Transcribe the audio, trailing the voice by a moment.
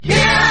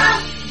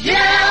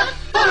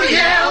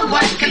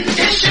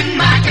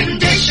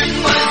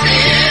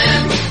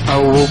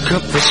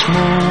woke up this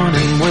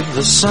morning with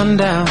the sun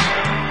down,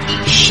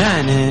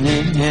 shining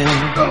in.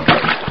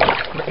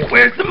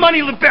 Where's the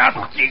money,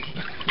 Lebowski?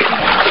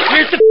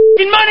 Where's the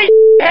f***ing money,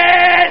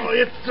 head?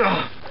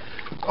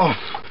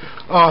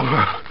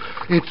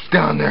 It's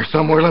down there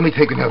somewhere. Let me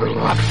take another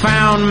look. I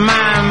found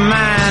my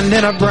mind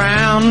in a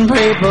brown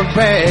paper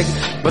bag,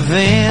 but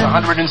then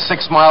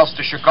 106 miles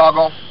to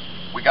Chicago.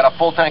 We got a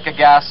full tank of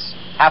gas,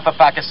 half a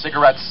pack of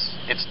cigarettes.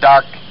 It's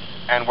dark,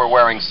 and we're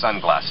wearing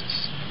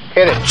sunglasses.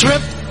 Hit it.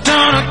 Tripped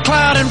on a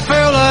cloud and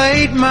fell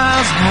 8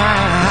 miles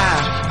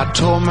high. I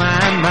tore my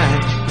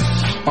mind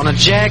on a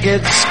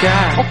jagged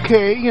sky.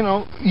 Okay,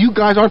 you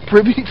guys aren't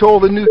privy to all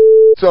the new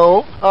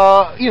so,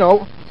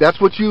 that's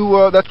what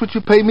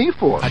you pay me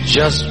for. I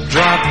just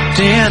dropped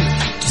in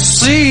to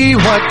see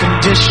what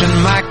condition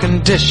my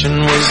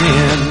condition was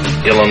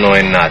in.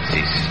 Illinois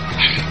Nazis.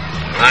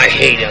 I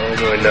hate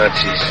Illinois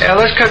Nazis. Yeah,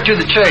 let's cut to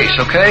the chase,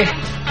 okay?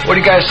 What are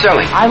you guys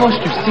selling? I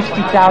lost you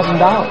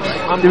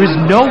 $60,000. There is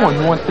no one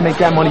who wants to make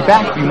that money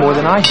back for you more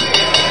than I do.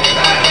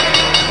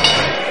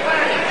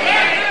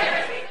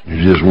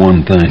 There's just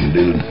one thing,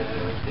 dude.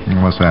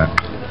 What's that?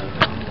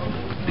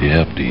 You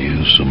have to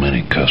use so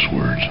many cuss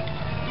words.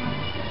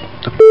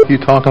 What the f*** are you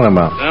talking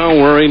about? Don't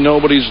worry,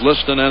 nobody's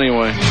listening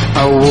anyway.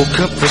 I woke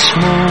up this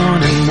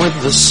morning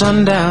with the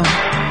sun down,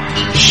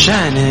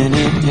 shining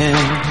in.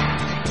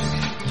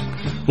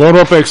 Load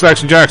up,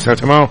 Stocks and Jocks. Now,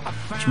 tomorrow,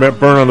 it's Matt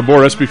Byrne on the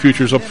board. SP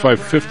Futures up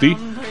 550.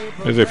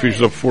 NASDAQ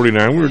Futures up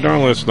 49. We were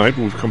down last night,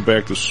 but we've come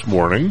back this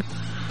morning.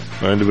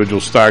 Individual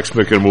stocks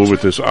making a move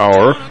at this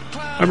hour.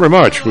 Not very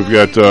much. We've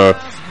got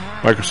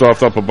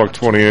Microsoft up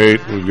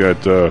 $1.28. We've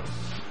got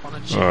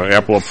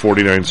Apple up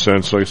 49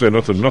 cents. Like I said,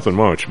 nothing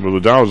much. But the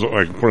Dow's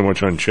like pretty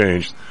much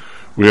unchanged.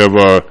 We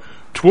have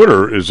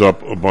Twitter is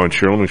up a bunch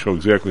here. Let me show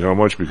exactly how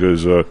much,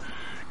 because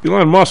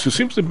Elon Musk, it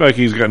seems to be like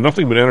he's got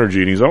nothing but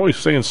energy, and he's always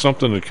saying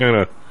something that kind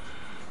of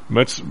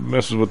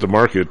messes with the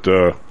market.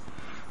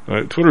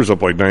 Twitter's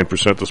up like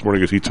 9% this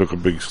morning because he took a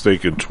big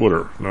stake in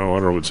Twitter. Now, I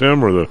don't know if it's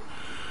him or the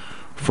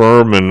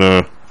firm, and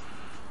I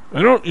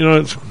don't,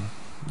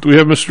 do we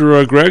have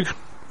Mr. Greg?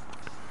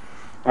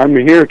 I'm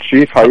here,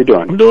 Chief. How you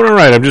doing? I'm doing all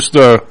right. I'm just,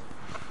 it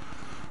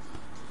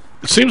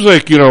seems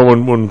like,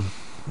 when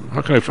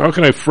how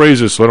can I phrase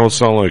this so I don't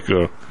sound like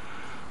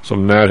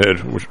some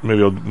nathead, which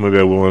maybe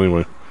I will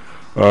anyway.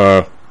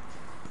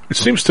 It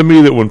seems to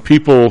me that when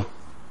people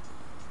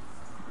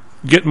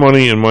get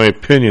money, in my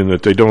opinion,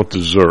 that they don't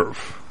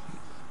deserve.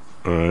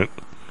 All right.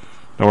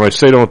 Now, when I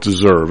say don't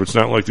deserve, it's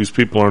not like these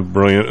people aren't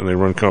brilliant and they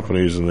run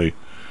companies and they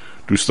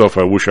do stuff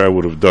I wish I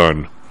would have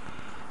done.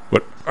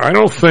 But I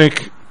don't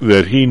think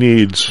that he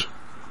needs,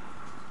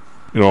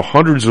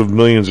 hundreds of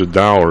millions of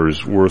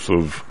dollars worth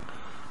of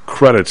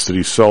credits that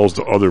he sells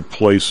to other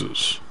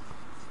places.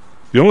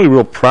 The only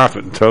real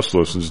profit in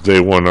Tesla since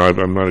day one,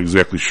 I'm not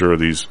exactly sure of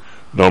these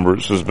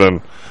numbers, has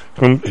been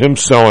him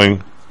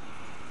selling,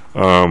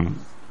 what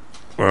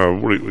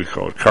do we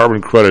call it,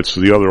 carbon credits to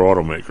the other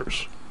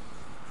automakers.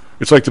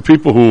 It's like the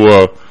people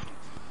who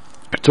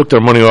took their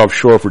money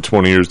offshore for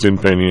 20 years,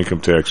 didn't pay any income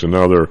tax, and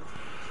now they're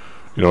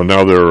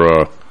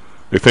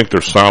they think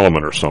they're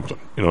Solomon or something.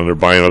 They're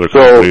buying other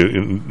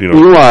companies.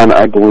 Elon,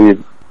 I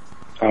believe,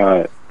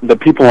 the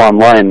people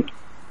online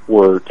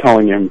were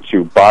telling him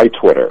to buy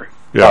Twitter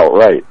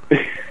outright.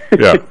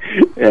 Yeah.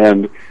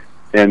 And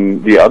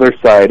the other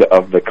side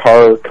of the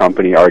car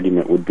company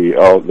argument would be,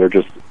 they're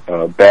just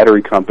a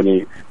battery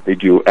company. They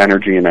do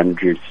energy and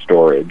energy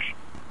storage.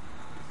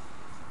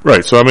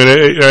 Right. So,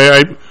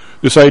 I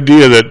this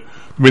idea that,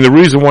 the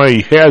reason why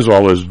he has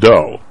all this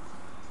dough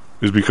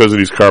is because of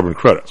these carbon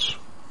credits.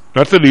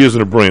 Not that he isn't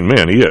a brilliant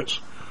man, he is.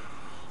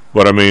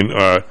 But,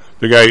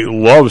 the guy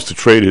loves to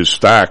trade his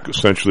stock,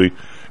 essentially.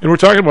 And we're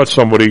talking about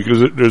somebody,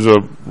 because there's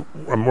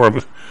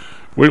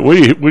where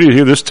do you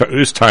hear this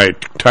tie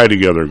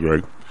together,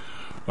 Greg?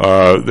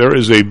 There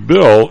is a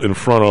bill in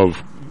front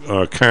of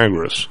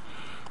Congress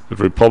that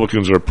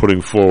Republicans are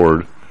putting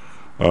forward,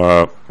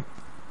 a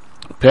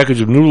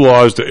package of new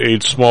laws to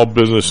aid small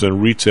business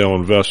and retail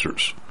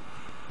investors.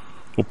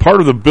 Well, part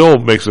of the bill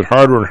makes it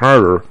harder and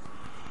harder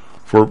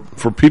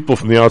for people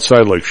from the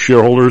outside, like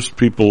shareholders,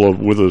 people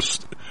with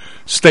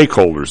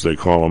stakeholders, they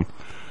call them,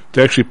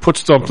 to actually put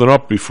something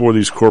up before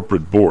these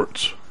corporate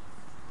boards.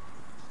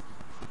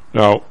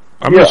 Now,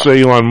 I'm going to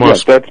say Elon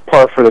Musk. Yeah, that's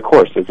par for the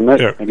course, isn't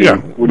it?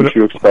 Wouldn't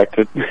you expect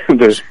it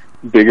the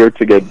bigger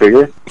to get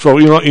bigger? So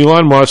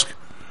Elon Musk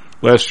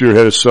last year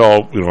had to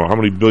sell, how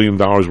many $1 billion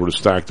worth of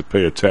stock to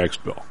pay a tax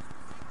bill,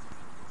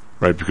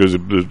 right? Because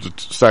the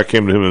stock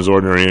came to him as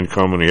ordinary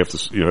income, and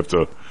you have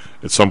to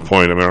at some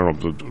point. I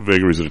don't know the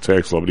vagaries of the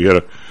tax law, but he had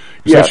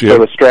to. So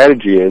the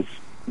strategy is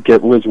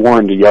get Liz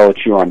Warren to yell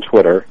at you on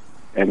Twitter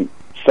and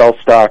sell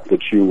stock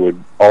that you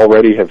would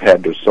already have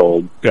had to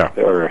sold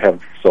or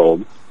have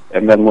sold,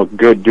 and then look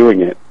good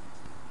doing it,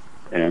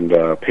 and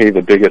pay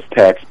the biggest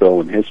tax bill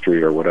in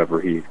history or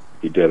whatever he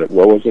did it.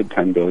 What was it,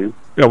 $10 billion?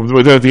 Yeah,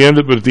 but at the end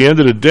of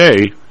the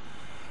day,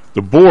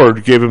 the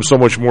board gave him so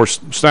much more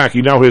stock.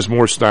 He now has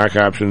more stock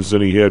options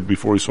than he had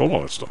before he sold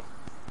all that stuff.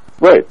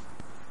 Right.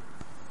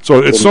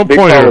 So at some they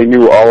point, probably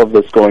knew all of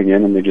this going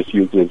in, and they just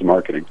used it as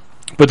marketing.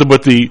 But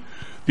the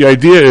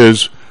idea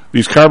is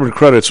these carbon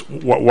credits.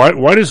 Why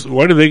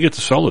do they get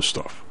to sell this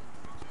stuff?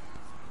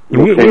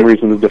 The same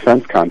reason the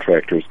defense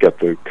contractors get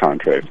the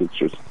contracts. It's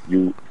just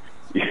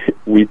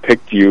we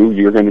picked you.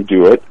 You're going to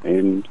do it,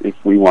 and if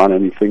we want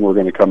anything, we're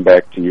going to come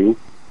back to you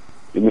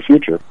in the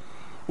future.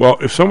 Well,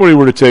 if somebody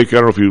were to take, I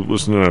don't know if you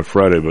listened on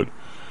Friday, but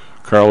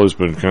Carl has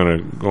been kind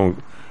of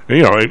going.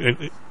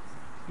 And,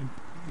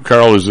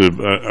 Carl is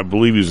I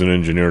believe he's an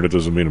engineer. That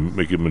doesn't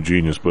make him a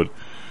genius, but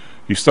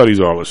he studies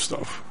all this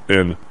stuff.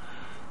 And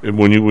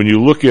when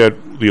you look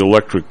at the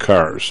electric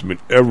cars, I mean,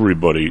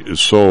 everybody is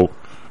so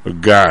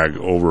agog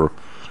over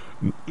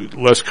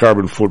less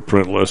carbon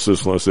footprint, less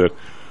this, less that.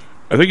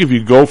 I think if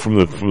you go from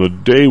the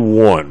day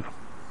one,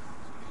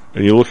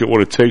 and you look at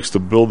what it takes to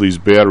build these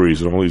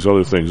batteries and all these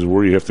other things, and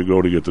where you have to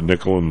go to get the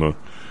nickel and the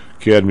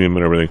cadmium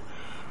and everything,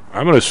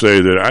 I'm going to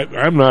say that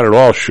I'm not at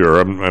all sure.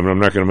 I'm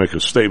not going to make a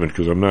statement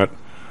because I'm not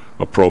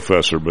a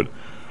professor, but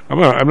I'm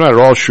not at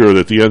all sure that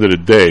at the end of the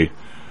day,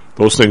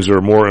 those things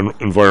are more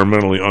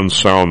environmentally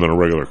unsound than a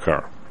regular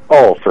car.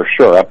 Oh, for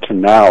sure. Up to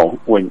now,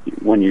 when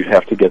you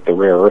have to get the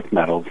rare earth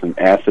metals and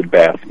acid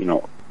bath,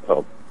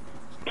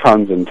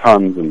 tons and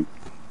tons and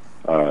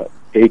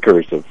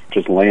acres of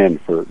just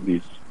land for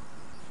these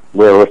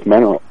rare earth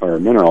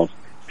minerals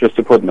just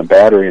to put in the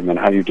battery, and then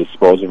how you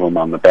dispose of them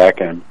on the back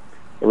end.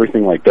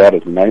 Everything like that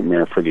is a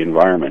nightmare for the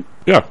environment.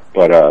 Yeah.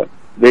 But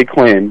they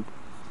claim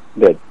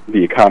that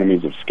the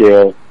economies of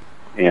scale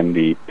and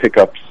the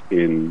pickups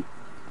in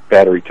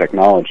battery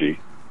technology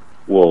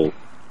will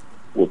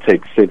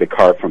take, say, the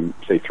car from,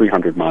 say,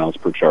 300 miles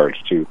per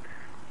charge to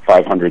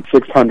 500,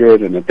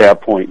 600, and at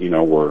that point,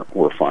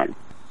 we're fine.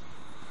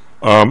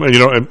 And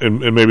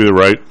maybe they're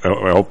right.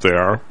 I hope they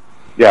are.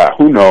 Yeah,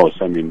 who knows?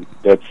 I mean,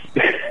 that's...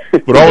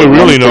 But all we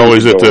really know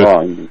is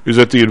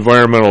that the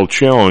environmental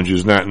challenge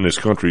is not in this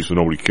country, so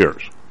nobody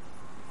cares.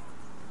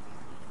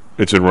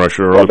 It's in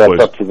Russia or other places.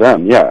 That's up to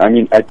them, yeah. I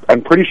mean,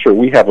 I'm pretty sure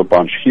we have a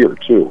bunch here,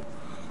 too,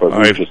 but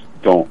we just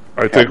don't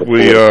have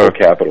the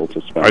capital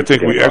to spend. I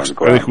think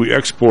we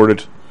export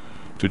it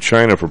to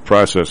China for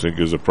processing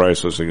because the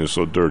processing is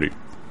so dirty.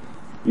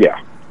 Yeah.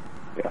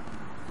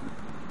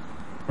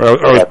 I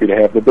was happy to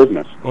have the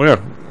business. Oh,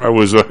 yeah. I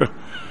was...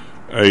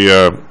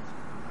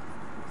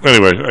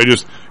 Anyway,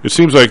 it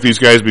seems like these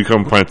guys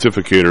become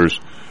pontificators,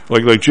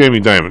 like Jamie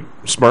Dimon,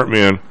 smart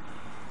man.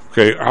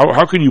 Okay,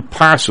 how can you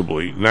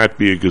possibly not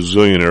be a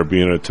gazillionaire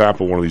being at the top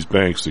of one of these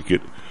banks to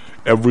get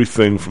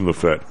everything from the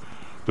Fed?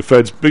 The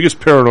Fed's biggest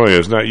paranoia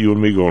is not you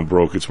and me going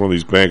broke, it's one of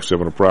these banks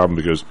having a problem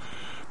because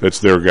that's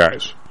their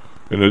guys.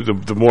 And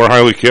the more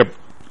highly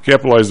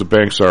capitalized the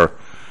banks are,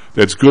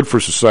 that's good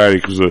for society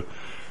because the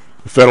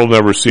Fed will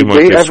never seem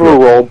like they ever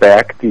roll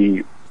back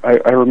the...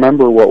 I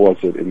remember, what was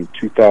it, in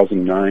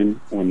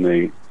 2009 when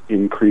they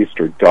increased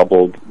or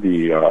doubled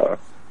the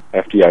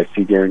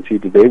FDIC guarantee?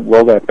 Did they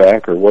roll that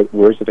back, or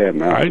where's it at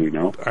now? Do we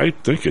know? I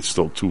think it's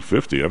still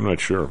 $250. I'm not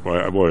sure.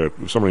 Boy,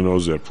 if somebody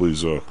knows that, please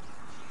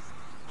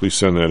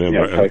send that in.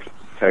 Yeah,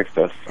 text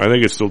us. I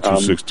think it's still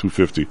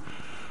 $250.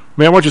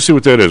 Man, why don't you see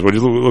what that is? When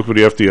you look for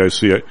the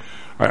FDIC,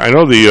 I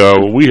know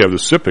what we have, the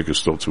SIPC is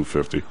still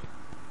 $250.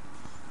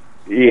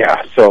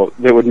 Yeah, so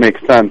it would make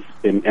sense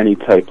in any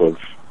type of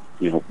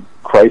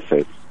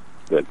crisis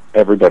that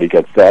everybody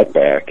gets that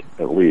back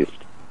at least.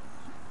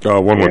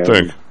 One would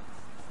think.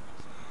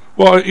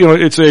 Well,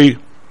 it's a.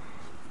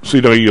 So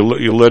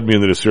you led me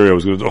into this area. I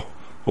was going to do a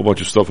whole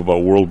bunch of stuff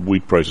about world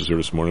wheat prices here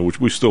this morning,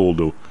 which we still will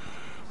do.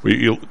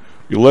 You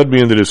led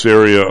me into this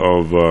area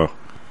of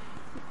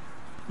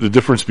the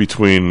difference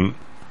between,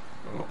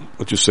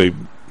 let's just say,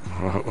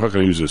 how can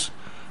I use this?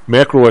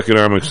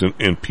 Macroeconomics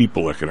and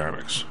people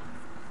economics.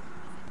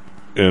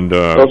 And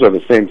those are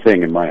the same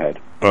thing in my head.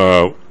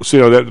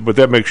 But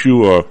that makes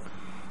you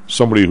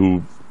somebody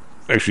who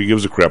actually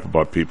gives a crap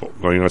about people.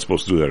 No, you're not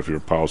supposed to do that if you're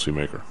a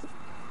policymaker.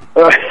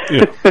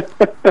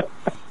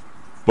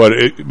 But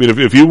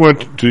if you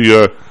went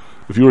to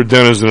if you were a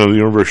denizen of the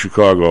University of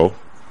Chicago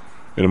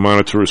in a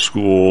monetarist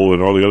school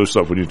and all the other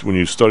stuff, when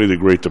you study the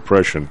Great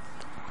Depression,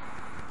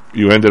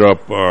 you ended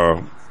up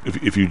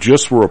if you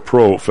just were a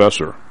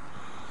professor.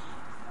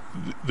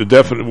 The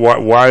definite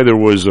why there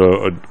was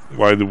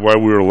why we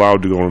were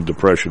allowed to go into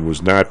depression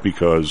was not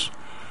because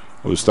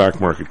of the stock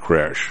market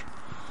crash.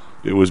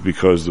 It was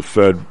because the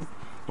Fed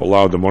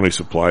allowed the money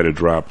supply to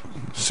drop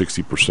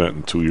 60%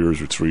 in 2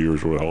 years or 3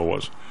 years, or what the hell it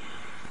was.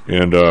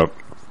 And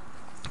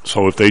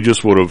so if they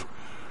just would have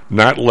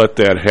not let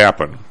that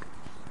happen,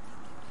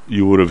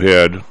 you would have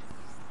had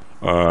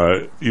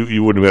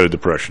you wouldn't have had a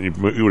depression.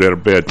 You would have had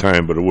a bad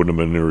time, but it wouldn't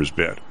have been near as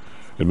bad.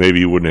 And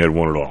maybe you wouldn't have had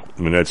one at all.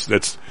 I mean,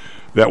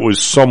 that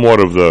was somewhat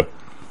of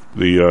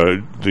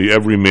the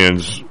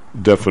everyman's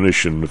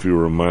definition if you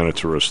were a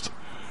monetarist.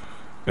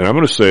 And I'm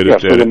going to say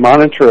that... so the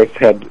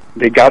monetarists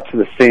they got to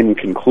the same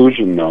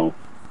conclusion, though,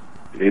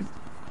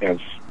 as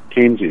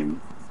Keynesian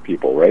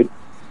people, right?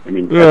 I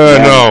mean,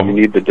 no. You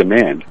need the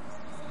demand.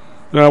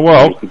 Well...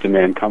 Where does the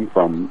demand come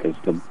from is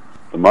the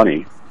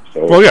money.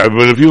 So well, yeah,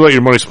 but if you let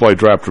your money supply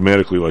drop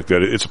dramatically like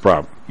that, it's a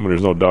problem. I mean,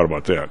 there's no doubt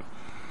about that.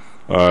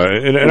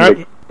 And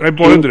I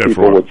bought into that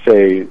for a while. People would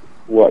say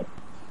what?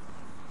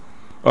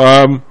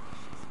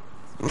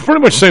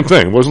 Pretty much the same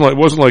thing. It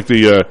wasn't like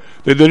the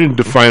they didn't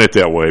define it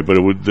that way, but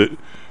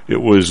it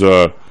was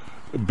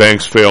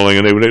banks failing,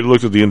 and they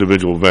looked at the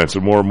individual events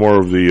and more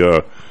of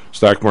the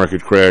stock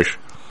market crash.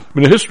 I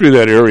mean, the history of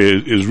that area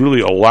is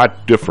really a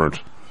lot different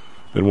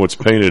than what's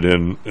painted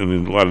in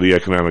a lot of the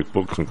economic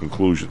books and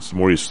conclusions. The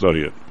more you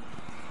study it,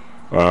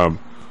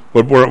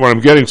 but what I'm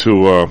getting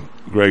to,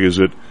 Greg, is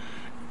that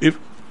if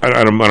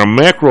on a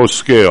macro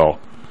scale,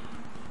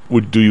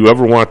 do you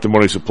ever want the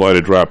money supply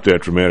to drop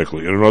that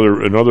dramatically? And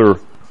another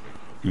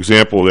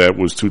example of that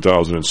was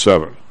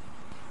 2007,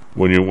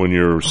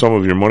 when some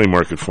of your money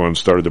market funds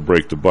started to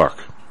break the buck.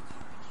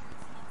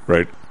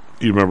 Right?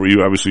 You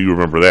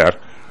remember that.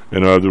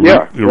 And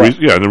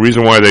the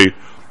reason why they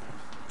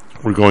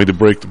were going to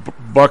break the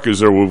buck is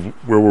there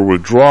were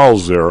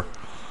withdrawals there.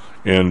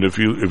 And if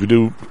you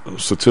do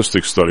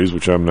statistics studies,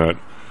 which I'm not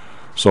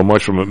so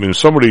much from, I mean,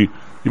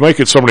 you might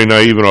get somebody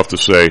naive enough to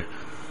say,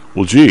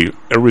 well, gee,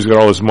 everybody's got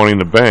all this money in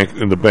the bank,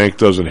 and the bank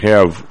doesn't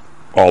have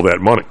all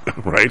that money,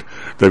 right?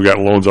 They've got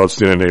loans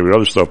outstanding and every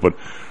other stuff. But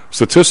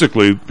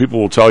statistically, people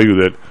will tell you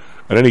that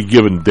on any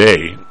given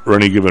day, or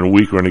any given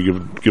week, or any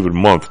given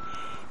month,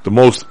 the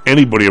most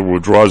anybody ever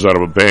withdraws out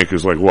of a bank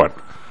is like what?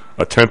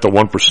 1/10 of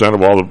 1%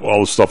 of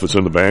all the stuff that's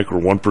in the bank, or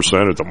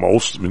 1% at the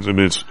most. I mean,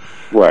 it's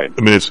right.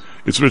 I mean,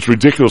 it's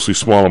ridiculously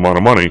small amount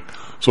of money.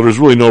 So there's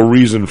really no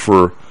reason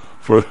for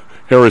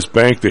Harris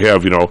Bank to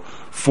have,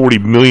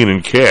 $40 million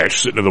in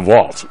cash sitting in the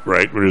vault,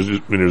 right?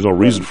 There's no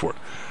reason for it.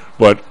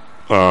 But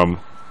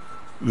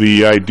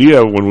the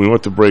idea when we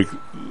went to break,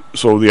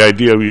 so the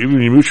idea of even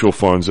your mutual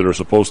funds that are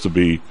supposed to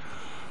be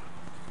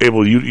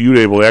you'd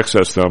able to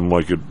access them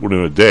like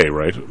within a day,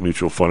 right? A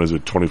mutual fund is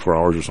at 24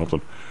 hours or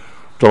something.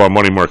 Talk about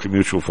money market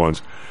mutual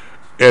funds.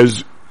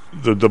 As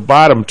the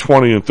bottom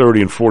 20 and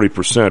 30 and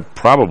 40%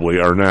 probably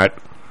are not,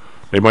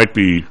 they might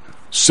be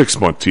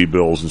 6-month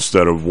T-bills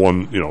instead of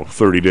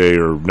 30-day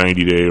or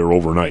 90-day or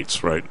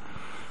overnights, right?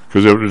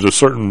 Because there's a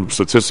certain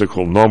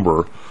statistical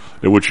number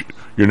in which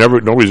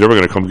nobody's ever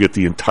going to come get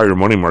the entire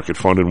money market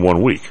fund in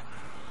 1 week,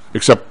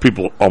 except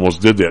people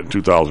almost did that in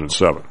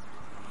 2007.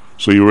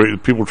 So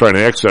people were trying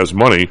to access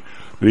money,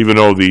 and even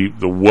though the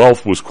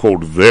wealth was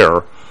quote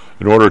there,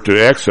 in order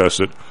to access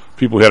it,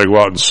 people had to go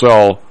out and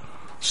sell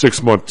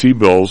 6-month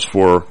T-bills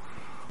for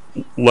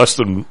less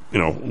than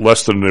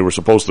they were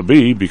supposed to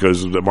be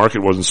because the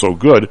market wasn't so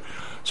good.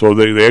 So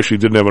they actually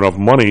didn't have enough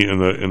money in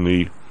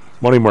the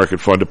money market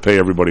fund to pay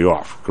everybody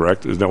off.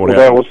 Correct? Isn't that what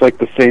happened? That was like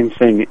the same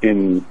thing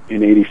in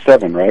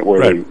 '87, right?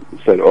 Where they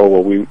said, "Oh,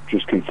 well, we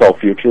just can sell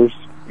futures,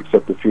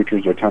 except the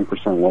futures are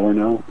 10% lower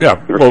now." Yeah.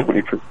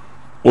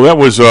 Well, that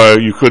was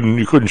you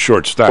couldn't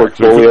short stock.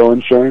 Portfolio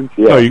insurance.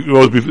 Yeah.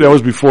 No, that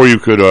was before you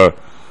could.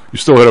 You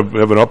still had to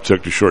have an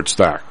uptick to short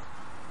stock.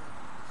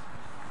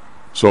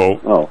 So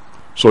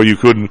you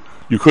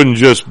couldn't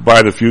just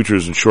buy the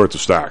futures and short the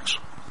stocks,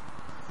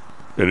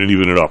 and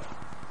even it up.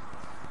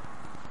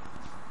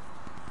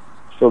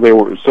 So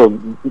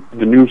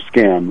the new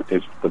scam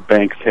is the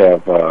banks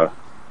have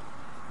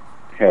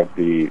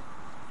the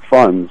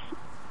funds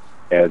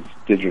as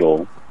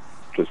digital.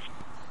 Just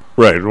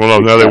right.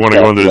 Well, now they want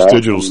to go into this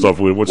digital stuff.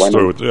 What's the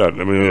story with that?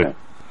 I mean,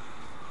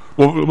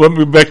 well, let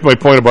me back to my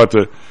point about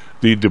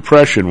the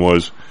depression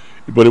was,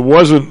 but it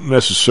wasn't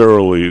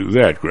necessarily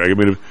that, Greg. I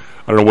mean,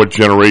 I don't know what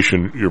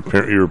generation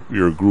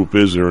your group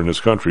is there in this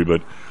country,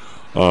 but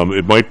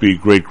it might be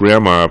great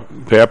grandma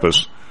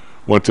Pappas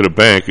went to the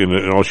bank and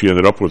all she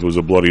ended up with was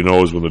a bloody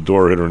nose when the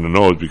door hit her in the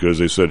nose because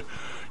they said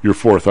your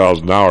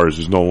 $4,000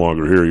 is no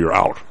longer here, you're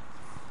out.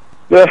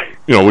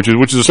 Which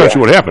is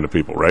essentially what happened to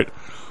people, right?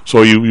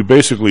 So you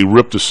basically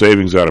ripped the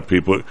savings out of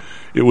people.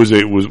 It was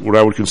what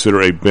I would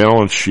consider a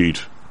balance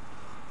sheet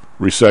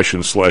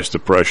recession /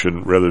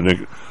 depression rather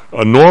than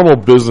a normal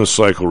business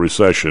cycle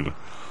recession.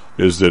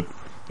 Is that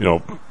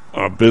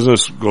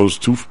business goes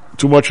too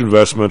much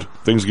investment,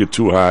 things get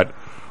too hot,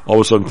 all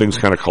of a sudden things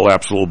kind of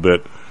collapse a little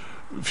bit,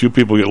 a few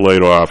people get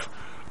laid off,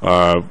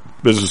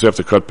 businesses have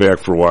to cut back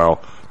for a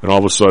while, and all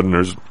of a sudden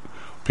there's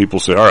people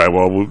say, all right,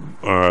 well,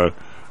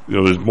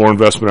 there's more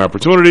investment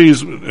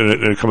opportunities, and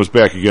it comes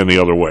back again the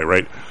other way,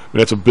 right? I mean,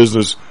 that's a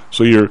business.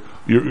 So your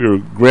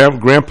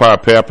grandpa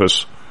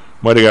Pappas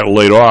might have got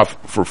laid off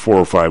for 4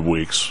 or 5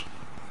 weeks,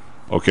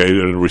 okay,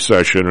 in a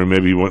recession, or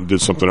maybe he went and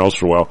did something else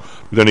for a while.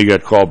 But then he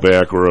got called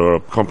back, or a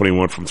company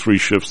went from 3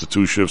 shifts to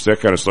 2 shifts.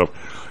 That kind of stuff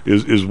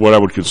is what I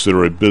would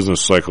consider a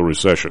business cycle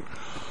recession.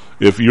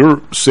 If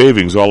your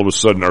savings all of a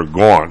sudden are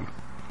gone,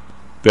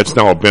 that's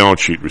now a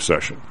balance sheet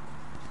recession,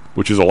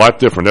 which is a lot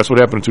different. That's what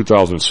happened in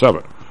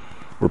 2007,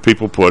 where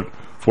people put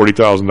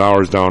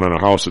 $40,000 down on a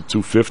house at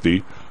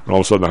 $250,000, and all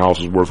of a sudden the house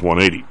is worth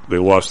 $180,000. They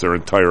lost their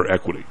entire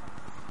equity.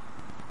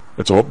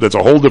 That's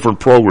a whole different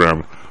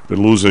program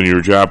than losing your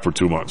job for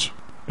 2 months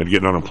and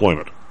getting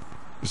unemployment.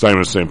 It's not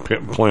even the same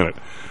planet.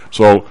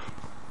 So,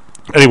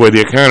 anyway, the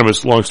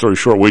economists, long story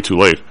short, way too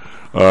late,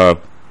 their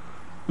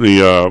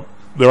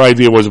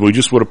idea was if we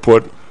just would have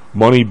put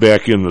money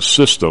back in the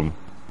system,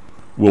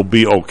 will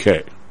be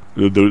okay.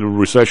 The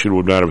recession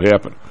would not have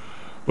happened.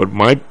 But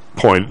my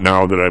point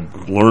now that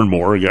I've learned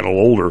more, getting a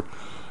little older,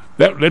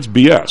 that's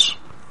BS.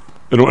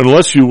 And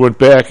unless you went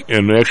back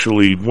and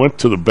actually went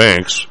to the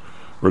banks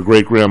where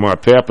great-grandma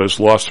Pappas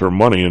lost her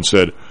money and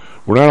said,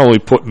 we're not only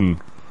putting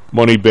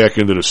money back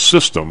into the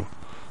system,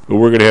 but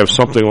we're going to have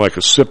something like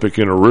a SIPC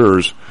in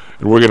arrears,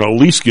 and we're going to at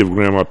least give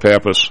Grandma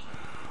Pappas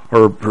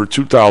her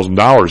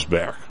 $2,000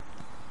 back.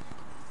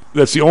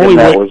 That's the only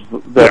way.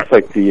 That's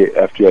like the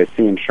FDIC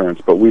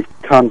insurance, but we've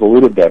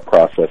convoluted that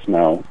process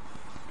now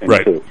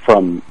into,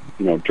 from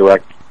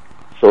direct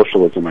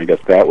socialism, I guess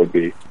that would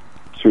be,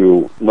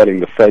 to letting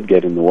the Fed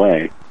get in the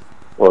way,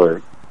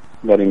 or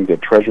letting the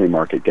Treasury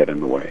market get in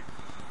the way.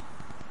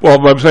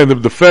 Well, I'm saying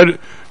that the Fed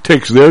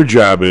takes their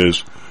job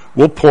is,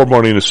 we'll pour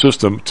money in the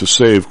system to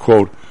save,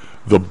 quote,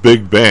 the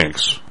big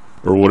banks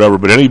or whatever,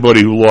 but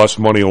anybody who lost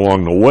money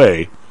along the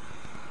way,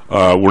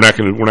 we're not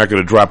going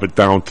to drop it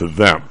down to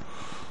them.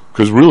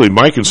 Because really,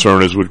 my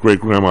concern is with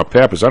great-grandma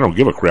Pappas, I don't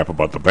give a crap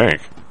about the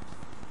bank.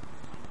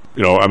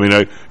 In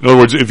other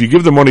words, if you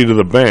give the money to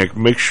the bank,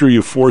 make sure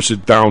you force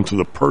it down to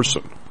the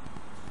person.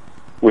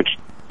 Which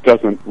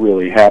doesn't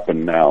really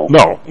happen now.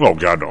 No. Oh,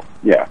 God, no.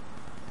 Yeah.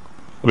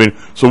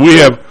 So we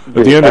have,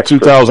 at the end of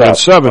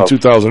 2007,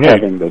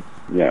 2008,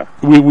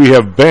 we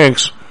have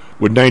banks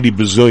with $90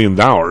 bazillion.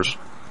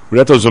 But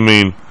that doesn't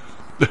mean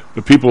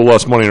the people who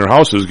lost money in their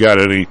houses got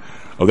any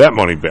of that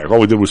money back. All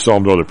we did was sell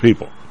them to other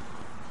people.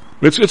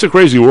 It's a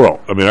crazy world.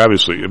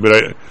 Obviously,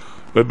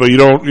 but you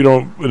don't,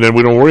 and then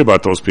we don't worry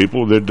about those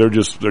people. They're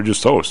just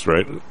toast,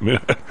 right?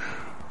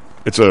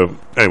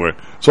 Anyway.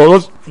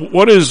 So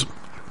what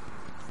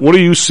are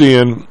you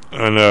seeing?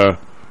 And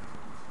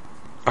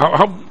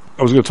how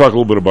I was going to talk a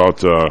little bit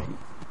about.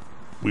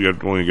 We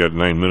only got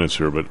 9 minutes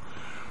here, but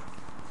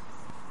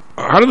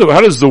how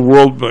does the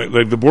world,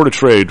 like the Board of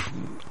Trade,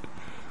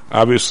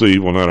 obviously,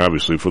 well, not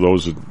obviously, for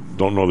those that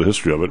don't know the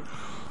history of it.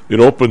 It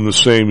opened the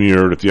same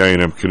year that the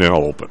I&M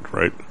Canal opened,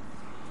 right?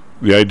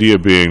 The idea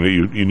being that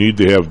you need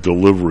to have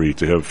delivery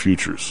to have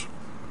futures.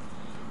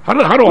 How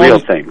do real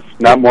things,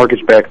 not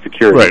mortgage-backed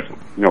securities.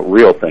 Right.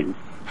 Real things.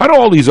 How do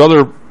all these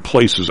other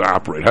places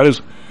operate? How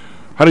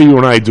do you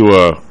and I do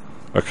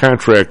a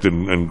contract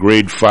in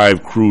grade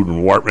 5 crude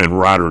in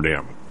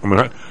Rotterdam?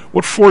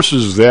 What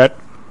forces that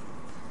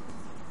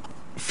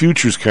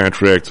futures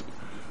contract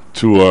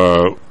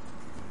to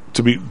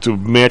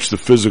match the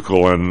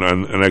physical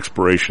on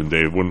expiration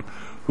day? When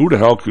who the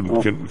hell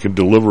can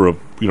deliver a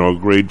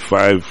grade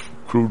 5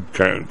 crude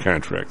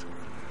contract?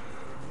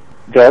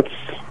 That's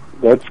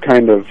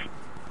kind of,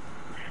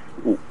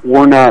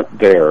 we're not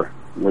there.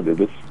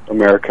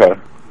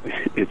 America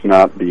is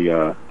not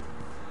the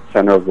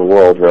center of the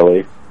world,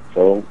 really.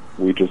 So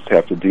we just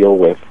have to deal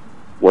with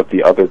what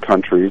the other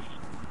countries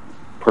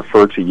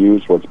prefer to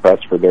use, what's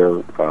best for their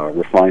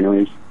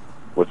refineries,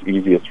 what's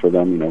easiest for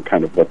them.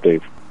 Kind of what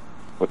they've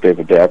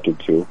adapted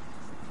to.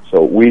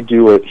 So we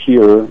do it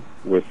here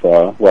with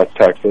West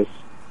Texas,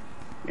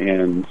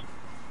 and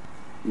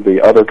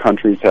the other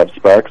countries have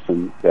specs,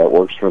 and that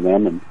works for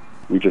them. And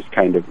we just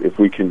kind of, if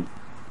we can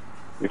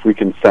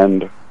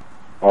send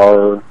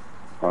our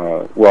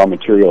raw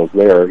materials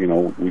there,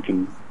 we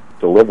can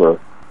deliver.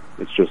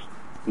 It's just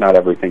not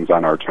everything's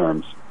on our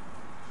terms.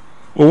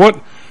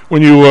 Well,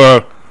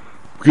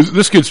 because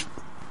this gets,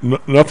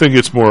 nothing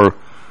gets more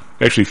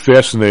actually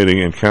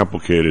fascinating and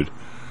complicated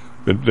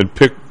than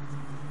pick.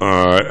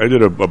 I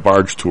did a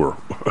barge tour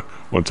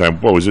one time.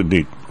 Boy, was it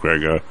neat,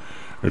 Greg.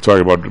 They're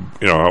talking about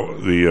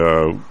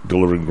the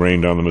delivering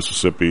grain down the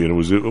Mississippi, and it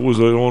was the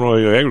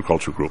Illinois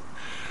Agriculture Group.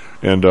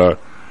 And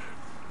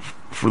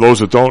for those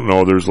that don't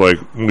know, there's like,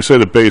 when we say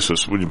the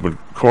basis, when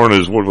corn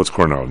is what's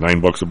corn now?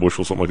 $9 a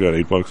bushel, something like that,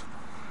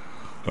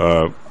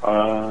 $8.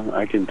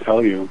 I can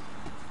tell you.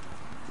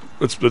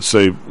 Let's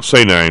say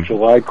 9.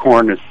 July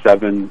corn is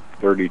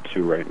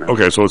 $7.32 right now.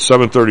 Okay, so it's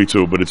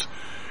 $7.32, but it's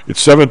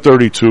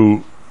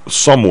 $7.32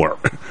 somewhere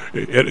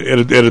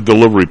at a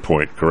delivery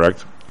point,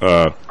 correct?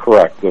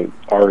 Correct.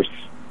 Ours,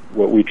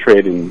 what we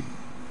trade in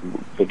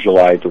the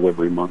July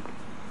delivery month.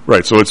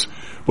 Right. So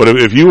but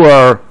if you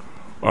are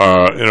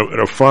in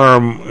a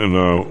farm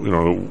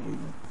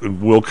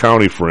in Will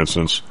County, for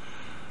instance,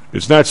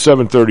 it's not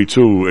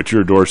 $7.32 at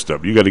your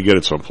doorstep. You got to get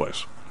it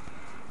someplace.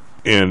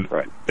 And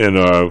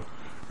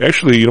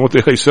actually, you know what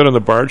they said on the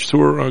barge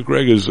tour,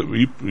 Greg, is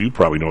you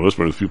probably know this,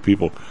 but a few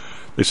people,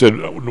 they said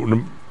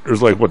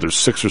there's there's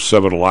 6 or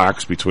 7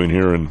 locks between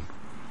here and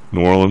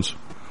New Orleans.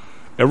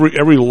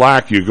 Every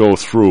lock you go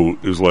through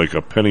is like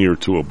a penny or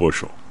two a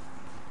bushel.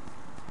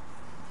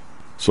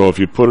 So if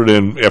you put it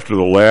in after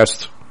the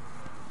last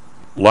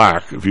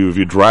lock, if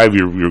you drive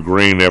your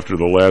grain after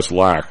the last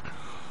lock,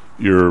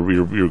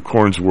 your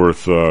corn's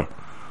worth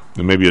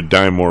maybe a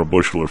dime more a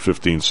bushel or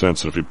 15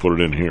 cents if you put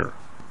it in here.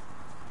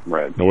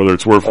 Right. Now, whether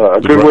it's worth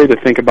a good way to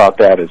think about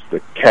that is the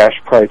cash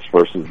price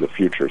versus the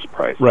futures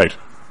price. Right.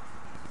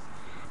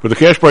 But the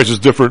cash price is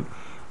different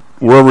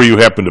wherever you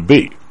happen to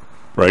be,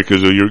 right?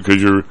 Because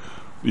you're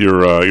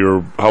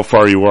how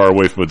far you are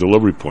away from a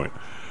delivery point.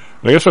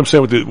 And I guess what I'm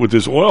saying with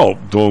this oil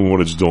doing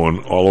what it's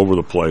doing all over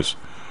the place,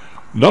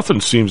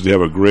 nothing seems to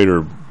have a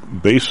greater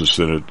basis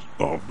in it.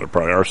 Well, there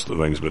probably are some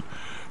things, but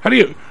how do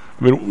you?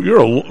 I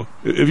mean,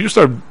 if you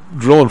start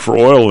drilling for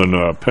oil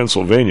in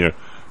Pennsylvania,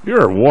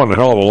 you're one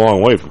hell of a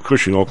long way from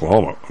Cushing,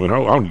 Oklahoma. I mean,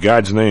 how in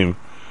God's name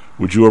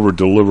would you ever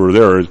deliver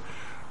there? I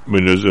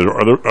mean,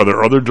 are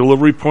there other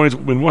delivery points? I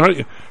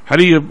mean, how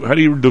do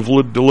you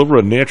deliver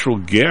a natural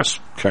gas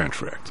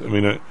contract? I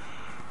mean,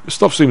 this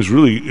stuff seems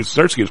it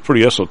starts to get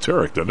pretty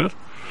esoteric, doesn't it?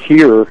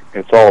 Here,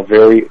 it's all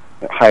very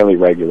highly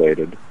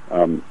regulated.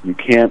 You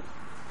can't,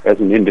 as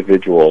an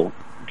individual,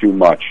 do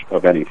much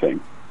of anything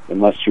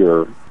unless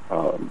you're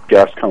a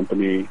gas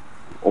company,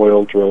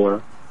 oil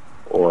driller,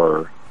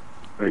 or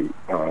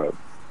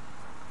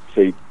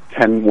say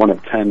one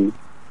of 10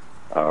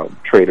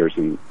 traders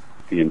in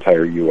the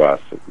entire U.S.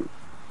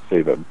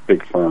 Say the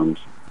big firms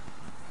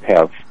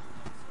have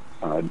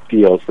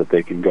deals that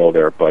they can go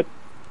there, but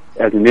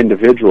as an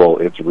individual,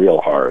 it's real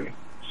hard.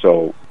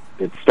 So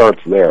it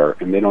starts there,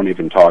 and they don't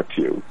even talk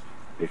to you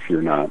if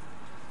you're not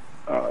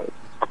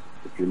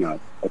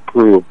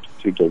approved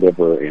to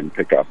deliver and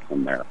pick up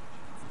from there.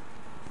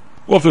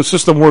 Well, if the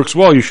system works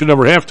well, you should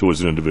never have to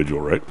as an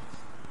individual, right?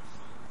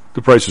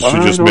 The prices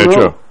should just match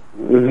up.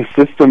 The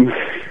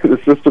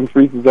system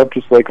freezes up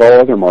just like all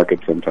other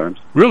markets sometimes.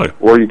 Really?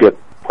 Or you get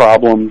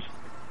problems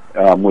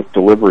with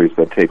deliveries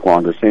that take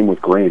longer. Same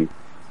with grain.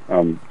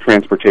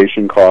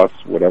 Transportation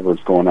costs, whatever's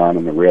going on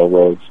in the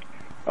railroads,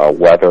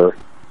 weather,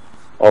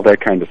 all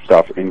that kind of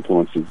stuff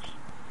influences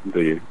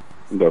the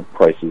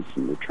prices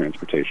and the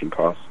transportation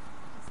costs.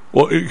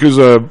 Well, because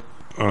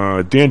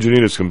Dan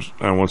Janitas comes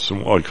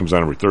on he comes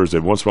on every Thursday.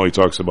 But once in a while, he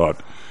talks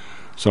about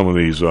some of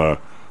these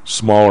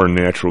smaller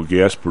natural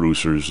gas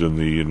producers in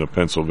the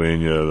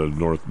Pennsylvania,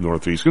 the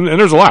northeast, and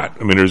there's a lot.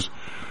 I mean, there's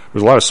a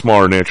lot of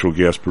smaller natural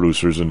gas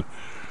producers, and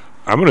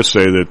I'm going to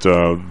say that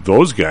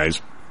those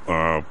guys,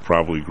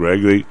 probably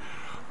Greg,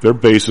 their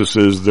basis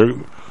is they're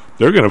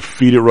going to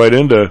feed it right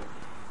into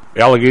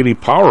Allegheny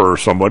Power or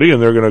somebody,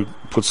 and they're going to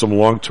put some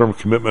long-term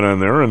commitment on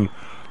there, and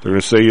they're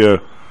going to say,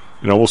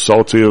 we'll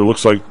sell it to you. It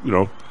looks like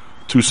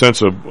 2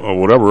 cents of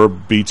whatever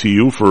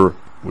BTU for,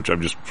 which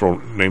I'm just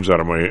throwing numbers out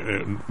of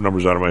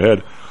my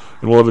head,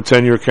 and we'll have a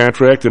 10-year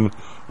contract, and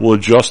we'll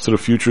adjust to the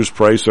futures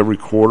price every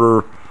quarter,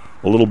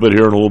 a little bit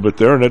here and a little bit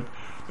there, and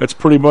that's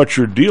pretty much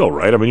your deal,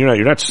 right? I mean,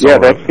 you're not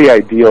selling. Yeah, that's the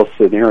ideal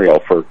scenario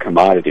for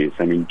commodities.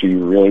 I mean, do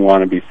you really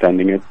want to be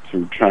sending it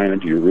to China?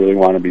 Do you really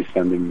want to be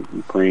sending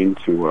Ukraine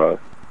to,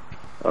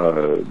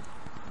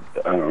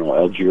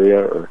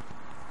 Algeria? Or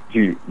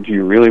do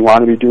you really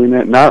want to be doing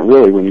that? Not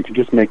really, when you can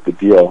just make the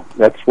deal.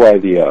 That's why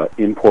the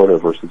importer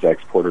versus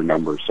exporter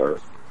numbers are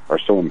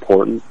so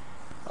important.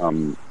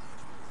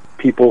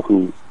 People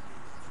who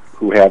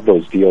have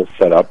those deals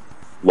set up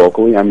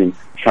locally, I mean,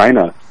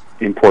 China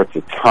imports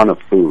a ton of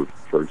food,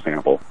 for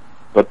example,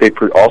 but they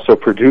also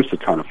produce a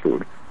ton of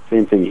food.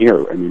 Same thing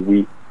here. I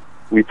mean,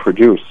 we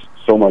produce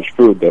so much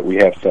food that we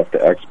have stuff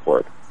to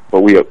export,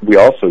 but we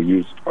also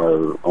use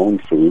our own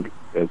food.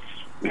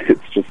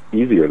 It's just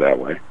easier that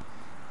way.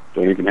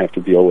 Don't even have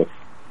to deal with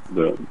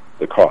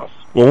the costs.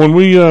 Well, when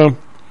we got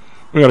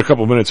a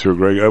couple of minutes here,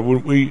 Greg.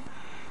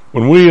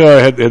 When we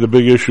had the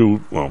big issue,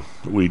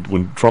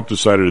 when Trump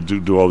decided to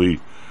do all the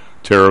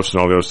tariffs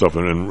and all the other stuff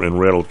and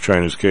rattle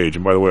China's cage.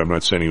 And by the way, I'm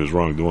not saying he was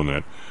wrong doing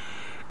that.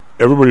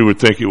 Everybody would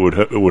think it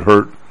would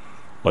hurt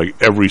like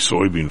every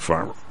soybean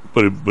farmer,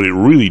 but it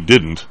really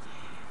didn't.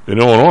 In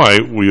Illinois,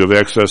 we have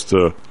access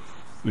to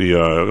the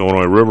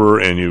Illinois River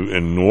and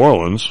in New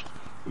Orleans,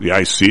 the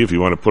IC, if you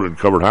want to put it in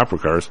covered hopper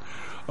cars.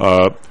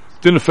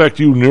 Didn't affect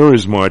you near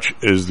as much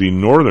as the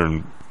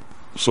northern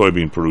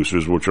soybean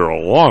producers, which are a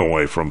long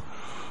way from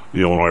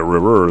the Illinois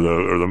River or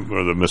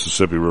the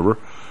Mississippi River.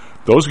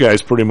 Those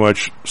guys pretty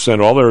much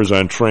send all theirs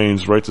on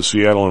trains right to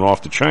Seattle and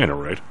off to China,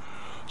 right?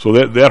 So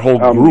that whole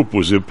group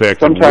was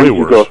impacted way worse. Sometimes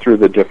you go through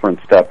the different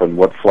step and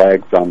what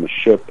flag's on the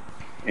ship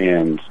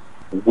and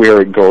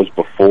where it goes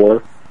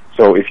before.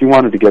 So if you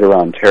wanted to get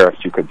around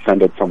tariffs, you could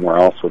send it somewhere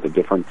else with a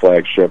different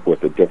flagship,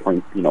 with a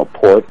different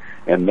port,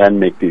 and then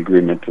make the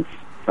agreement to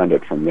send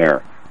it from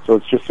there. So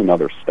it's just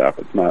another step.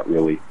 It's not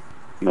really,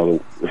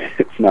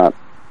 it's not.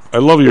 I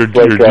love your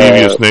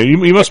devious nature.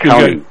 You must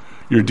be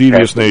your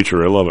devious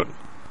nature. I love it.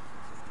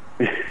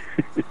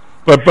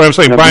 but I'm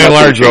saying by and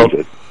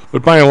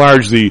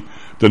large,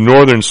 the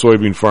northern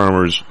soybean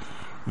farmers,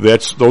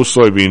 those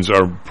soybeans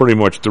are pretty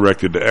much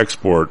directed to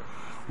export,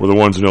 where the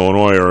ones in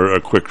Illinois are a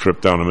quick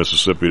trip down to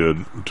Mississippi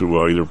to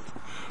either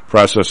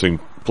processing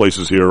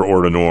places here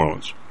or to New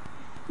Orleans.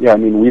 Yeah, I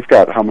mean, we've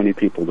got how many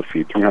people to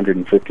feed?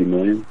 350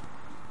 million?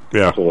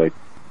 Yeah. So,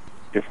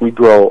 if we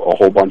grow a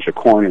whole bunch of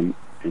corn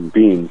and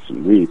beans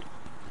and wheat,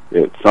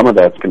 some of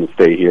that's going to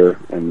stay here,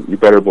 and you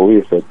better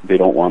believe that they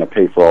don't want to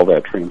pay for all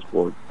that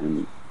transport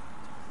and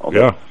all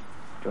that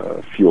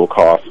fuel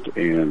cost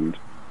and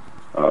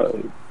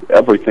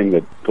everything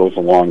that goes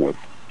along with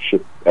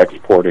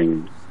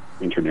exporting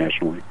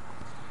internationally.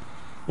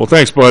 Well,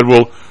 thanks, Bud.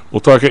 We'll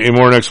talk to you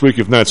more next week,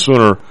 if not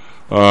sooner.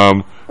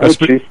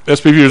 SP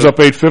futures up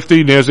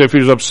 850, NASDAQ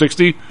futures up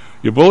 60.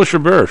 You bullish or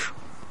bearish?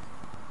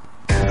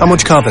 How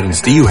much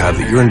confidence do you have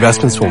that your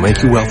investments will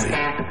make you wealthy?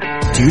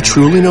 Do you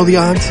truly know the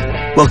odds?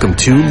 Welcome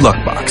to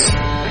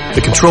Luckbox,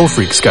 the control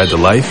freak's guide to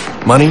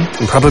life, money,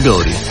 and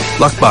probability.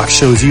 Luckbox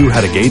shows you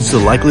how to gauge the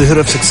likelihood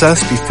of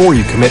success before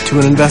you commit to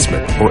an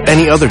investment or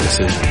any other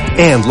decision.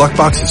 And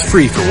Luckbox is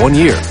free for 1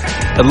 year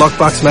at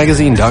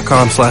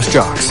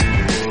luckboxmagazine.com/jocks.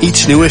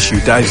 Each new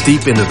issue dives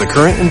deep into the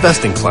current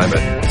investing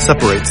climate,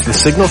 separates the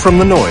signal from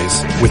the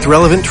noise with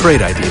relevant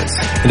trade ideas,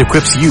 and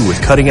equips you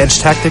with cutting-edge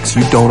tactics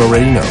you don't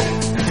already know.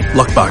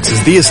 Luckbox is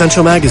the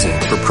essential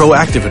magazine for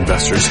proactive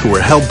investors who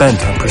are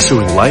hell-bent on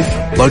pursuing life,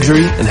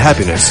 luxury, and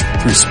happiness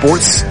through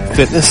sports,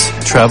 fitness,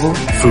 travel,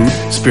 food,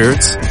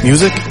 spirits,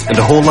 music, and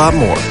a whole lot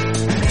more.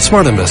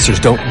 Smart investors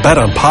don't bet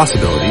on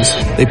possibilities,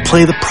 they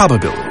play the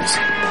probabilities.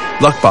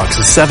 Luckbox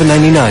is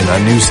 $7.99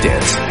 on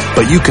newsstands,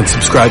 but you can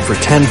subscribe for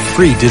 10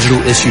 free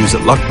digital issues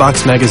at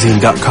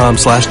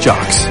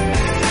luckboxmagazine.com/jocks.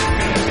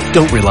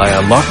 Don't rely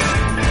on luck.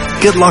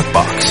 Get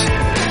Luckbox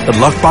at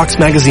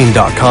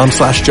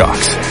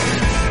luckboxmagazine.com/jocks.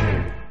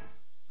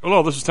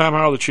 Hello, this is Tom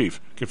Howell, the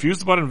Chief.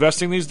 Confused about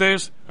investing these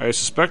days? I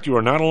suspect you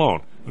are not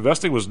alone.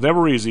 Investing was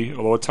never easy,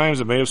 although at times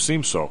it may have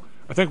seemed so.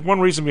 I think one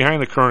reason behind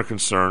the current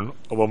concern,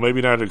 although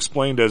maybe not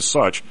explained as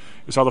such,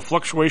 is how the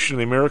fluctuation in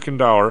the American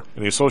dollar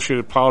and the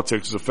associated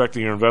politics is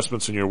affecting your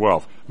investments and your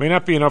wealth. It may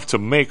not be enough to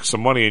make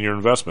some money in your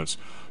investments.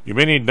 You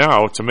may need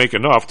now to make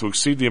enough to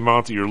exceed the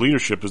amount that your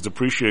leadership is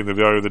depreciating the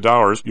value of the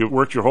dollars you've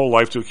worked your whole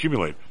life to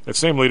accumulate. That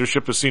same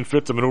leadership has seen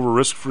fit to maneuver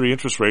risk-free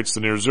interest rates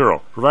to near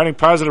zero. Providing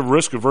positive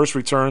risk-averse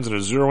returns in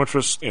a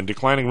zero-interest and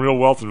declining real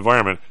wealth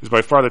environment is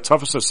by far the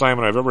toughest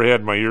assignment I've ever had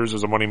in my years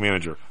as a money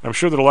manager. I'm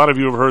sure that a lot of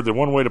you have heard that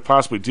one way to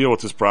possibly deal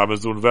with this problem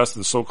is to invest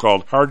in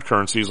so-called hard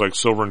currencies like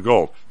silver and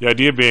gold. The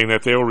idea being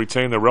that they will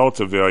retain their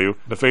relative value in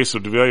the face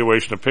of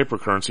devaluation of paper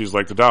currencies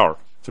like the dollar.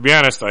 To be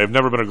honest, I have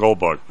never been a gold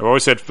bug. I've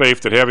always had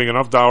faith that having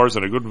enough dollars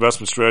and a good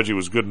investment strategy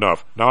was good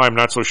enough. Now I'm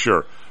not so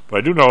sure. But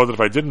I do know that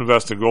if I did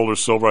invest in gold or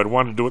silver, I'd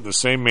want to do it in the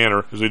same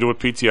manner as we do with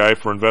PTI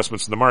for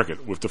investments in the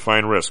market, with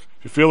defined risk.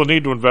 If you feel the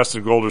need to invest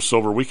in gold or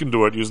silver, we can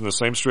do it using the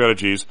same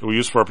strategies that we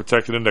use for our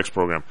protected index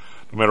program.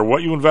 No matter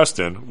what you invest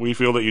in, we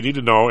feel that you need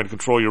to know and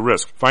control your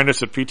risk. Find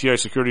us at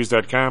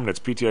PTIsecurities.com. That's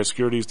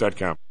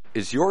PTIsecurities.com.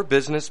 Is your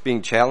business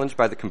being challenged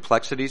by the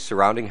complexities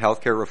surrounding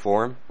healthcare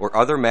reform or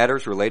other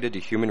matters related to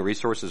human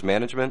resources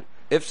management?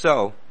 If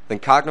so, then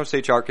Cognos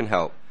HR can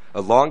help.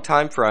 A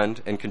longtime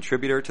friend and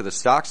contributor to the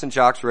Stocks and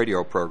Jocks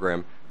radio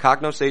program,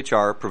 Cognos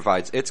HR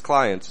provides its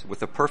clients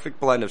with a perfect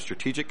blend of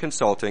strategic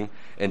consulting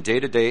and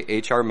day-to-day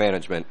HR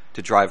management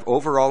to drive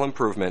overall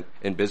improvement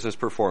in business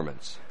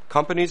performance.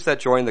 Companies that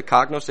join the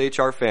Cognos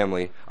HR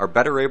family are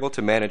better able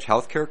to manage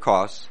healthcare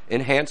costs,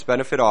 enhance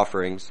benefit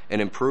offerings,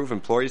 and improve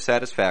employee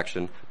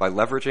satisfaction by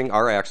leveraging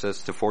our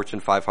access to Fortune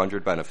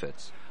 500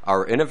 benefits.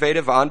 Our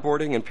innovative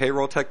onboarding and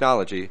payroll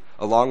technology,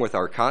 along with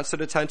our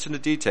constant attention to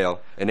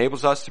detail,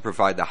 enables us to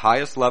provide the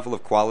highest level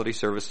of quality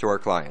service to our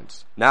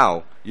clients.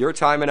 Now, your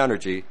time and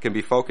energy can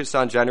be focused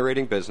on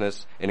generating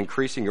business and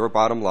increasing your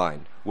bottom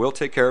line. We'll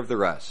take care of the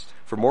rest.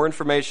 For more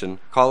information,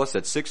 call us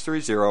at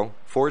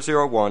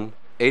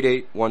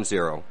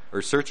 630-401-8810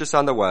 or search us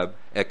on the web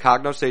at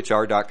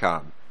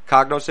cognoshr.com.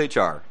 Cognos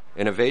HR,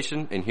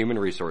 innovation in human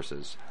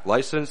resources.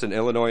 Licensed in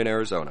Illinois and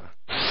Arizona.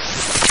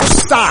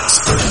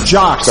 Stocks,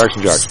 jocks, Stocks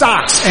and jocks.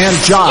 Stocks and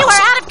jocks. You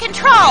are out of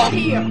control. Right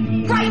here,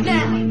 right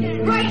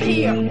now, right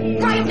here,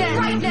 right now,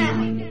 right now.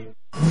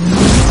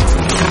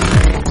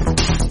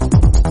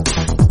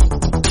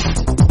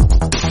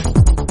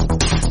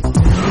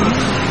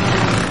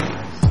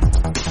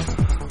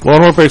 Well,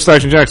 North Bay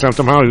Stocks and Jocks. I'm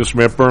Tom Howell. This is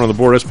Matt Byrne on the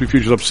board. SP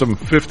futures up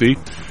 750.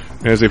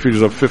 NASDAQ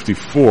futures up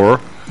 54.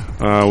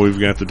 We've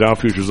got the Dow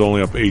futures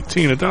only up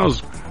 18. The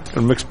Dow's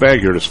a mixed bag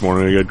here this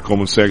morning. We got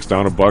Goldman Sachs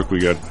down $1. We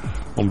got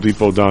Home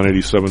Depot down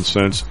 87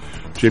 cents.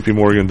 JP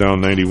Morgan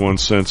down 91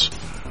 cents.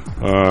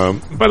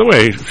 By the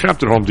way,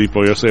 shopped at Home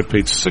Depot yesterday. I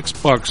paid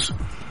 $6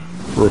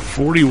 for a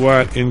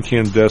 40-watt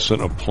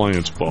incandescent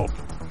appliance bulb.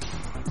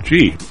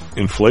 Gee,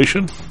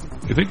 inflation?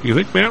 You think,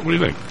 Matt? What do you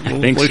think? I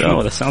think inflation?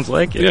 So. That sounds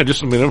like it. Yeah,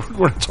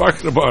 we're not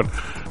talking about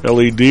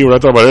LED. We're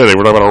not talking about anything.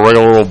 We're talking about a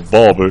regular little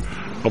bulb.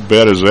 How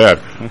bad is that?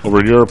 Over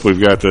in Europe, we've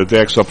got the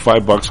DAX up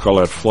 $5. Call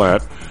that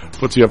flat.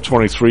 FTSE up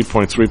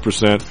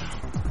 23.3%.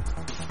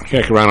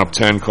 CAC around up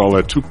 10. Call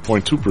that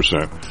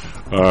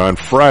 2.2%. On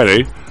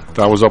Friday,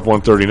 Dow was up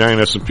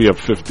 139. S&P up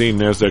 15.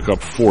 NASDAQ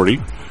up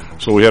 40.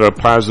 So we had a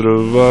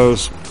positive,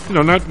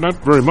 not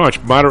very much,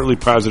 moderately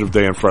positive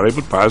day on Friday,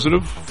 but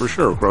positive for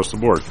sure across the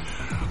board.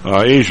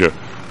 Asia,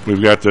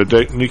 we've got the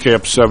Nikkei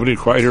up 70,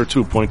 quiet here,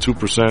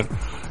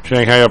 2.2%.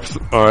 Shanghai up,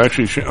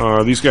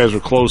 these guys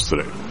are closed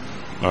today.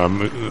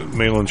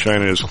 Mainland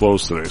China is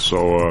closed today,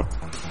 so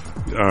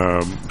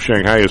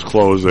Shanghai is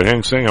closed. The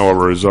Hang Seng,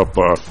 however, is up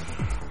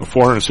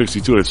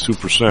 462, that's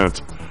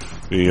 2%.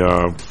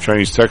 The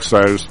Chinese tech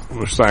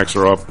stocks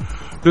are up.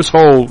 This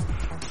whole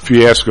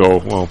fiasco,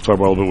 well, I'll talk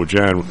about a little bit with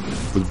John,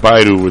 with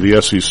Baidu, with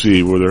the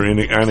SEC, where they're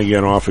on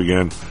again, off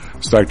again,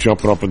 stock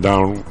jumping up and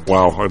down.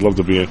 Wow, I'd love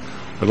to be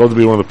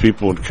one of the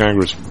people in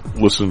Congress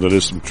listening to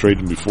this and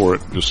trading before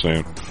it, just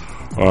saying.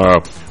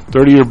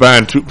 30-year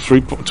bond,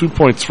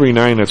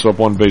 2.39, that's up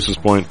 1 basis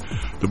point.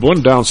 The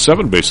Bund down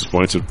 7 basis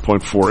points at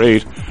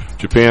 0.48.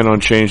 Japan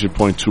unchanged at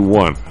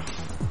 0.21.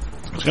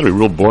 It's got to be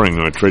real boring,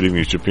 trading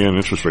these Japan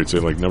interest rates. They,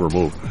 never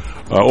move.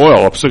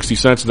 Oil up 60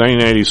 cents,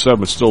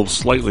 99.87, still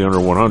slightly under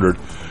 100.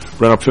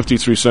 Brent up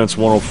 53 cents,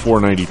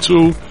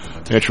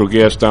 104.92. Natural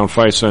gas down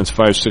 5 cents,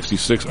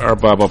 5.66.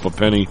 RBOB up a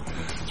penny,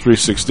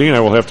 3.16. I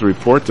will have to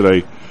report that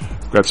I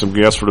got some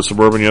gas for the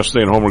Suburban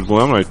yesterday in Homer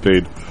Glen. I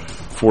paid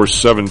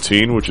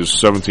 $4.17, which is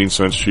 17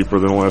 cents cheaper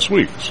than last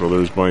week. So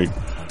there's my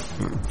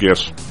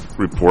gas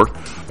report.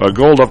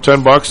 Gold up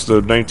 $10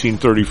 to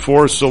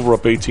 19.34. Silver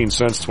up 18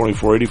 cents,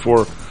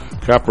 24.84.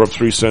 Copper up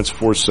 3 cents,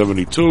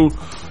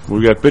 4.72.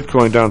 We got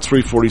Bitcoin down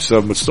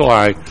 3.47, but still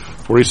high,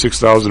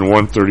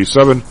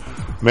 46,137.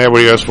 Matt, what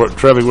do you guys for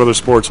traffic, weather,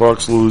 sports?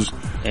 Hawks lose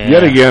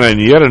yet again, and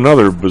yet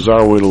another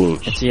bizarre way to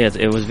lose.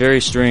 It was very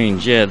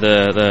strange.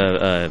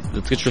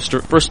 Let's get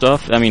your first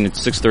off. I mean, it's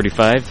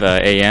 6:35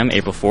 a.m.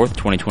 April 4th,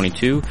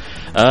 2022.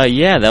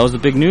 That was the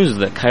big news.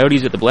 The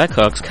Coyotes at the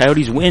Blackhawks.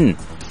 Coyotes win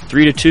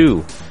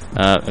 3-2.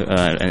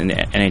 In the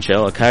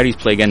NHL, Coyotes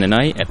play again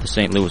tonight at the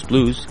St. Louis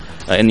Blues.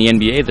 In the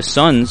NBA, the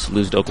Suns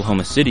lose to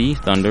Oklahoma City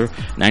Thunder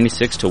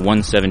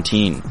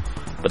 96-117.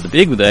 But the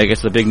big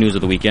news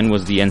of the weekend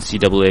was the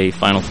NCAA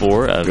Final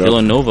Four.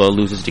 Villanova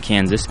loses to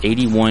Kansas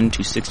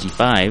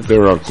 81-65. They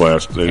were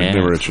outclassed. They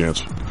never had a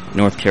chance.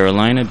 North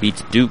Carolina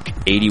beats Duke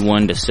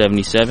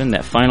 81-77.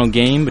 That final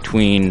game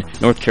between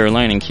North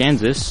Carolina and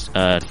Kansas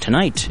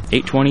tonight,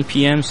 8:20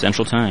 p.m.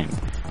 Central Time.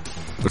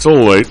 It's a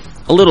little late.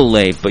 A little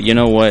late, but you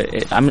know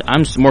what?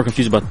 I'm more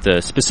confused about the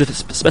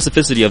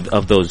specificity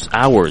of those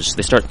hours.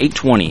 They start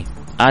 8:20.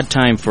 Odd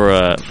time for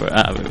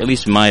at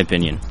least in my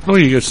opinion. No,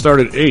 you get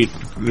started at 8.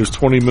 There's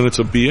 20 minutes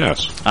of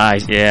BS.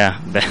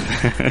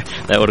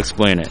 That would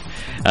explain it.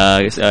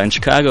 In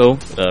Chicago,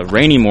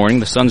 rainy morning.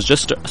 The sun's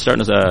just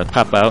starting to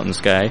pop out in the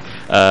sky,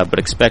 but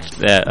expect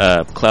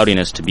that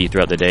cloudiness to be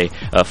throughout the day.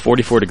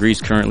 44 degrees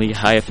currently,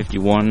 high of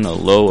 51, a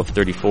low of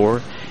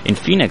 34. In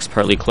Phoenix,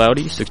 partly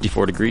cloudy,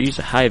 64 degrees,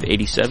 a high of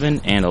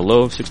 87, and a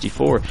low of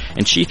 64.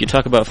 And Chief, you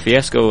talk about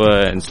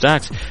fiasco in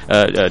stocks,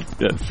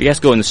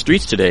 fiasco in the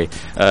streets today.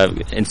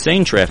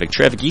 Insane traffic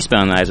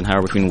eastbound on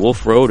Eisenhower between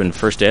Wolf Road and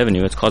First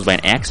Avenue. It's caused by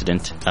an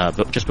accident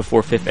just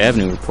before 5th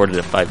Avenue, reported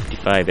at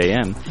 5:55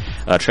 a.m.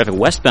 Traffic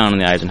westbound on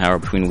the Eisenhower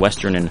between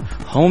Western and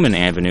Homan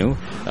Avenue.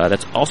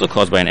 That's also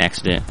caused by an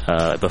accident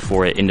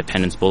before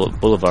Independence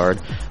Boulevard.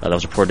 That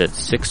was reported at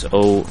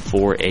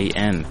 6:04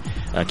 a.m.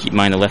 Keep in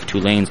mind the left two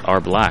lanes are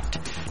blocked.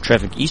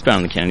 Traffic eastbound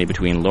on the Kennedy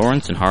between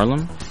Lawrence and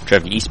Harlem.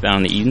 Traffic eastbound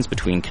on the Edens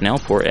between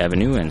Canalport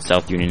Avenue and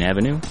South Union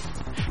Avenue.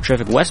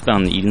 Traffic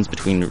westbound on the Edens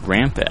between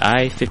Ramp at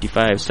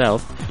I-55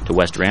 South to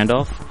West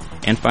Randolph.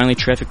 And finally,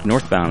 traffic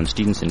northbound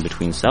Stevenson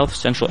between South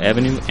Central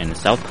Avenue and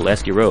South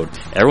Pulaski Road.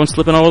 Everyone's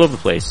slipping all over the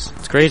place.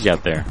 It's crazy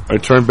out there.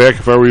 I'd turn back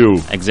if I were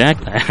you.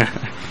 Exactly.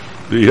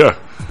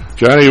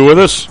 Johnny, you with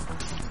us?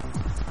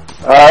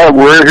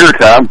 We're here,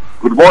 Tom.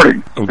 Good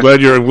morning. I'm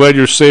glad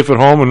you're safe at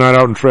home and not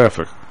out in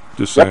traffic.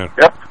 Just saying.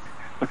 Yep.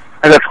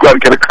 I'd have to go out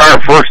and get a car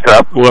first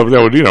up. Well,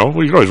 that would, you can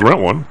always rent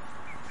one.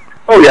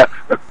 Oh, yeah.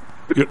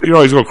 You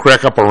always go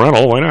crack up a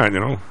rental. Why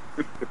not,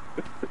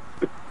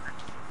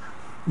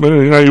 But,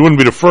 you wouldn't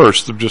be the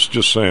first. I'm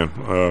just saying.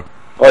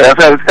 I've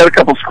had a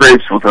couple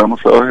scrapes with them,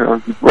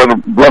 so run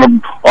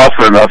them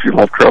often enough, you'll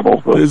have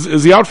trouble. But.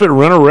 Is the outfit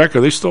Rent-A-Wreck,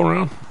 are they still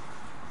around?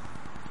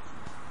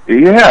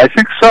 Yeah, I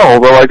think so,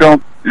 although I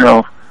don't,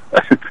 I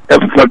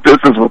haven't done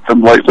business with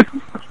them lately.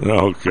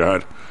 Oh,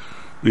 God.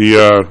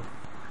 I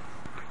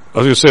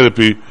was going to say that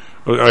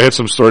I had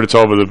some story to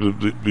tell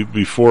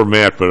before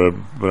Matt, but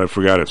I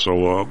forgot it,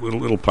 so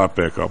it'll pop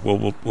back up.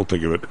 We'll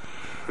think of it.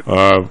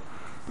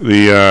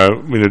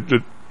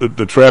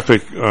 The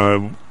traffic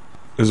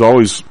has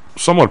always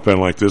somewhat been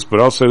like this, but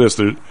I'll say this: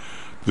 the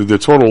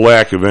total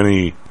lack of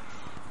any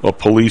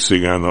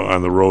policing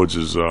on the roads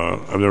is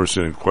I've never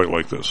seen it quite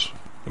like this.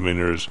 I mean,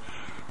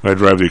 I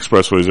drive the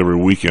expressways every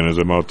weekend as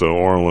I'm out to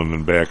Orland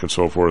and back and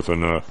so forth,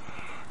 and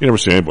you never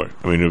see anybody.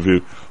 I mean, if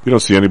you don't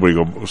see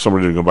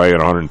somebody to go by at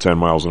 110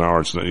 miles an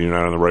hour, you're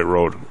not on the right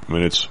road. I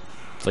mean, it's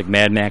like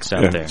Mad Max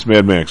out there. It's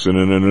Mad Max, and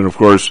then of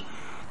course,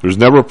 there's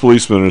never a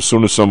policeman. And as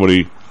soon as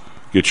somebody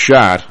gets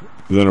shot,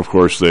 then of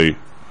course they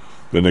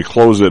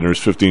close it, and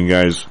there's 15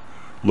 guys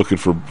looking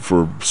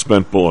for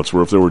spent bullets.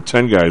 Where if there were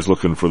 10 guys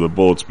looking for the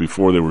bullets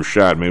before they were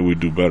shot, maybe we'd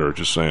do better.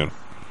 Just saying.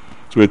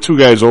 So we had 2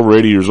 guys over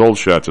 80 years old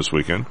shot this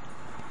weekend.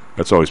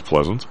 That's always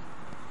pleasant.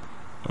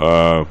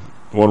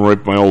 One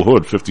right by my old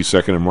hood,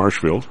 52nd in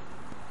Marshfield.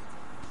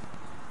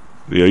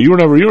 Yeah, you were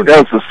never.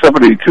 That was a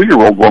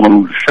 72-year-old woman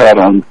who was shot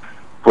on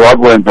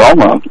Broadway in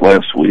Belmont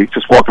last week,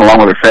 just walking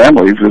along with her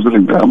family,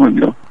 visiting them, and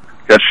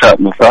got shot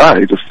in the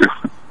thigh. Just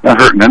not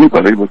hurting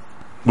anybody, but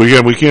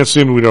we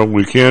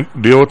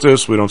can't deal with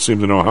this. We don't seem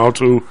to know how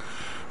to.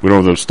 We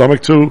don't have the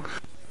stomach to.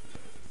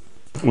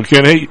 We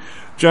can't. Hey,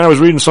 John, I was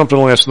reading something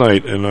last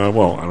night, and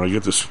I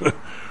get this.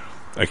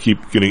 I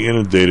keep getting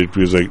inundated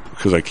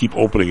because I keep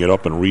opening it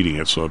up and reading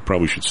it, so I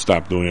probably should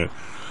stop doing it.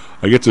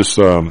 I get this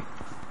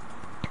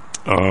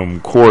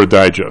Quora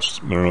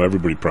Digest. I don't know,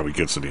 everybody probably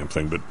gets the damn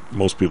thing, but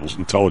most people's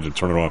intelligent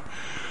turn it off.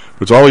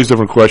 But it's all these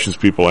different questions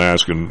people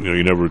ask, and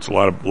it's a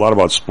lot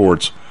about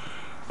sports.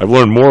 I've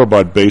learned more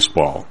about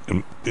baseball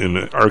and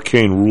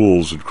arcane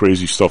rules and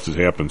crazy stuff that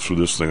happens through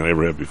this thing than I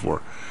ever have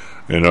before.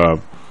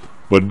 And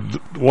but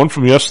one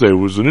from yesterday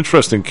was an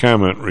interesting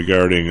comment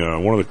regarding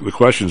one of the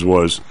questions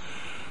was,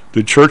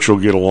 did Churchill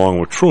get along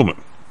with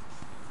Truman?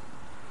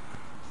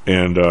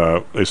 And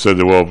they said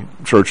that, well,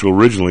 Churchill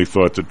originally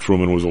thought that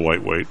Truman was a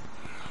lightweight,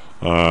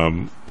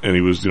 and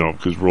he was,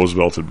 because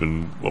Roosevelt had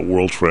been a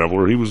world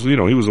traveler. He was, he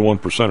was a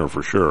 1%er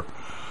for sure,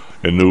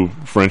 and knew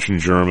French and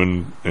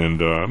German.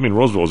 And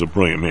Roosevelt was a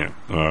brilliant man,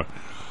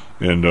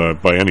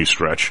 and by any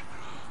stretch.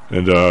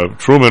 And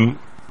Truman,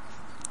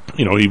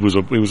 he was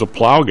a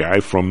plow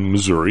guy from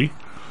Missouri,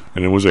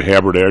 and it was a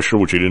haberdasher,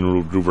 which he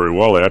didn't do very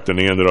well at. Then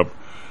he ended up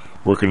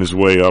working his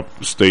way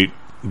up state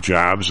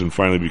jobs and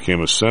finally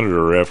became a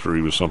senator after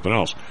he was something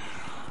else.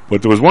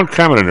 But there was one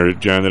comment in there,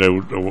 John, that I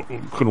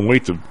couldn't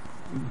wait to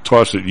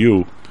toss at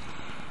you.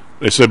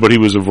 They said, but he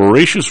was a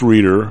voracious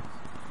reader,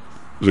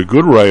 was a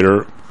good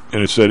writer,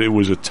 and it said it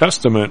was a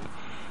testament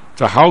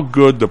to how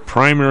good the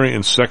primary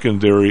and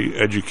secondary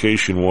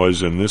education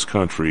was in this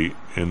country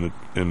in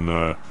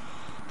the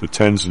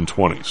 10s and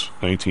 20s,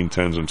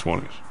 1910s and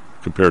 20s,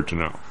 compared to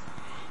now.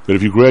 That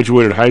if you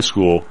graduated high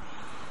school,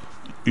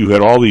 you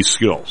had all these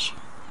skills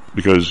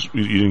because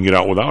you didn't get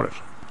out without it.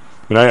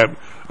 I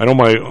know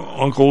my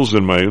uncles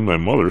and my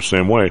mother,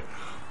 same way.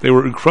 They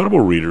were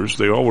incredible readers.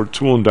 They all were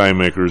tool and die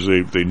makers.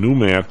 They knew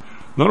math.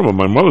 None of them,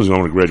 my mother's the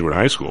only one to graduate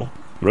high school.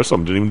 The rest of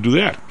them didn't even do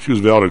that. She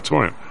was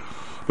valedictorian.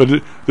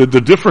 But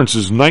the difference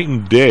is night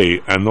and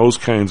day on those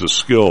kinds of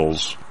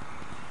skills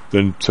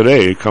than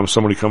today comes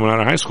somebody coming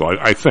out of high school,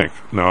 I think.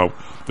 Now,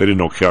 they didn't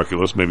know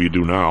calculus. Maybe you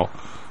do now.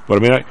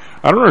 But I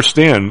don't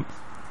understand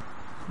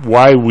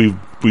why we've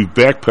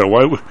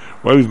backpedaled,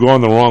 why we've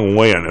gone the wrong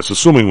way on this,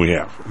 assuming we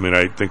have.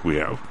 I think we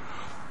have.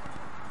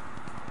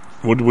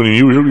 When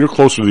you're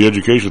closer to the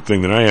education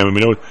thing than I am.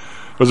 It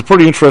was a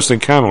pretty interesting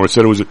comment where it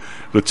said it was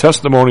the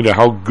testimony to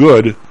how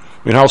good,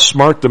 how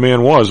smart the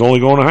man was, only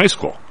going to high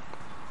school.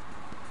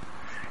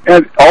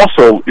 And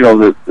also,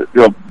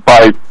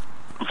 by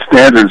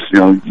standards,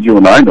 you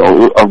and I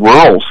know, a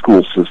rural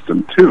school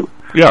system too.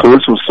 Yeah. So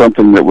this was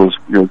something that was,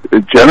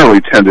 it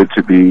generally tended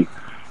to be,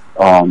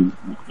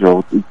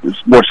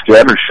 it's more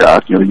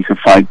scattershot. You can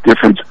find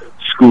different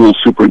school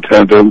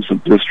superintendents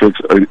and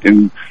districts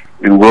in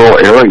rural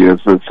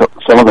areas.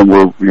 Some of them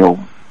were,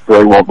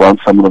 very well run.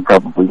 Some of them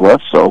probably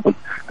less so. But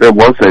there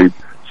was a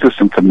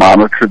system to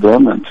monitor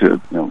them and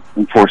to,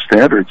 enforce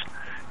standards.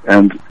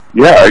 And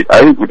yeah,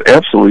 I would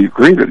absolutely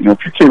agree that,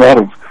 if you came out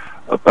of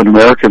an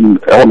American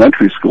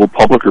elementary school,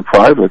 public or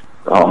private,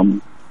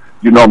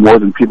 you know more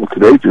than people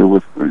today do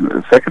with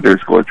secondary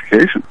school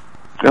education.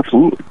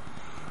 Absolutely.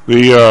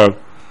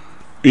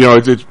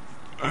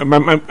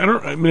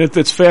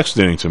 It's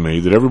fascinating to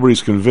me that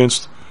everybody's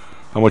convinced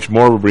how much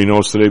more everybody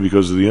knows today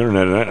because of the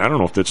internet, and I don't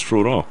know if that's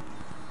true at all.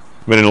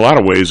 In a lot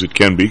of ways it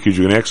can be because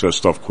you can access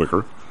stuff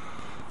quicker.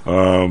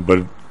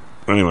 But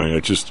anyway,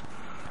 it just...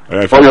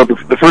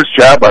 the first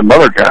job my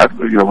mother got,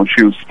 when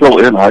she was still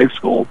in high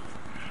school,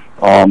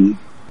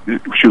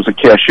 she was a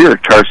cashier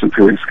at Carson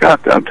Peary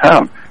Scott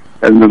downtown.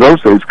 And in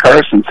those days,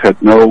 Carson's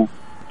had no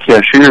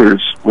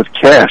cashiers with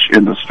cash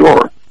in the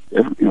store.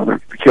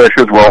 The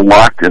cashiers were all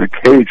locked in a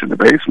cage in the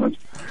basement,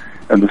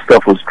 and the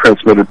stuff was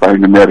transmitted by a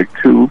pneumatic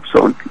tube.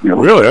 So,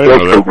 really, I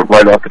didn't know that. Would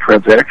write off the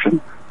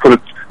transaction, put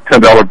a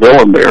 $10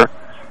 bill in there,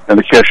 and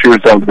the cashiers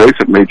down the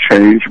basement made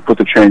change and put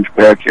the change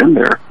back in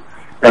there.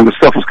 And the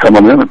stuff was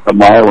coming in at a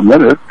mile a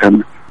minute,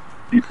 and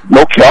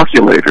no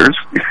calculators.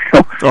 You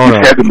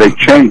had to make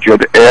change. You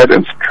had to add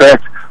and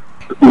subtract,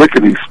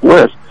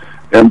 lickety-split.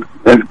 And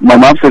my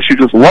mom said she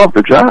just loved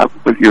the job,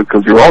 but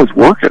because you're always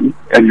working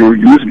and you were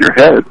using your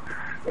head,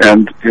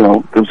 and there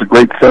was a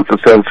great sense of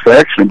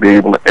satisfaction in being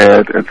able to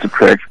add and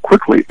subtract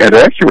quickly and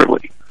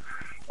accurately.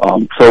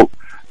 So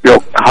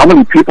how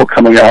many people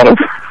coming out of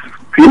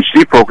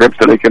PhD programs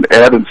that they can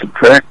add and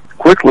subtract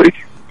quickly?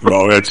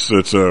 Well, it's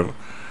a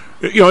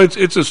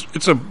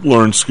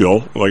learned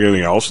skill like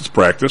anything else. It's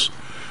practice.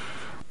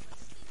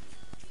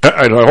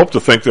 I hope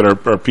to think that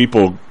our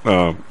people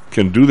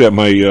can do that.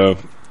 My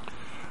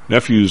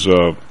nephew's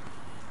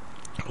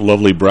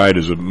lovely bride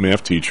is a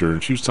math teacher,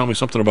 and she was telling me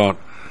something about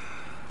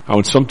how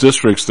in some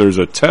districts there's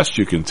a test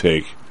you can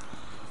take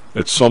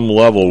at some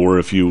level where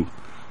if you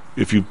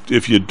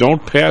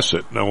don't pass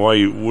it, now why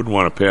you wouldn't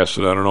want to pass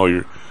it, I don't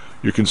know.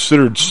 You're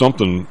considered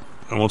something.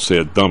 I won't say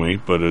a dummy,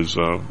 but as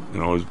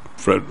as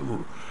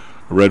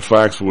Red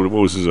Fox, what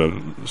was his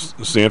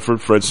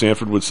Fred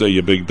Sanford would say,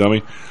 you big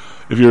dummy.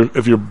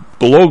 If you're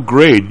below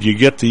grade, you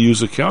get to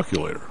use a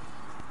calculator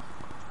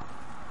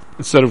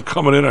instead of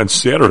coming in on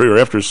Saturday or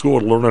after school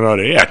and learning how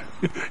to add.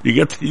 You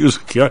get to use a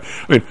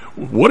calculator.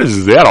 What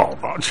is that all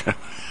about?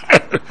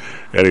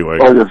 Anyway.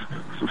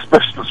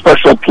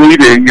 Special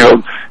pleading,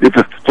 if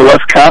the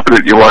less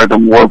competent you are, the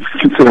more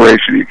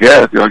consideration you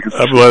get. I think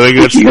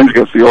that's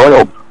against the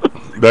oil.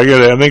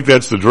 I think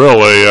that's the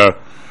drill.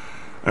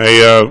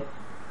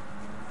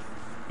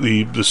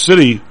 the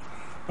city,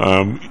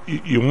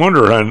 you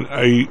wonder, I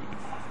mean,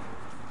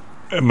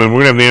 we're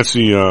going to have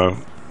Nancy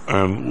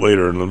on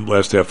later in the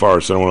last half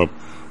hour, so I don't want to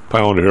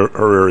pile into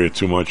her area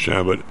too much,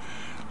 but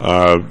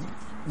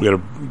we had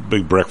a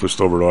big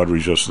breakfast over at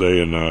Audrey's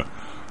yesterday, and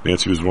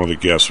Nancy was one of the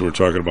guests. We were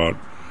talking about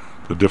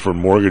the different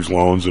mortgage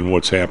loans and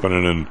what's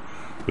happening, and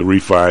the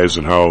refis,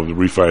 and how the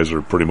refis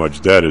are pretty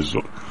much dead.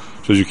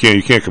 So you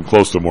can't come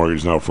close to a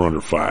mortgage now for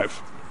under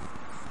 5.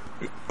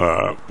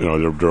 They're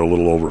a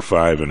little over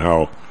 5, and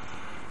how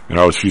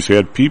she's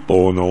had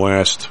people in the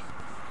last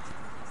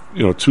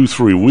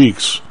 2-3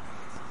 weeks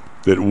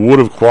that would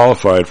have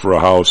qualified for a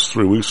house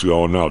 3 weeks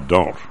ago and now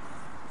don't.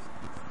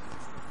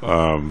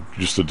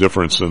 Just the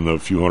difference in the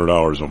few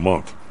 $100s a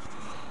month,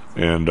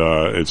 and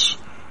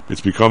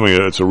it's becoming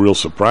it's a real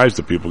surprise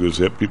to people because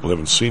people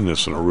haven't seen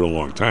this in a real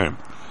long time.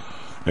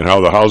 And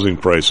how the housing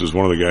prices.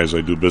 One of the guys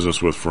I do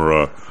business with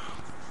for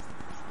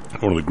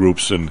one of the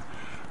groups, and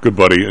good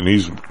buddy, and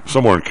he's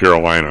somewhere in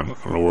Carolina.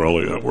 I don't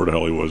know where the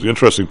hell he was. The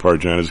interesting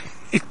part, John, is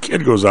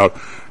kid goes out.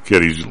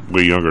 He's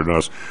way younger than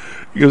us.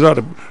 He goes out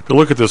to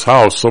look at this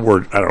house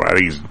somewhere. I don't know. I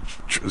think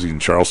he's in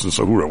Charleston,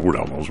 so who the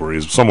hell knows where he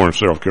is? Somewhere in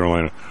South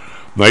Carolina.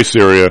 Nice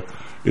area.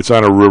 It's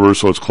on a river,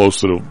 so it's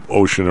close to the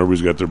ocean.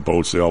 Everybody's got their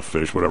boats. They all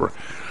fish, whatever.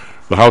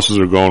 The houses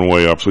are going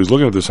way up. So he's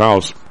looking at this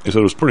house. He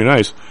said it was pretty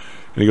nice.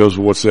 And he goes,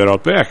 well, what's that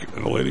out back?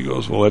 And the lady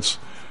goes, well, that's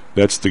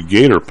the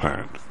gator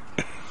pond.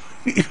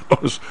 He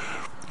goes,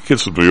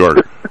 kids from New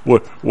York,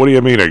 what do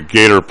you mean a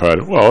gator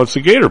pond? Well, it's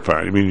a gator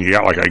pond. You mean you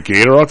got like a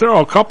gator out there?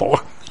 Oh, a couple.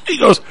 He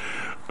goes,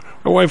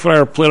 my wife and I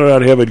are planning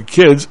on having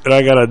kids, and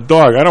I got a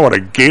dog. I don't want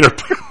a gator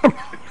pond.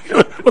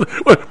 What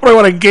do I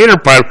want a gator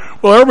pond?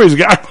 Well, everybody's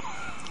got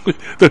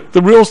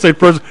the real estate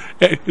person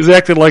is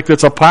acting like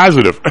that's a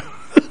positive.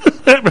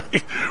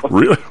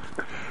 Really?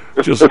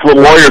 That's what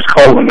lawyers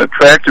call an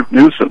attractive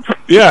nuisance.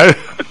 Yeah.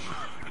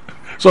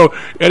 So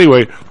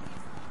anyway,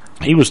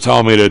 he was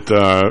telling me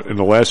that in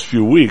the last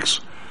few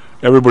weeks,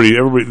 everybody,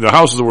 the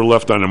houses that were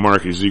left on the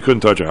market, you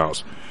couldn't touch a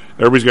house.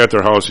 Everybody's got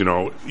their house,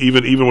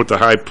 even with the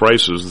high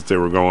prices that they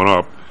were going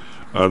up,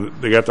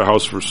 they got the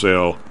house for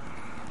sale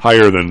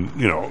higher than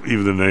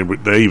even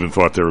than they even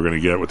thought they were going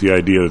to get, with the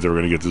idea that they were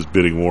going to get this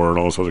bidding war and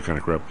all this other kind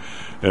of crap.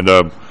 And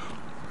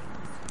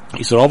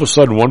he said all of a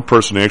sudden one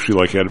person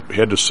actually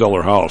had to sell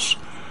their house.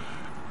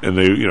 And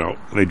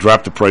they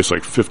dropped the price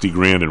like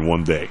 $50,000 in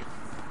one day.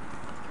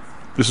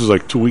 This is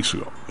like 2 weeks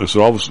ago. And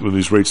so all of a sudden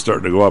these rates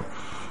starting to go up,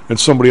 and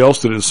somebody else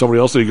did it, and somebody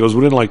else did it. He goes,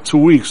 within like 2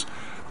 weeks,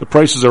 the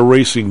prices are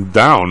racing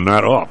down,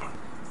 not up.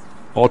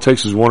 All it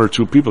takes is one or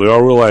two people. They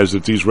all realize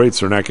that these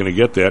rates are not going to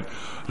get that.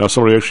 Now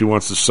somebody actually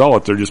wants to sell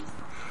it. They're just,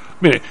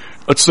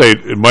 let's say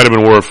it might have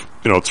been worth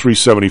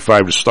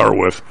 $375 to start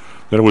with.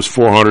 Then it was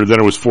 $400. Then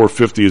it was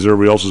 $450 as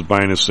everybody else is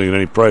buying this thing at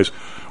any price.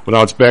 Well,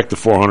 now it's back to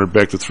 $400,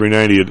 back to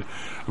 $390.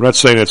 I'm not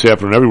saying that's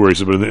happening everywhere,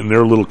 but in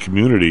their little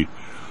community,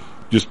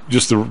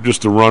 just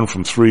the run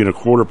from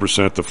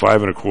 3.25% to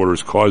 5.25%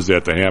 has caused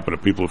that to happen.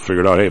 And people have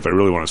figured out, hey, if I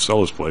really want to sell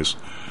this place,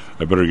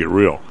 I better get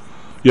real.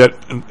 Yet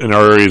in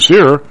our areas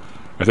here,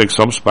 I think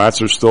some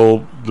spots are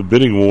still the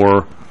bidding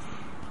war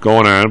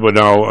going on. But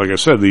now, like I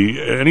said,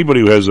 anybody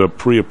who has a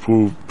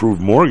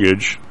pre-approved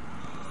mortgage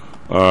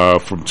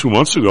from 2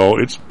 months ago,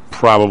 it's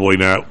probably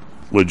not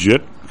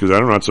legit, because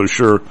I'm not so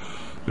sure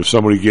if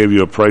somebody gave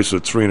you a price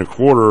at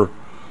 3.25%.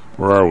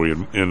 Where are we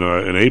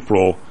in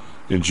April?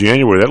 In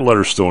January, that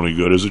letter's still any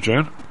good, is it,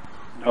 John?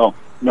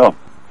 No.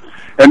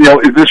 And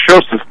this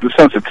shows the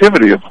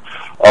sensitivity of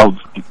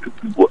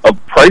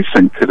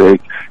pricing today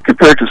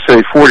compared to,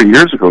 say, 40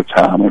 years ago,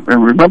 Tom. And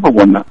remember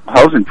when the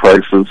housing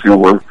prices,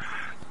 were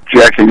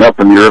jacking up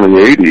in the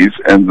early 80s,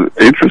 and the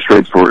interest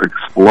rates were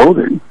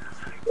exploding,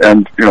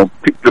 and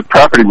the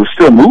property was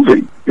still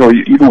moving.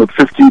 Even with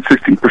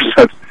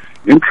 15-16%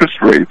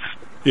 interest rates.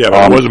 Yeah,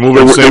 but it wasn't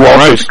moving the same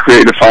price.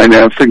 Creative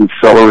financing and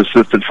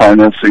seller-assisted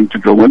financing to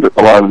go into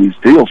a lot of these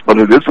deals, but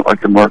it isn't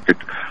like the market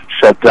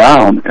shut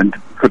down and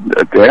couldn't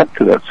adapt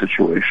to that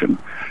situation.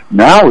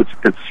 Now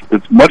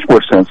it's much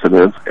more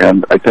sensitive,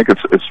 and I think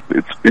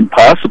it's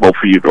impossible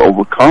for you to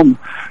overcome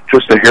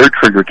just a hair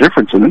trigger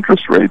difference in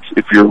interest rates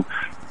if your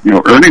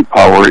earning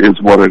power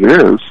is what it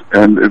is,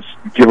 and it's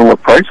given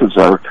what prices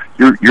are,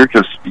 you're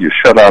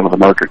shut out of the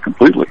market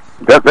completely.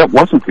 That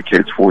wasn't the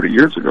case 40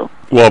 years ago.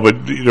 Well,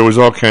 but there was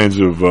all kinds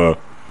of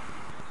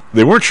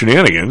they weren't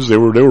shenanigans. They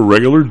were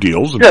regular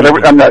deals. And that's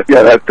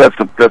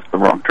the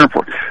wrong term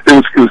for it. It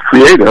was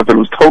creative. It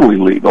was totally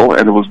legal,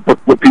 and it was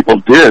what people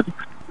did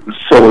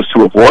so as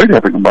to avoid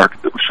having a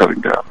market that was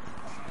shutting down.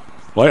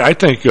 Well, I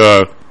think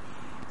what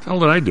the hell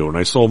did I do? When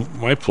I sold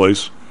my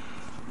place,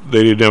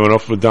 they didn't have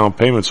enough of a down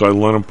payment, so I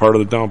lent them part of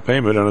the down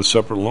payment on a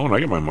separate loan. I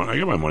get my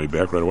money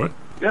back right away.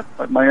 Yeah,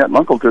 my aunt and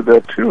uncle did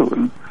that too,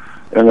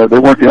 and they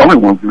weren't the only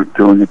ones who were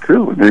doing it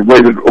too. And they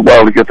waited a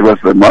while to get the rest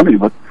of their money,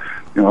 but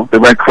they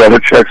ran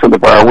credit checks on the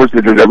borrowers.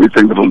 They did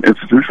everything that an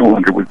institutional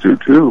lender would do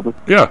too. But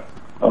yeah.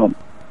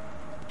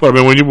 But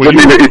I mean,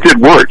 it did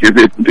work. It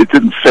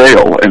didn't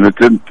fail, and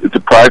it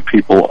deprived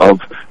people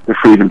of the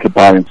freedom to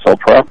buy and sell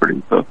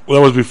property. So.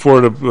 Well, that was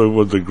before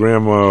the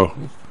grandma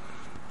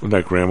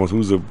not Graham,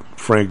 who's the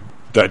Frank,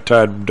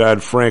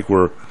 Todd Frank,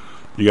 where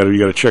you got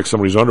to check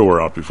somebody's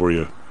underwear out before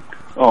you.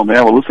 Oh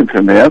man, well, listen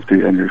to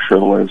Nasty on your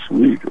show last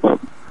week.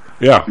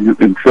 Yeah,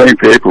 insane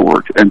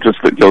paperwork, and just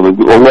the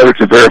letter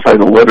to verify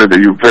the letter that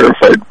you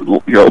verified,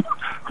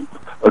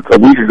 a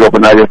week ago,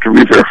 but now you have to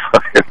re-verify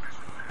it.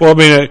 Well, I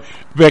mean,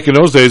 back in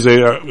those days,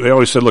 they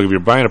always said, look, if you're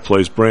buying a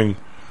place, bring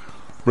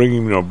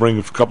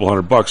a couple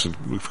 $100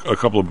 and a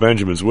couple of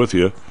Benjamins with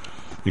you,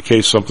 in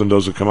case something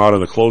doesn't come out in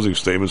the closing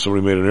statement.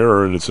 Somebody made an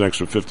error, and it's an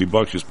extra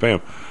 $50. Just pay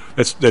them.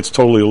 That's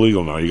totally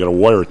illegal now. You got to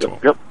wire it to them.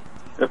 Yep.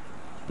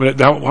 But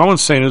how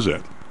insane is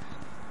that?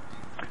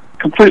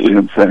 Completely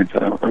insane.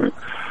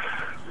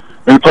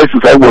 In the places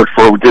I worked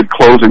for, we did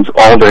closings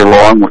all day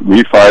long with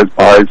refis,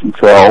 buys, and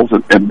sells,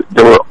 and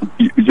there were,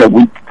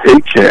 we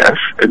take cash,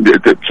 and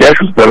the cash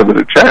was better than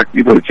a check,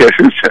 even a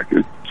cashier's check.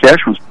 Cash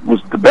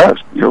was the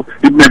best.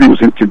 It maybe was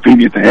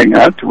inconvenient to hang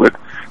on to it,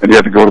 and you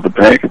had to go to the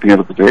bank at the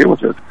end of the day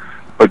with it,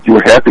 but you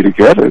were happy to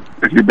get it,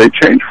 and you made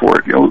change for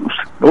it. It was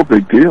no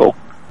big deal.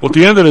 Well, at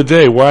the end of the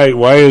day,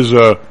 why is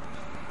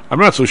I'm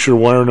not so sure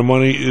wiring the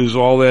money is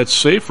all that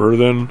safer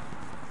than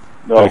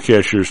a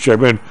cashier's check.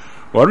 I mean,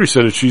 Audrey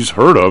said that she's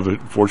heard of it.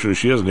 Fortunately,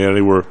 she hasn't had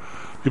any where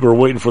people are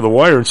waiting for the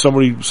wire and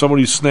somebody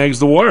snags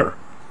the wire.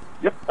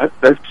 Yep,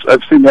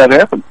 I've seen that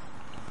happen.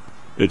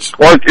 It's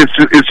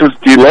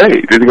just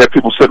delayed. And you got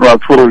people sitting around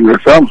twiddling their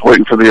thumbs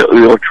waiting for the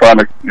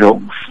electronic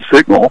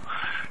signal,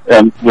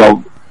 and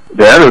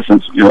that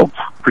isn't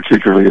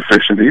particularly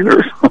efficient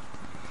either.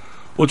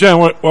 Well,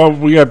 John, well,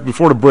 we got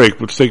before the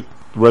break. Let's take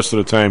the rest of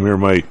the time here.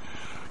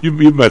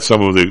 You've met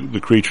some of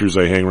the creatures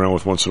I hang around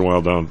with once in a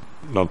while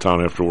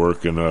downtown after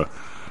work, and a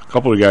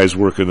couple of guys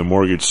work in the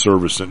mortgage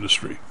service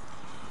industry,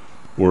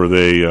 where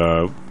they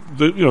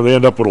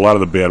end up with a lot of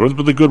the bad ones,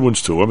 but the good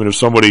ones too. I mean, if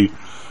somebody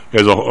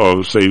has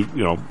say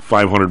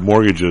 500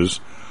 mortgages,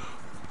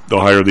 they'll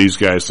hire these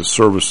guys to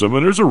service them,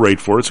 and there's a rate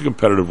for it. It's a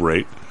competitive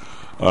rate.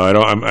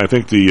 I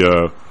think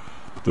the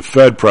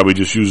Fed probably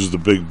just uses the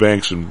big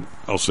banks and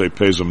I'll say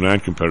pays them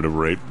non-competitive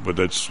rate, but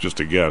that's just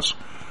a guess.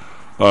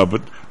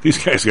 But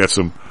these guys got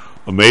some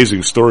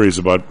amazing stories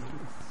about.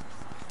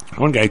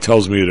 One guy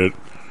tells me that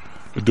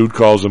the dude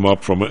calls him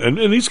up from, and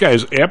these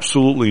guys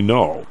absolutely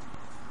know.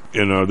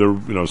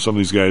 They're some of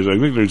these guys. I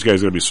think these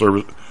guys got to be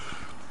serviced.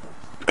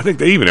 I think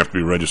they even have to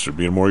be registered,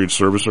 be a mortgage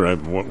servicer.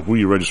 Who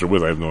you register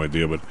with, I have no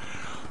idea. But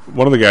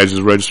one of the guys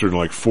is registered in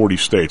like 40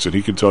 states, and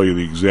he can tell you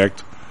the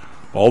exact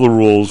all the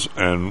rules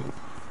and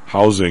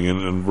housing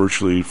in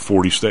virtually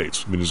 40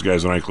 states. I mean, this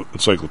guy's an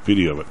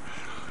encyclopedia of it,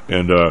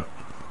 and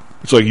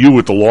it's like you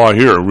with the law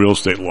here, real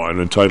estate law and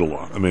then title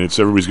law. I mean,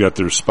 everybody's got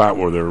their spot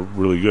where they're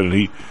really good.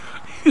 And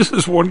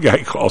this one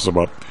guy calls him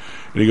up,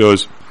 and he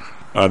goes,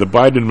 "The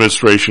Biden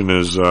administration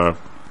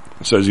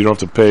says you don't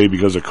have to pay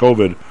because of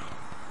COVID.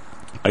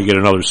 I get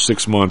another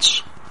 6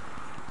 months,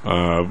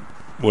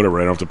 whatever.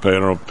 I don't have to pay. I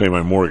don't have to pay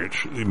my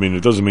mortgage. I mean,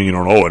 it doesn't mean you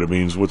don't owe it. It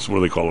means what do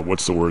they call it?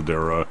 What's the word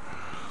there?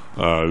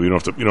 You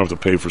don't have to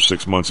pay for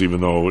 6 months, even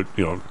though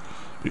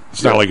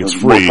it's not like it's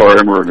free.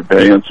 Moratorium or an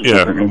abeyance.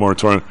 A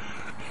moratorium."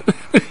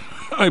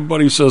 My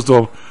buddy says to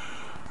him,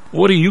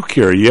 "What do you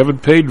care? You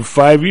haven't paid in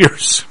 5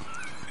 years."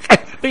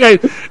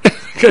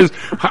 Because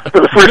for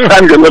the first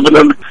time you're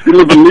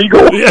living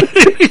legal.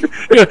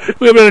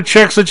 We haven't had a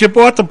check since you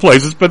bought the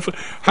place. It's been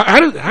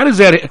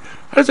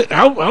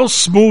how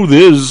smooth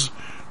is?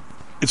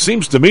 It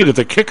seems to me that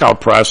the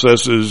kick-out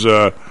process is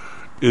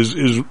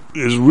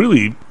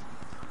really.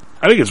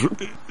 I think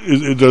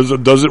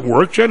does it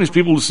work, Jen? These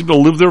people seem to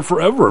live there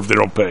forever if they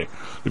don't pay.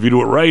 If you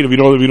do it right, if you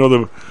know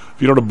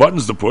the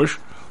buttons to push.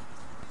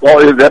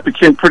 Well, that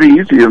became pretty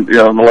easy in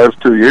the last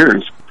 2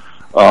 years.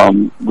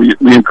 We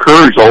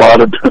encouraged a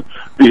lot of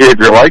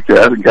behavior like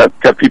that, and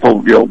got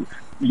people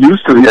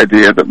used to the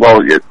idea that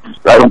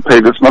I don't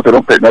pay this month, I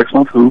don't pay next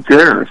month. Who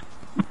cares?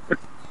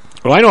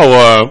 Well, I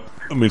know.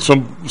 I mean,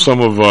 some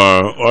of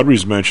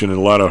Audrey's mentioned,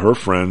 and a lot of her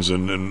friends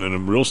in the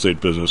real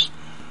estate business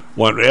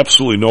want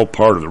absolutely no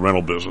part of the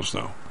rental business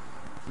now.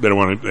 They don't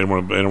want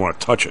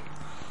to touch it.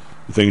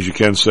 The things you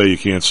can say, you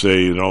can't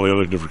say, and all the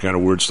other different kind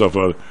of weird stuff.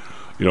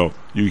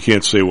 You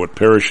can't say what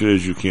parish it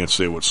is. You can't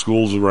say what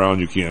school's around.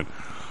 You can't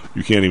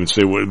even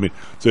say what. I mean,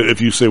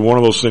 if you say one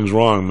of those things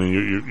wrong, I mean,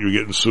 you're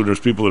getting sued.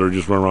 There's people that are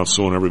just running around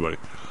suing everybody.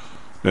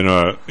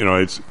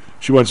 And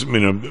she wants. I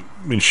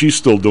mean, she's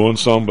still doing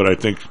some, but I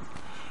think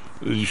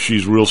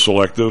she's real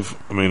selective.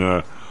 I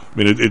mean,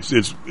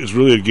 it's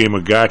really a game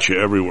of gotcha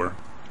everywhere.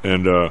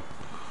 And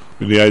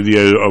the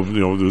idea of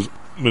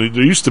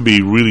there used to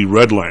be really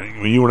redlining.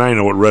 I mean, you and I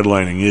know what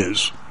redlining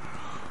is,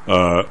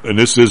 and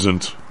this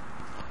isn't.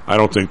 I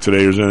don't think today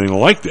there's anything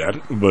like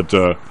that. But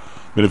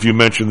if you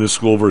mention this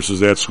school versus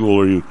that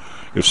school, or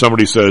if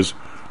somebody says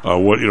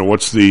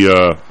what's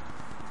the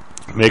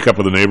makeup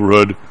of the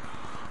neighborhood,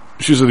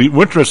 she said the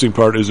interesting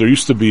part is there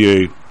used to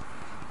be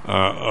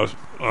a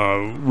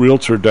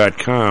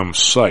Realtor.com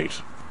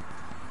site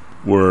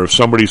where if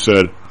somebody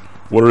said,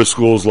 "What are the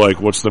schools like?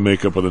 What's the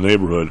makeup of the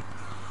neighborhood?"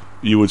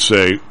 You would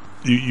say,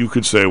 you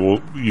could say,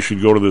 "Well, you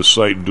should go to this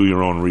site and do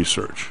your own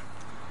research."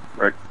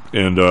 Right.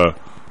 And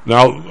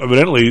Now,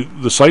 evidently,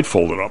 the site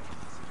folded up.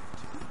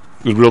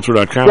 The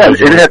Realtor.com. Yeah,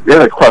 it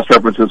had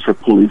cross-references for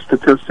police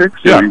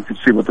statistics. Yeah. You could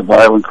see what the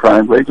violent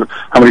crime rate was,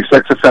 how many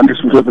sex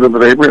offenders were living in the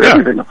neighborhood,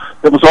 everything.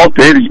 It was all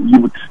data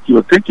you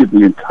would think you'd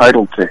be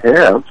entitled to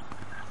have.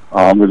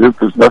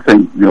 There's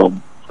nothing,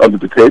 under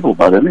the table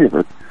about any of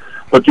it.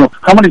 But,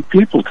 how many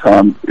people,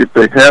 Tom, if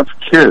they have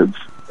kids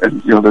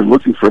and, they're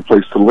looking for a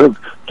place to live,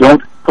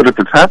 don't put at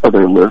the top of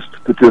their list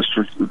the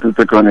district that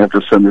they're going to have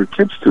to send their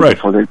kids to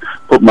before they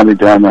put money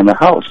down on a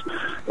house.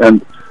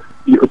 And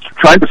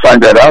trying to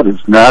find that out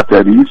is not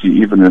that easy,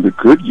 even in a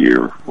good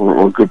year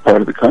or a good part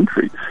of the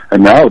country.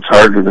 And now it's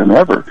harder than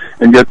ever.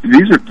 And yet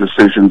these are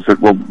decisions that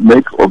will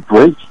make or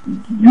break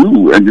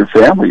you and your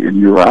family in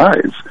your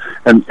eyes.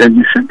 And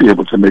you should be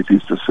able to make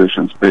these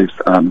decisions based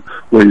on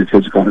where your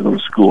kids are going to go to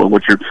school, or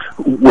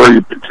where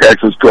your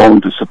taxes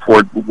going to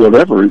support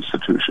whatever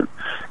institution.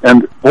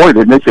 And boy,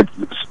 they make it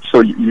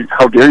so.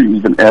 How dare you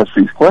even ask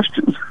these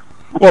questions?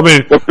 Well, I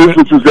mean, what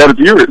business is that of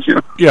yours?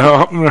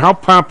 Yeah, how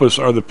pompous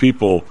are the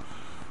people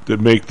that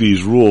make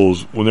these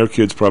rules when their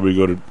kids probably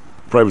go to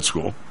private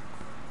school?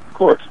 Of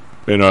course.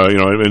 And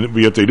and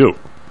yet they do.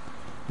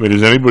 I mean,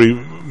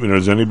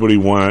 does anybody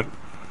want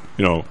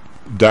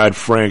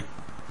Dodd-Frank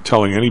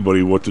telling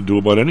anybody what to do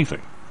about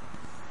anything?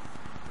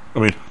 I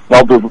mean,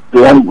 well,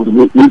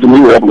 the reason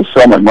we were able to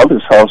sell my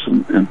mother's house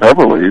in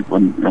Beverly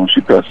when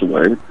she passed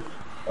away,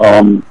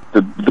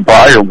 the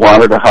buyer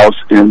wanted a house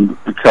in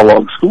the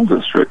Kellogg School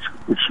District,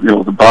 which,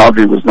 the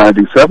boundary was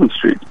 97th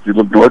Street. If you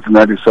lived north of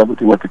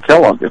 97th, you went to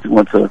Kellogg. If you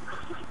lived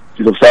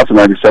south of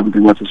 97th,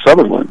 you went to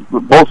Sutherland.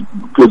 Both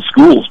good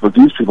schools, but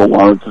these people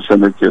wanted to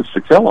send their kids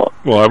to Kellogg.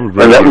 Well, I would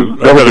that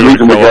was the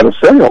reason we got a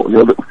sale.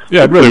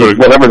 I'd really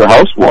whatever the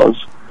house was,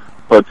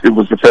 but it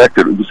was the fact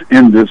that it was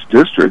in this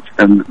district,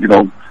 and,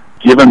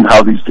 given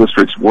how these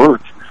districts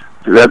work,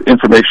 that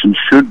information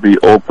should be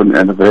open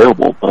and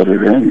available, but it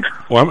ain't.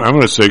 Well, I'm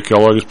going to say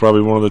Kellogg is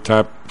probably one of the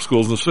top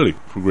schools in the city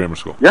for grammar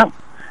school. Yeah.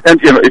 And,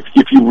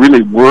 if you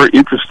really were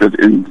interested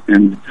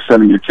in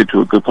sending your kid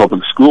to a good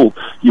public school,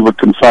 you would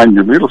confine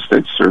your real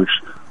estate search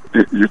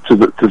to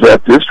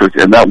that district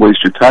and not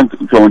waste your time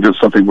going to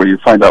something where you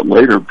find out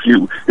later,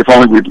 if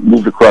only we'd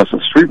moved across the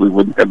street, we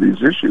wouldn't have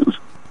these issues.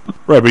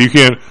 Right, but you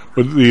can't.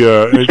 But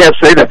you can't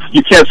say that.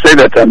 You can't say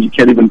that, Tom. You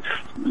can't even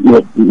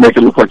make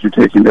it look like you're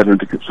taking that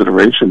into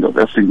consideration. Though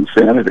that's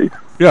insanity.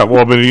 Yeah,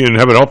 well, but you can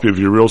have it help you if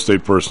you're a real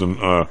estate person.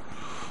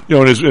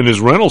 In his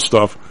rental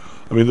stuff.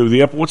 I mean,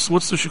 the what's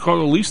the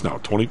Chicago lease now?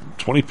 20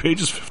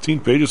 pages,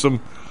 15 pages,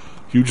 some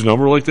huge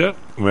number like that.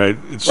 I mean,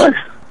 it's right.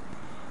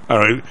 All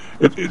right.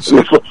 It's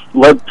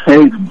lead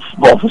paint.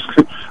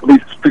 I mean,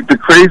 the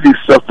crazy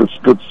stuff that's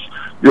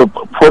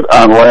put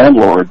on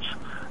landlords,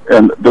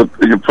 and that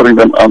you're putting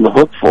them on the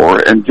hook for,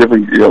 and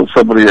giving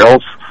somebody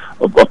else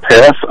a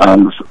pass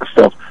on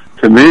stuff.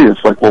 To me,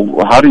 it's like,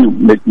 well, how do you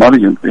make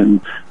money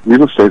in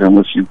real estate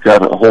unless you've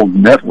got a whole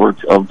network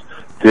of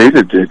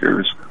data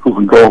diggers who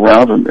can go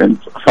around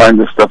and find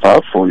this stuff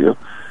out for you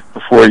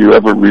before you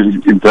ever really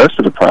invest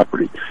in a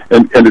property?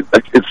 And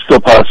it's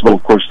still possible,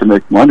 of course, to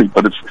make money,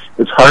 but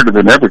it's harder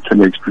than ever to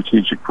make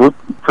strategic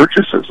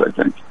purchases, I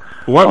think.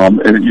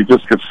 And you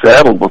just get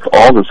saddled with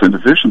all this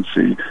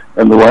inefficiency,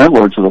 and the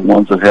landlords are the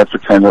ones that have to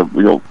kind of,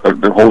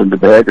 they're holding the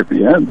bag at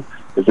the end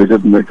if they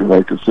didn't make the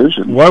right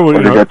decision. Why would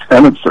they got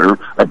tenants that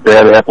are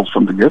bad apples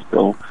from the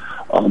get-go.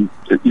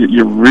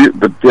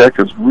 The deck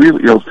is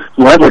really,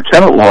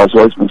 landlord-tenant law has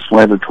always been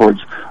slanted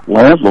towards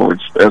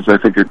landlords, as I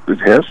think it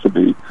has to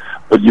be,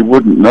 but you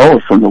wouldn't know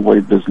it from the way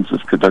business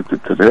is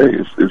conducted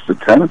today. It's the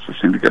tenants that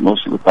seem to get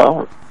most of the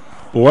power.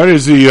 Well, why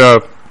does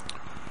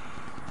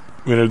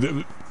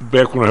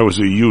back when I was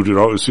a youth,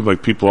 it seemed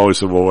like people always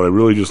said, well, I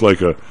really just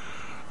like a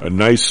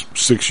nice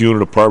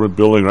 6-unit apartment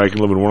building, and I can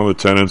live in one of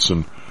the tenants,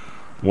 and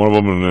one of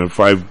them, and then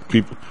 5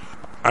 people.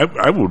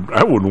 I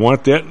wouldn't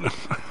want that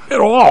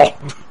at all,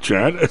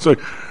 Chad. It's like,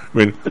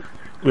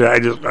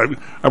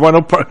 I want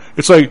no part.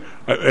 It's like,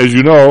 as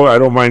you know, I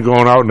don't mind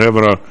going out and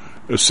having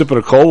a sip of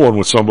a cold one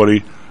with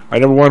somebody. I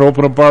never want to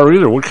open a bar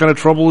either. What kind of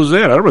trouble is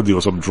that? I don't want to deal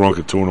with something drunk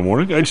at 2 a.m.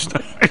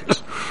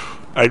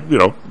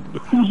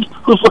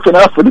 Who's looking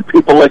out for the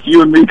people like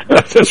you and me?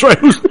 That's right.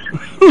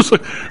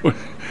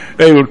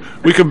 Hey, when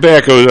we come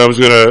back, I was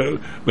going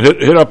to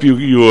hit up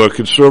you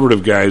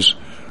conservative guys.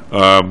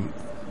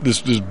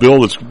 This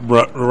bill that's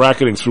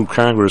racketing through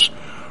Congress.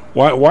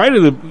 Why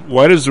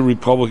does the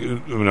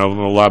Republican? I'm going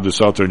to lob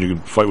this out there, and you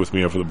can fight with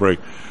me after the break.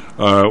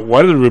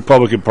 Why does the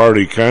Republican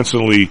Party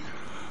constantly?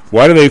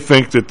 Why do they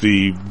think that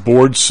the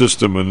board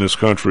system in this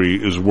country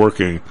is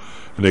working,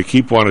 and they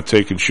keep on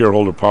taking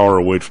shareholder power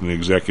away from the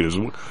executives?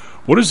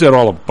 What is that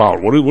all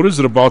about? What is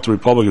it about the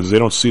Republicans? They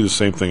don't see the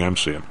same thing I'm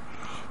seeing.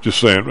 Just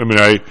saying. I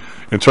mean,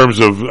 in terms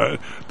of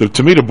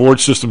to me, the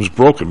board system is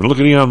broken. I mean, look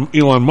at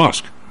Elon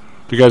Musk.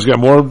 The guy's got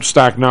more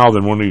stock now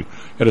than when he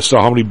had to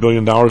sell how many $1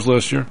 billion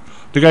last year?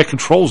 The guy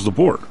controls the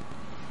board.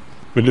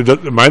 I mean,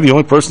 am I the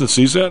only person that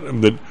sees that? I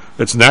mean,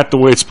 that's not the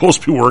way it's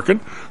supposed to be working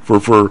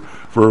for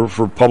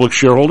public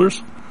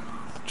shareholders?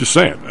 Just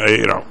saying,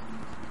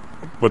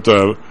 But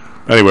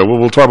Anyway,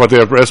 we'll talk about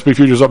that. S&P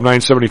futures up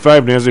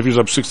 975, NASDAQ futures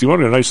up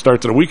 61. A nice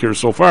start to the week here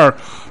so far.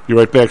 Be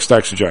right back,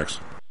 Stocks and Jocks.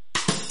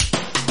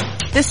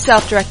 This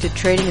self-directed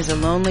trading is a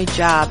lonely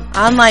job.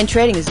 Online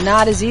trading is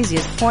not as easy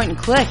as point and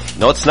click.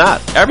 No, it's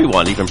not.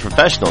 Everyone, even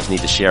professionals, need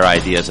to share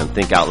ideas and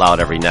think out loud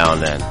every now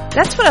and then.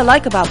 That's what I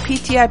like about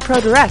PTI Pro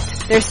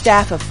Direct. Their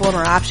staff of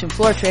former option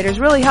floor traders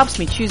really helps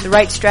me choose the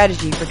right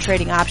strategy for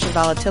trading option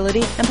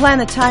volatility and plan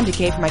the time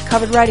decay for my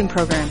covered writing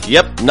program.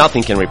 Yep,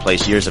 nothing can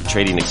replace years of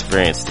trading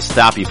experience to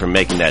stop you from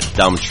making that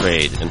dumb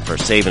trade and for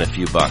saving a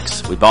few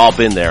bucks. We've all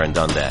been there and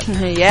done that.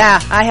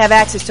 Yeah, I have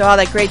access to all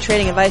that great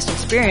trading advice and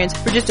experience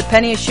for just a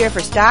penny a share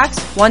for stocks,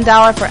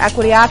 $1 for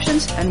equity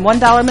options, and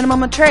 $1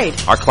 minimum a trade.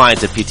 Our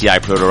clients at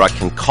PTI Pro Direct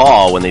can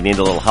call when they need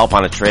a little help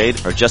on a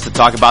trade or just to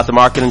talk about the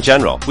market in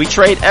general. We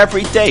trade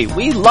every day.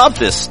 We love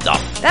this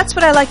stuff. That's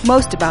what I like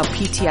most about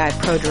PTI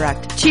Pro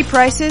Direct. Cheap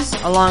prices,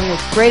 along with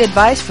great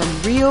advice from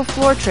real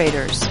floor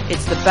traders.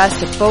 It's the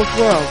best of both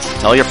worlds.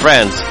 Tell your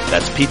friends.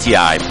 That's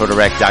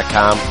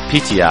PTIProDirect.com,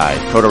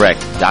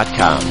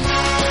 PTIProDirect.com.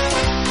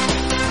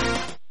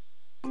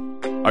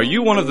 Are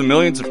you one of the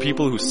millions of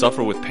people who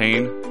suffer with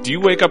pain? Do you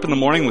wake up in the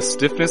morning with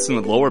stiffness in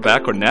the lower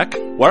back or neck?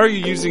 Why are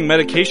you using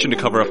medication to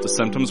cover up the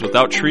symptoms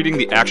without treating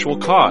the actual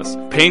cause?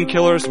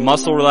 Painkillers,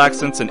 muscle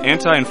relaxants, and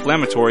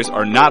anti-inflammatories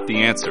are not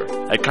the answer.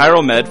 At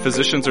ChiroMed,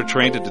 physicians are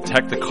trained to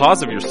detect the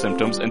cause of your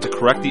symptoms and to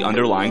correct the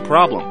underlying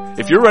problem.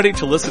 If you're ready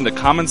to listen to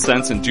common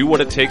sense and do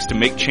what it takes to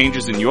make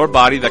changes in your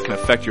body that can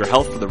affect your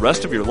health for the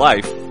rest of your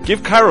life,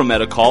 give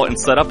ChiroMed a call and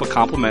set up a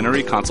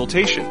complimentary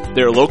consultation.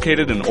 They are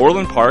located in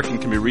Orland Park and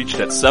can be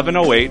reached at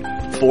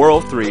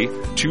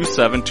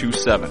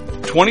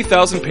 708-403-2727.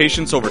 20,000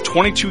 patients over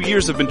 22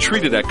 years have been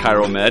treated at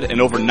ChiroMed, and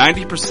over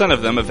 90%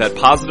 of them have had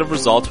positive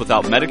results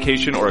without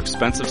medication or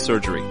expensive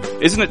surgery.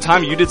 Isn't it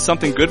time you did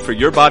something good for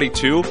your body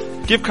too?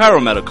 Give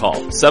ChiroMed a call,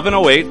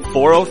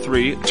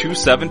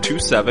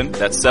 708-403-2727.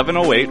 That's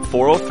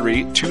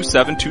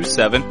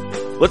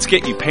 708-403-2727. Let's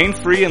get you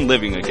pain-free and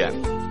living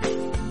again.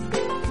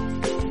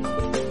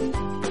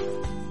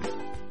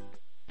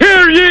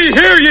 Hear ye,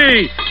 hear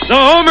ye! The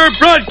Homer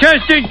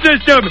Broadcasting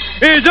System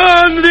is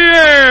on the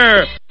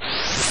air!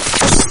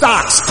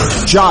 Stocks,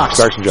 jocks,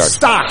 Stocks and Jocks.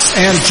 Stocks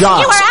and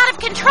jocks. You are out of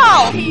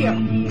control! Here,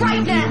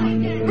 right now,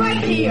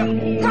 right here,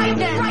 right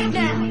now, right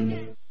now.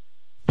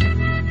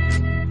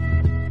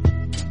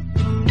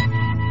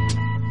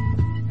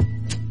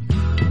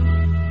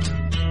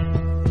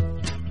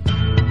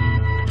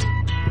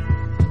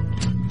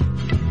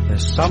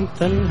 There's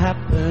something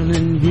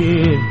happening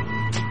here.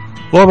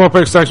 Hello, more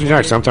picks, Stocks and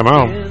Jocks. I'm Tom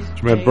Allen.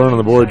 It's Matt Byrne on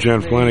the board,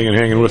 Jan Flanagan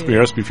hanging with me.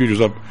 S&P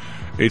futures up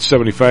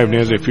 875,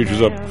 NASDAQ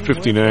futures up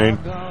 59.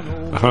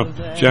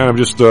 Jan, I'm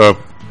just,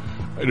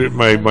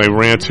 my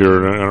rant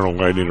here, I don't know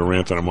why I need a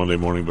rant on a Monday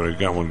morning, but I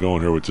got one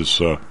going here with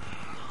this,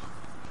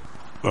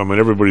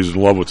 everybody's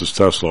in love with this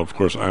Tesla. Of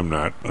course, I'm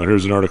not.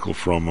 Here's an article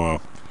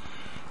from,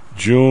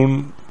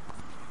 July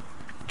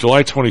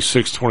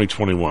 26,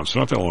 2021. So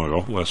not that long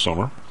ago, last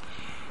summer.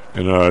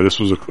 And this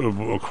was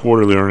a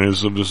quarterly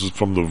earnings. This is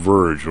from The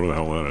Verge, whatever the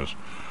hell that is.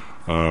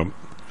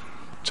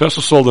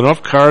 Tesla sold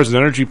enough cars and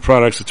energy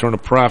products to turn a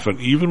profit,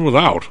 even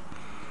without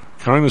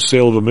counting the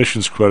sale of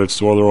emissions credits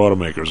to other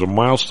automakers, a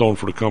milestone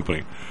for the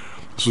company.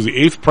 This was the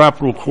 8th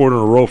profitable quarter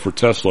in a row for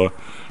Tesla,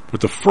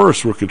 but the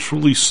first where it could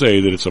truly say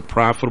that it's a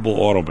profitable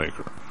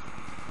automaker.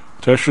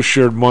 Tesla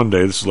shared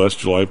Monday, this is last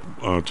July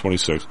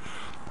 26th,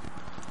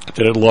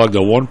 that it logged a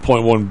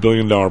 $1.1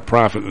 billion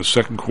profit in the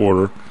second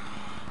quarter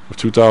of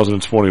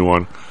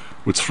 2021,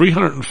 with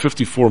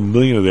 $354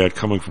 million of that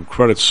coming from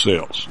credit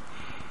sales.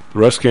 The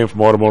rest came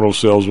from automotive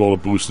sales, while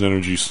the boost in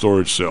energy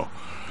storage sale.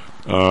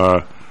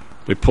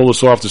 They pulled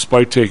this off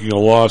despite taking a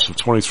loss of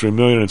 $23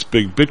 million in its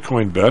big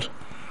Bitcoin bet.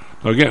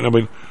 Now again, I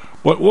mean,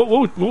 what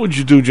would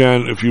you do,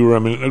 John, if you were? I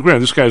mean,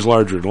 granted, this guy's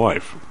larger than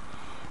life.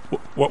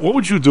 What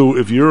would you do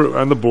if you're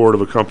on the board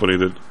of a company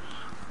that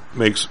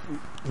makes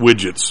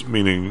widgets,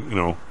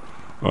 meaning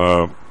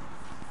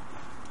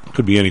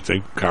could be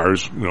anything,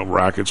 cars,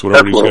 rockets,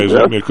 whatever these guys.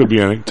 I mean, it could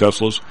be anything,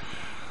 Teslas.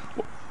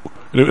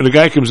 And the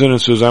guy comes in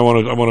and says, "I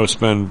want to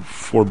spend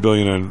 $4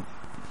 billion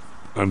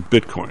on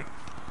Bitcoin."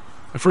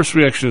 My first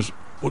reaction is,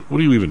 "What are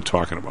you even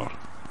talking about?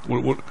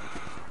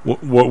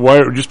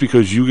 Why? Just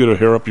because you get a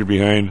hair up your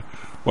behind?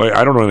 Why?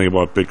 I don't know anything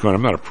about Bitcoin.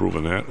 I'm not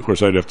approving that. Of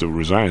course, I'd have to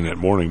resign that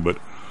morning. But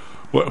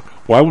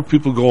why would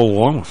people go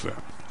along with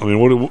that? I mean,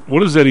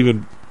 what is that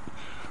even?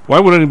 Why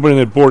would anybody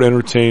on that board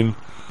entertain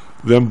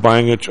them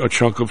buying a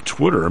chunk of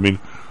Twitter? I mean,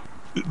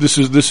 this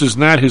is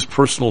not his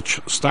personal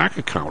stock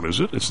account, is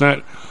it? It's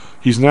not.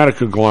 He's not a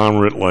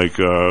conglomerate like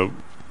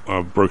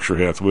Berkshire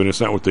Hathaway. And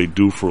it's not what they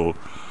do for.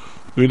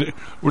 I mean,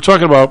 we're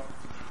talking about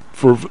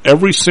for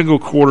every single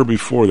quarter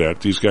before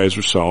that, these guys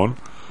are selling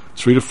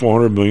 $300 to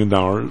 $400 million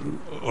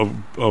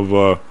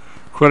of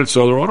credits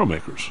to other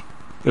automakers.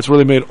 That's where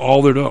they made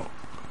all their dough.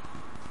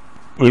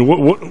 I mean,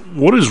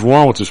 what is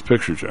wrong with this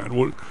picture,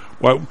 John?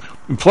 Why?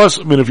 Plus,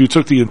 I mean, if you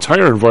took the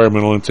entire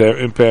environmental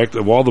impact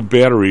of all the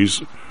batteries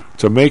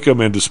to make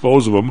them and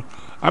dispose of them,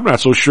 I'm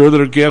not so sure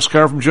that a gas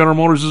car from General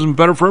Motors isn't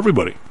better for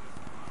everybody.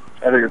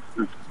 I think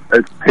it's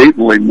it's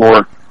patently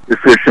more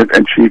efficient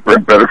and cheaper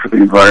and better for the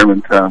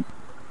environment.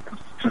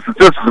 Just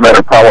as a matter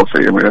of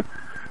policy. I mean,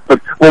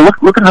 but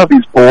look at how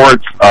these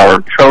boards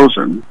are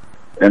chosen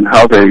and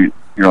how they,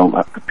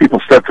 people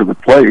step to the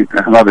plate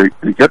and how they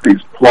get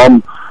these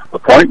plum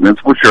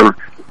appointments, which are,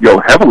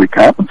 heavily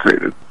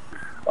compensated.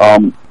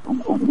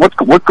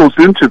 What goes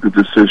into the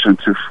decision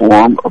to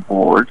form a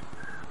board?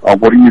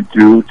 What do you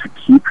do to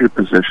keep your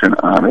position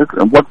on it?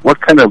 And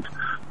what kind of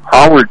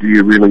power do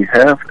you really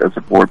have as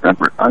a board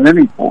member on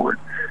any board?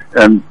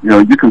 And,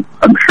 you can,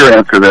 I'm sure,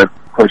 answer that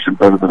question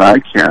better than I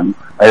can.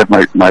 I have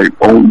my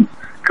own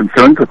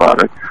concerns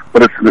about it,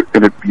 but it's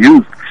an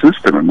abused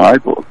system in my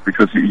book,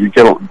 because you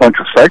get a bunch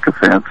of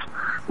sycophants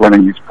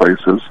running these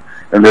places,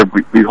 and they're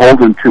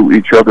beholden to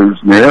each other's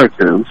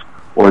narratives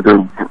or their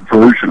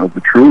version of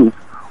the truth,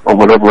 or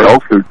whatever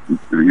else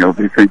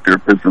they think their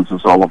business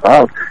is all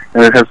about,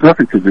 and it has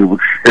nothing to do with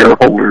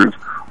shareholders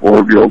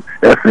or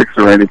ethics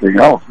or anything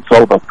else. It's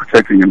all about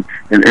protecting an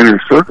inner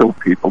circle of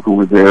people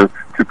who are there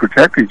to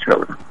protect each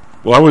other.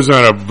 Well, I was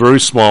on a very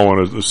small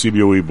one, the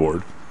CBOE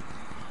board.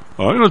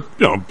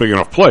 Big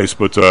enough place,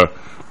 but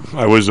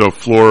I was a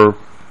floor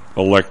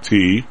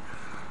electee,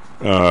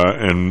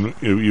 and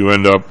you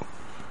end up.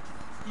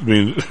 I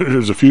mean,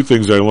 there's a few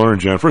things I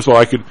learned, John. First of all,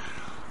 I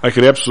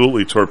could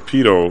absolutely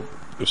torpedo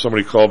if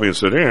somebody called me and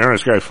said, "Hey,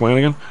 this guy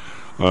Flanagan."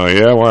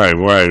 Yeah, why?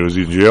 Was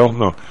he in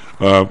jail?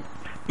 No.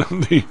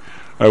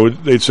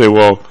 They'd say,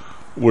 "Well,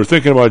 we're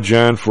thinking about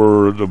John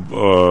for the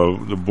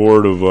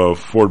board of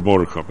Ford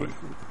Motor Company."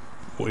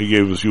 Well, he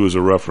gave you as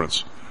a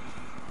reference.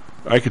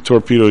 I could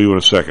torpedo you in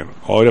a second.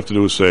 All I'd have to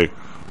do is say,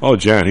 "Oh,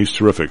 John, he's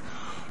terrific."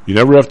 You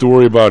never have to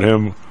worry about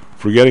him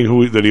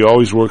forgetting that he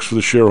always works for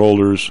the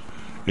shareholders,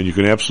 and you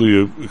can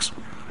absolutely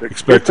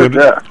expect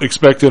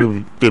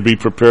him to be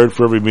prepared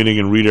for every meeting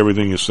and read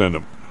everything you send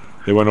him.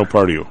 They want no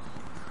part of you.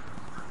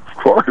 Of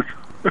course.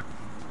 But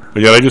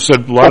yet I just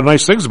said a lot of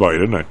nice things about you,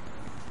 didn't I?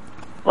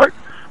 Right.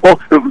 Well,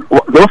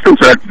 those things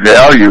aren't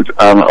valued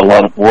on a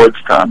lot of boards,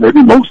 Tom.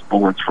 Maybe most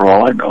boards, for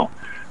all I know.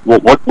 Well,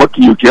 what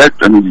do you get?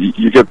 I mean,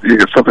 you get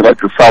something like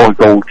the Solid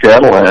Gold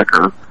Cadillac,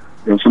 or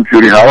some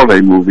Judy Holliday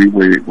movie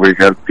where you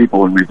have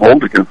people in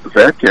revolt against the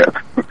fat cats.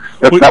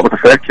 That's not what the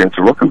fat cats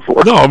are looking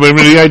for. No, I mean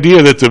the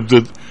idea that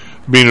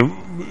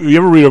you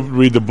ever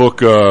read the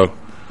book?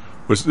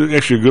 Was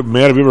actually good.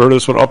 Matt, have you ever heard of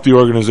this one? Up the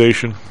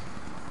Organization.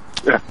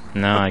 Yeah.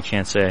 No, I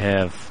can't say I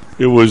have.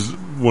 It was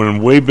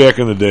way back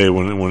in the day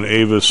when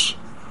Avis.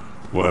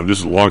 Well, this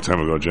is a long time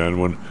ago, John.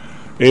 When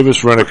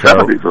Avis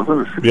Rent-A-Car.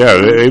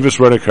 Avis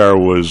Rent-A-Car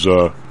was.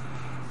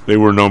 They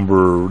were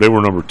number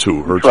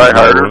 2. Try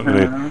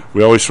harder.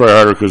 We always try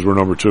harder because we're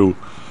number 2,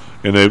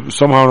 and they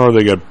somehow or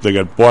other they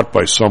got bought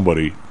by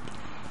somebody,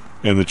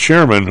 and the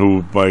chairman,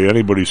 who by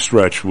anybody's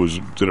stretch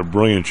did a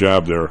brilliant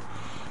job there,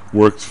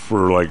 worked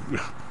for a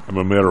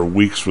matter of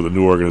weeks for the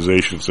new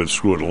organization, said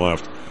screw it and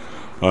left,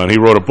 and he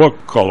wrote a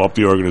book called Up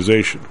the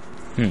Organization,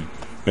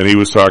 and he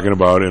was talking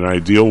about in an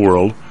ideal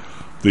world,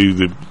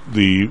 the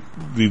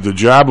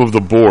job of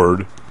the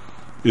board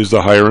is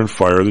to hire and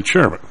fire the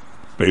chairman.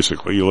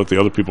 Basically, you let the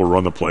other people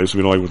run the place. If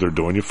you don't like what they're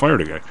doing, you fire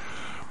the guy.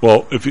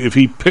 Well, if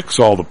he picks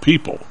all the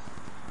people,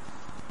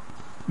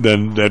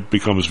 then that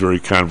becomes very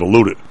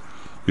convoluted.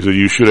 He said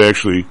you should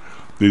actually,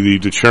 the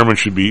chairman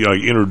should be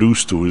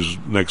introduced to his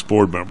next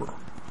board member,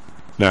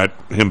 not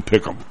him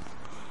pick them,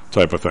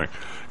 type of thing.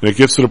 And it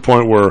gets to the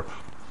point where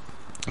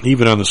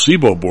even on the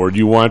SIBO board,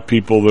 you want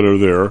people that are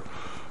there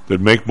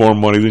that make more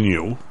money than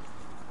you,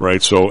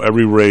 right? So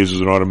every raise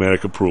is an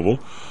automatic approval.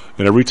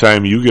 And every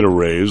time you get a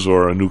raise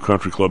or a new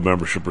country club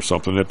membership or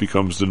something, that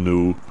becomes the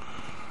new.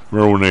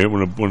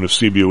 Remember when the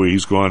CBOE,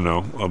 he's gone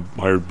now,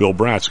 hired Bill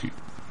Bratsky.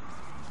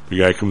 The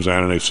guy comes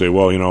on and they say,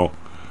 well,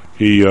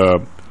 he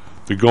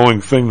the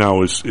going thing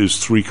now is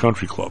 3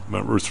 country club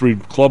members, 3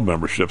 club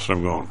memberships. And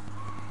I'm going,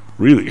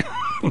 really?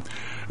 And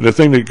the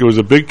thing that was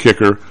a big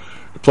kicker,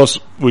 plus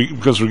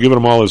because we're giving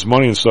him all this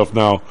money and stuff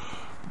now,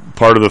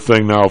 part of the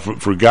thing now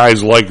for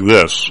guys like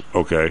this,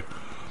 okay.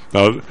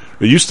 Now,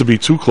 it used to be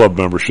 2 club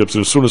memberships,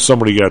 and as soon as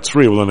somebody got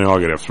 3, well, then they all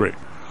got to have 3.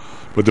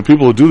 But the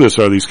people who do this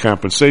are these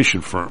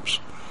compensation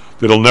firms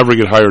that'll never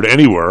get hired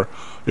anywhere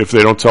if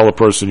they don't tell a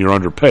person you're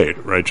underpaid,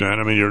 right, John?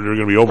 I mean, you're going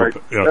to be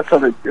overpaid. Right. That's how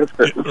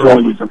that's the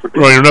wrong reason for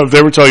people. Right, if they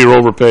ever tell you you're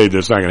overpaid,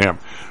 that's not going to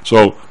happen.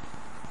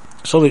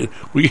 So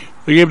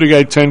they gave the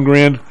guy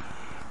 $10,000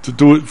 to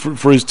do it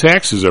for his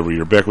taxes every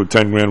year. Back when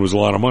 $10,000 was a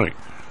lot of money.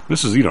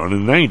 This is in the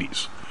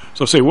 90s.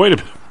 So I say, wait a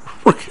minute,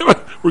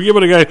 we're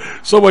giving a guy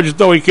so much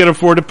dough he can't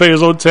afford to pay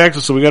his own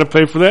taxes, so we got to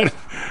pay for that.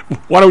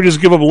 Why don't we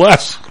just give him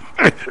less?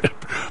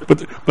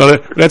 but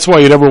that's why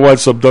you never want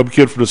some dumb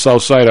kid from the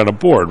South Side on a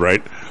board,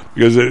 right?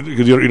 Because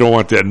you don't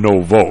want that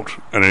no vote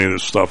and any of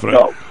this stuff.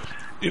 No.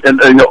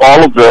 And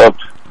all of the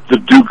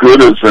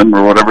do-goodism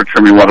or whatever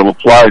term you want to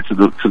apply to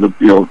the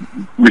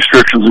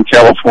restrictions in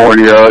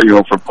California,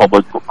 for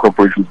public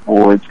corporations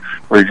boards,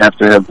 where you have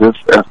to have this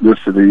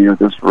ethnicity or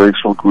this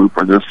racial group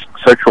or this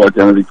sexual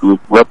identity group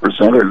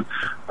represented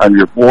on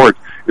your board,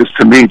 is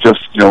to me just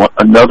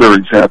another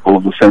example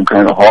of the same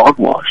kind of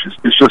hogwash.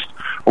 It's just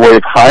a way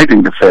of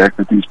hiding the fact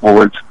that these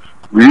boards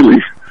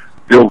really,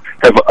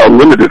 have a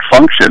limited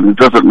function. It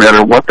doesn't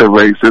matter what their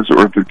race is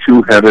or if they're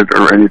two-headed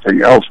or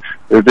anything else.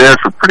 They're there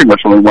for pretty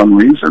much only one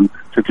reason,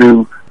 to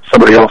do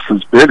somebody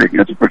else's bidding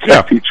and to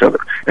protect each other.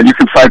 And you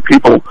can find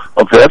people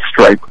of that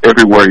stripe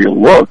everywhere you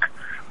look,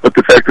 but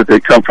the fact that they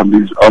come from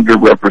these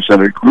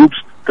underrepresented groups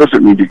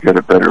doesn't mean you get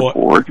a better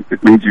board.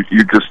 It means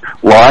you're just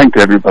lying to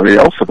everybody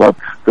else about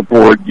the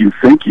board you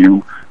think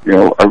you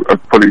are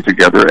putting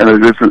together, and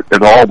it isn't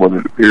at all what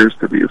it appears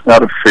to be. It's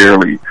not a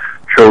fairly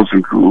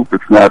chosen group.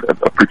 It's not a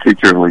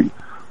particularly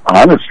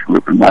honest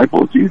group in my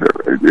book either.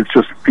 It's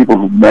just people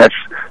who match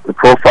the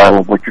profile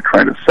of what you're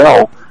trying to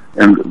sell,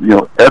 and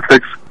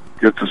ethics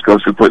just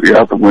goes completely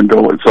out the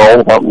window. It's all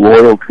about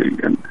loyalty,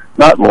 and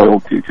not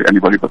loyalty to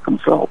anybody but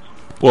themselves.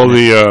 Well,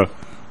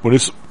 when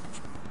this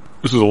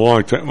is a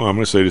long time. Well, I'm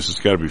going to say this has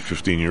got to be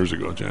 15 years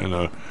ago,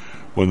 John.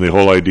 When the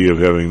whole idea of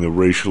having the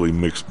racially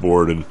mixed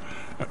board, and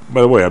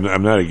by the way,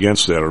 I'm not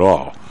against that at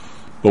all.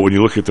 But when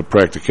you look at the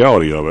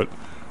practicality of it,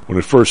 when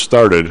it first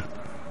started,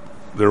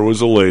 there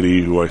was a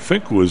lady who I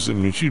think was,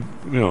 she,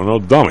 no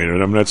dummy,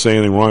 and I'm not saying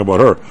anything wrong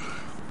about her.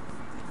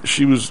 Was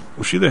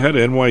she the head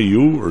of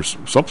NYU or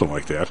something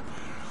like that?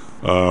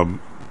 So,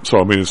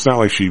 it's not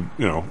like she,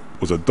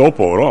 was a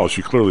dopo at all.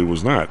 She clearly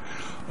was not.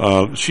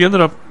 She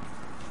ended up,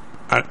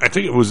 I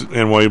think it was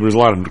NYU, but there's a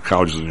lot of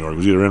colleges in New York. It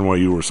was either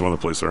NYU or some other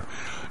place there.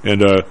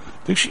 And I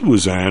think she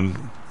was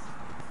on,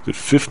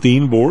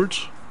 15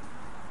 boards?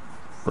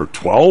 Or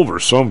 12 or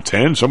some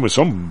 10,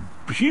 some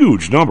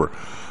huge number.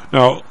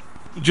 Now,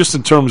 just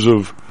in terms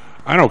of,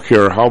 I don't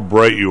care how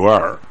bright you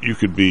are, you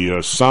could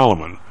be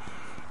Solomon,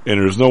 and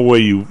there's no way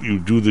you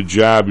do the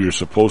job you're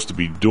supposed to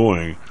be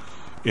doing,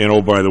 and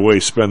oh, by the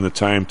way, spend the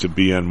time to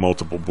be on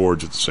multiple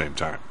boards at the same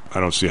time. I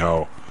don't see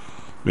how,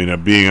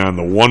 being on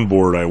the one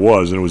board I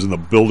was, and it was in the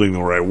building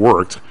where I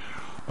worked,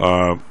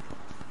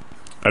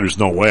 there's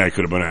no way I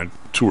could have been on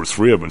 2 or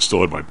 3 of them and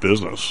still had my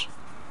business,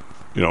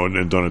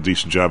 and done a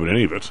decent job at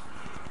any of it.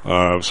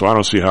 So I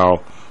don't see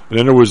how. And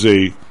then there was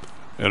an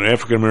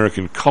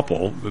African-American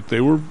couple that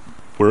they were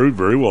very,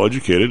 very well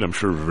educated. I'm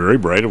sure very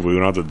bright. If we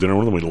went out to dinner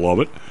with them, we'd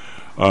love it.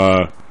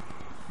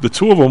 The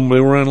two of them, they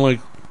were on like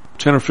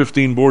 10 or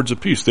 15 boards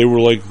apiece. They were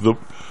like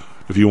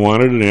if you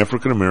wanted an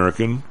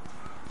African-American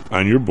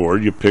on your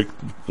board, you pick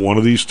one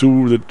of these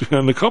two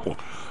on the couple.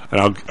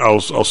 And I'll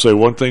say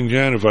one thing,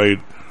 John.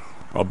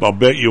 I'll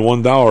bet you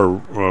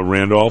 $1,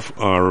 Randolph,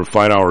 or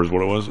 $5 is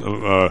what it was.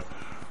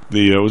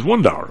 It was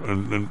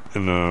 $1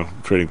 in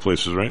trading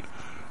places, right?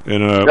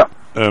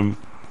 And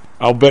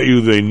I'll bet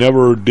you they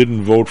never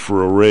didn't vote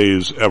for a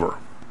raise ever,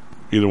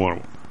 either one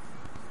of them.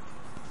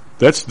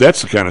 That's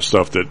the kind of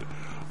stuff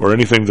or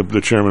anything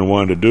the chairman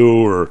wanted to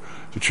do, or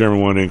the chairman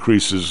wanted to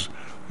increase his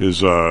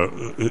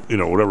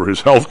whatever,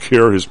 his health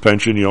care, his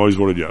pension. He always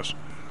voted yes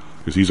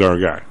because he's our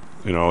guy,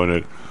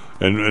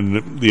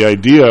 and the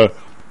idea,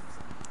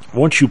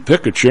 once you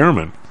pick a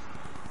chairman,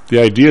 the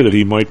idea that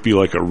he might be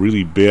like a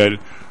really bad.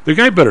 The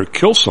guy better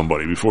kill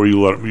somebody before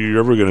you're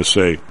ever going to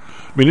say.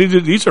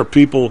 These are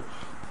people.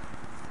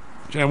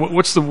 John,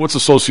 what's the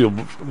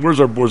Where's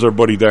our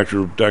buddy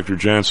Dr.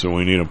 Johnson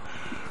when we need him?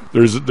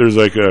 There's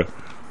like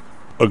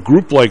a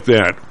group like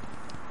that.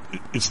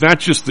 It's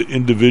not just the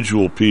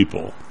individual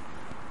people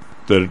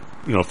that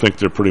think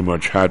they're pretty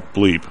much hot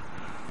bleep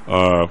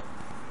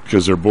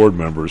because they're board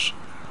members.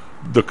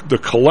 The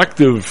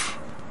collective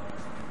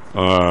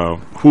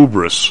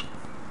hubris.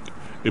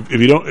 If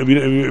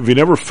you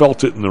never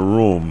felt it in the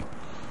room,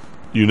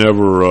 you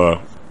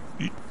never.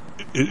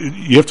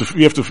 You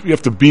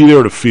have to be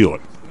there to feel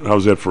it.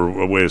 How's that for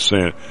a way of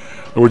saying it?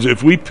 In other words,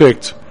 if we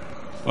picked,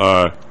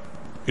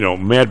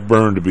 Matt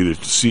Byrne to be the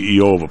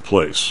CEO of a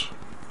place,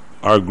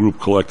 our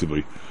group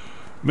collectively,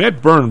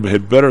 Matt Byrne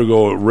had better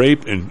go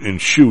rape and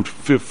shoot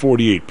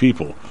 48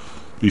 people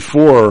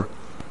before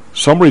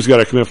somebody's got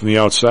to come in from the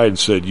outside and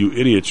said, "You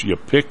idiots, you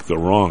picked the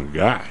wrong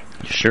guy."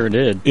 You sure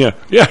did. Yeah.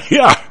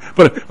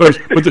 But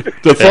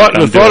the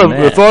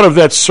thought of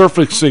that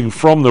surfacing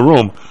from the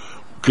room,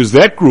 because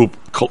that group,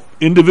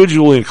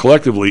 individually and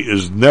collectively,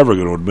 is never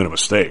going to admit a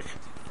mistake,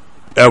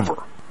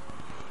 ever.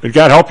 And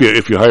God help you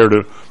if you hired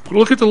a.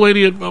 Look at the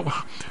lady.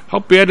 How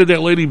bad did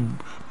that lady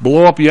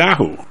blow up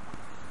Yahoo?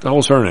 The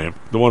hell's her name?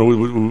 The one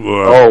who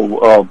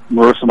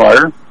Marissa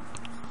Mayer.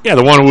 Yeah,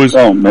 the one who was.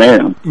 Oh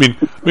man.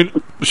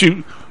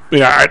 She.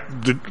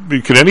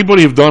 Could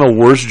anybody have done a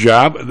worse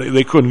job?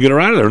 They couldn't get her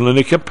out of there, and then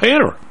they kept paying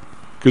her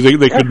because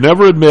they could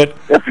never admit.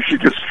 After she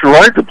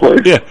destroyed the place.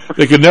 Yeah,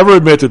 they could never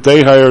admit that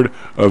they hired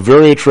a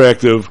very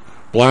attractive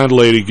blonde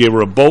lady, gave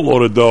her a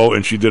boatload of dough,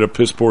 and she did a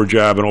piss poor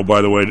job. And oh,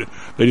 by the way,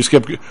 they just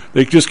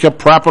kept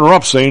propping her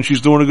up, saying she's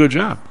doing a good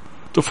job.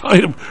 To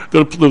find them,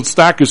 the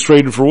stock is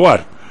trading for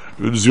what?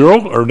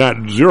 0 or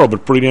not 0,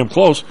 but pretty damn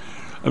close.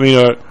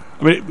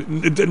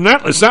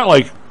 It's not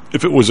like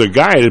if it was a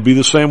guy, it'd be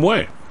the same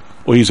way.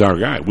 Well, he's our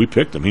guy. We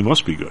picked him. He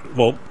must be good.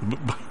 Well,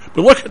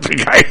 but look at the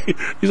guy.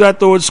 He's not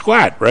doing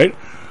squat, right?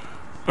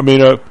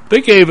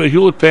 They gave a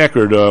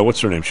Hewlett-Packard, what's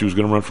her name? She was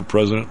going to run for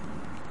president.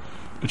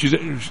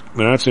 And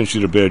I'm not saying she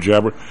did a bad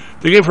job.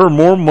 They gave her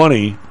more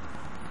money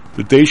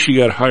the day she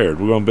got hired,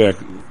 we're going back,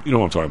 you know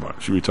what I'm talking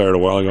about. She retired a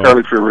while ago.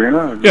 Carly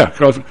Fiorina? Yeah,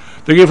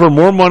 they gave her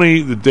more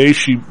money the day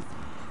she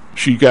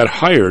got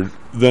hired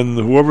than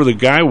whoever the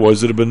guy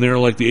was that had been there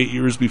like the 8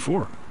 years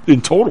before,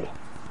 in total.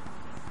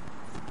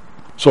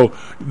 So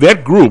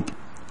that group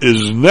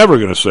is never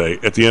going to say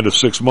at the end of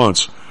 6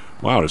 months,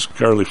 wow, this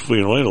Carly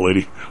Fiorina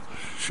lady,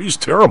 she's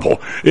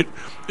terrible.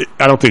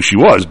 I don't think she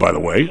was, by the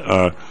way.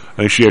 I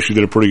think she actually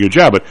did a pretty good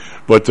job.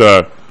 But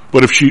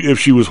if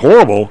she was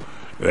horrible,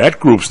 that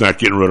group's not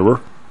getting rid of her,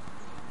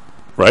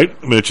 right?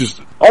 I mean, it's just.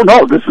 Oh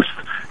no,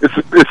 it's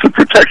a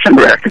protection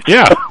racket.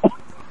 Yeah.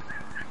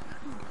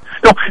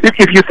 No, if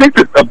you think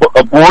that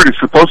a board is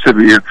supposed to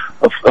be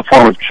a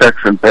form of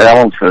checks and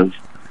balances,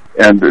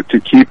 and to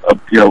keep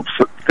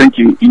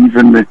thinking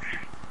even-headed,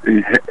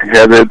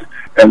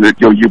 and that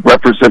you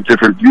represent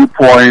different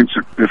viewpoints,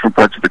 or different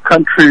parts of the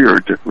country,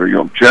 or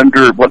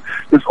gender.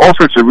 There's all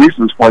sorts of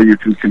reasons why you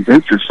can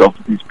convince yourself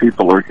that these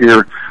people are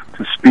here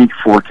to speak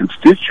for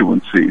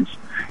constituencies,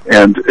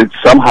 and it's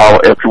somehow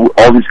after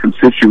all these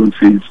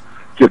constituencies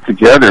get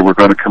together, we're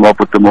going to come up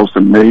with the most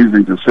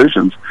amazing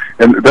decisions.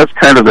 And that's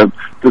kind of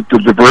the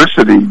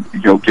diversity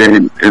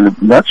game in a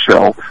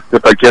nutshell,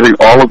 that by getting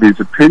all of these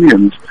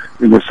opinions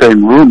in the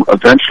same room,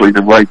 eventually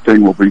the right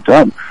thing will be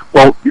done.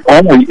 Well,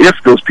 only if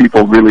those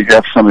people really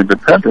have some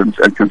independence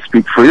and can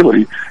speak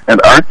freely, and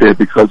aren't they,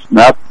 because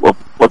not what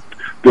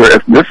their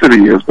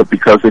ethnicity is, but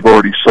because they've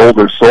already sold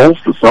their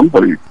souls to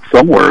somebody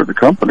somewhere, the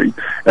company,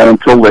 and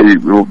until they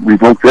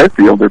revoke that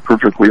deal, they're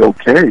perfectly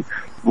okay.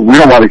 We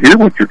don't want to hear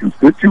what your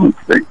constituents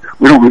think.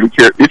 We don't really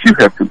care if you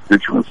have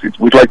constituencies.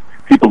 We'd like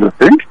people to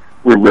think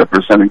we're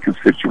representing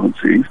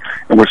constituencies,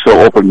 and we're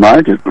so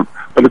open-minded, but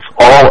it's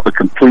all a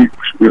complete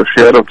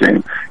shadow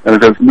game, and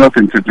it has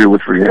nothing to do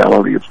with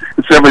reality.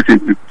 It's everything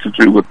to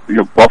do with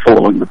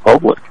buffaloing the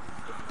public.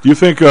 Do you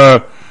think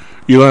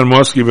Elon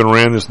Musk even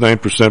ran this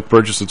 9%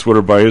 purchase of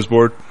Twitter by his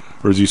board,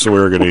 or is he so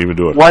arrogant to even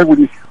do it? Why would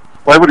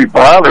he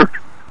bother?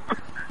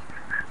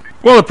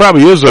 Well, there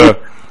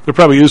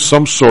probably is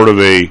some sort of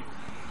a.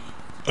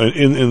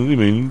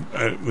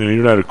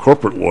 You're not a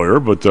corporate lawyer,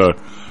 but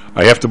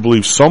I have to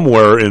believe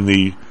somewhere in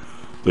the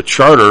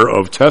charter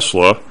of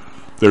Tesla,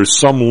 there's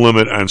some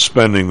limit on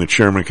spending the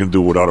chairman can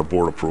do without a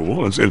board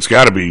approval. It's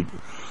got to be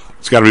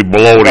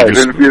below what he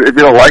just. If you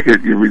don't like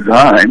it, you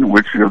resign,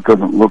 which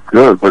doesn't look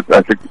good. But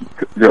I think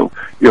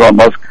Elon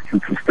Musk can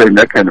sustain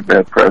that kind of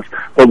bad press.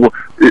 But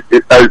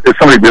is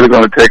somebody really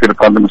going to take it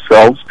upon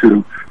themselves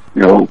to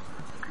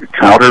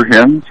counter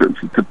him,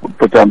 to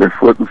put down their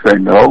foot and say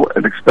no,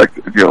 and expect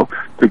to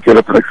get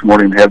up the next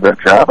morning and have that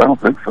job? I don't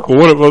think so.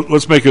 Well,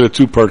 let's make it a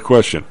two-part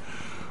question.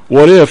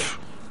 What if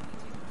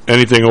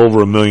anything over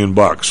 $1 million,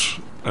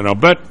 and I'll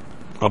bet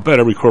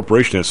every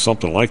corporation has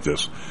something like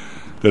this,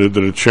 that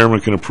a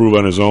chairman can approve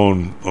on his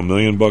own, $1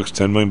 million,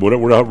 $10 million,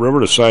 whatever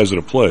the size of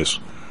the place.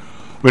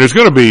 I mean, there's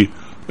going to be.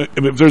 I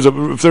mean, if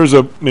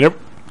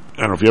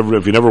I don't know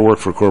if you never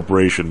worked for a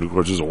corporation. Of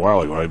course, this is a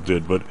while ago I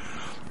did, but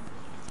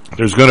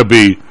there's going to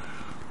be.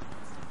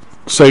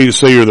 Say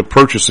you're the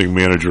purchasing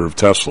manager of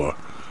Tesla.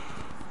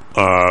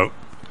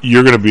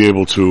 You're going to be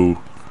able to,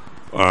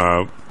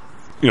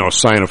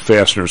 sign a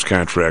fasteners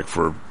contract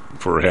for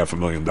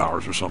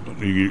 $500,000 or something.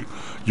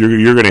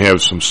 You're going to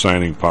have some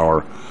signing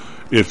power.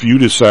 If you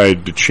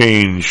decide to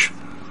change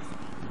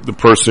the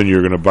person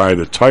you're going to buy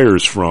the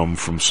tires from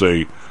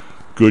say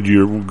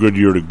Goodyear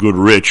to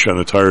Goodrich on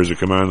the tires that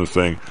come on the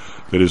thing,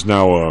 that is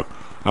now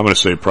I'm going to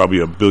say probably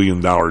 $1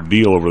 billion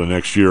deal over the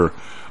next year.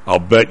 I'll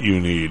bet you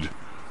need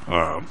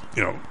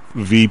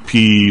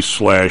VP /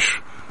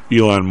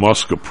 Elon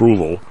Musk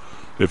approval.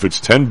 If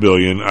it's $10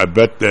 billion, I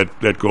bet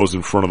that goes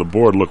in front of the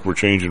board. Look, we're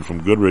changing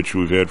from Goodrich, who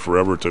we've had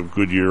forever, to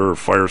Goodyear or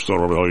Firestone,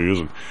 or whatever the hell you're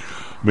using.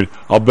 I mean,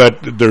 I'll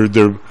bet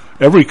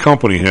every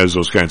company has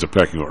those kinds of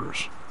pecking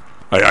orders.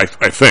 I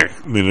think.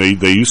 I mean,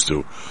 they used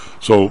to.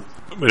 So,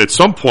 I mean, at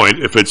some point,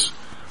 if it's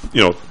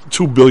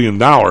 $2 billion,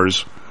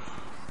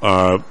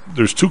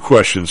 there's two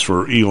questions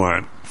for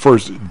Elon.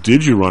 First,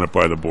 did you run it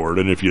by the board?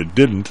 And if you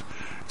didn't,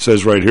 it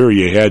says right here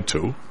you had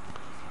to.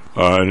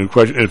 And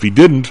if he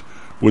didn't,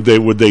 would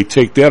they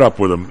take that up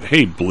with him?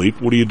 Hey,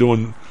 bleep, what are you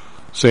doing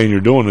saying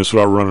you're doing this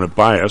without running it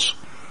by us?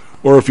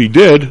 Or if he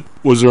did,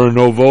 was there a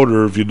no vote?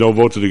 Or if you no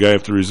vote, did the guy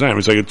have to resign?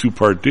 It's like a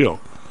two-part deal.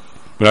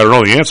 But I don't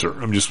know the answer.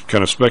 I'm just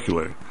kind of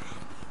speculating.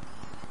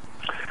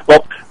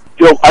 Well,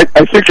 I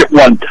think at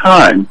one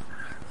time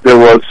this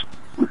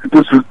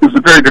was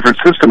a very different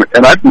system,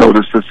 and I've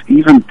noticed this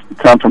even,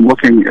 Tom, from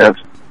looking at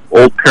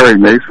old Perry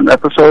Mason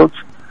episodes,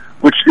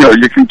 which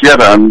you can get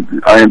on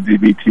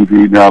IMDb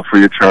TV now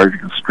free of charge. You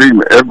can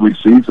stream every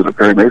season of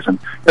Perry Mason.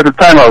 At the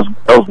time I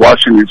was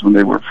watching these when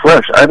they were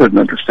fresh, I didn't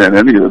understand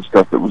any of the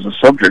stuff that was a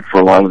subject for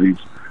a lot of these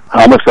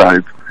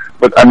homicides.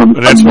 But I'm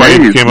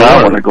amazed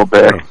now when I go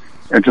back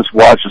and just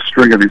watch a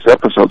string of these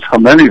episodes, how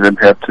many of them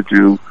have to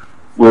do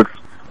with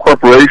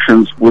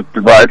corporations with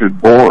divided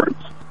boards,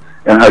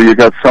 and how you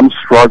got some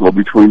struggle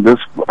between this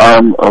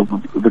arm of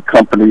the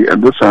company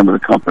and this arm of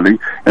the company,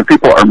 and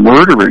people are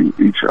murdering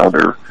each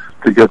other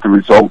to get the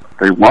result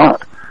they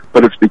want.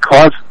 But it's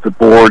because the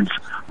boards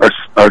are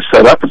are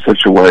set up in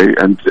such a way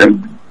and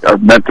are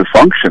meant to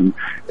function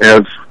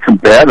as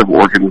combative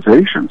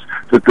organizations.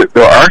 That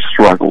there are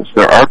struggles.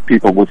 There are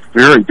people with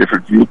very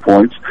different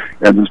viewpoints,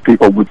 and there's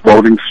people with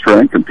voting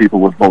strength and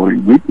people with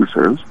voting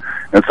weaknesses.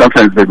 And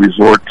sometimes they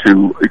resort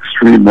to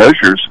extreme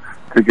measures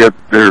to get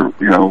their,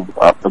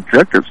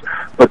 objectives.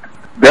 But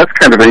that's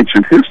kind of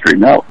ancient history.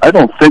 Now, I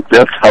don't think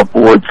that's how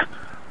boards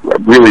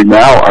really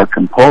now are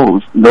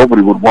composed.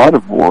 Nobody would want a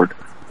board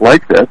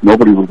like that.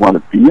 Nobody would want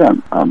to be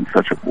on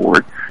such a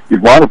board.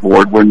 You'd want a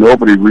board where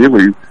nobody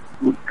really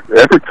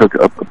ever took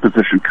a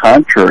position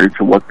contrary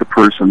to what the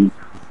person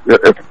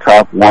at the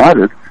top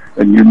wanted,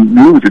 and you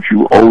knew that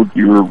you owed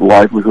your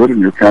livelihood and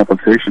your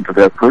compensation to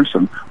that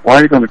person. Why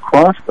are you going to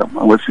cross them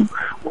unless you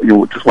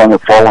just want to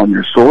fall on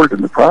your sword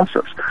in the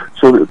process?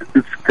 So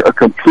it's a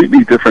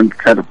completely different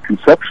kind of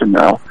conception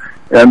now,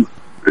 and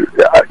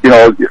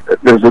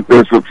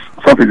there's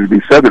something to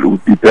be said that it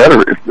would be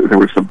better if there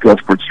were some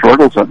desperate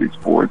struggles on these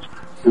boards,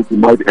 that you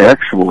might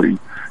actually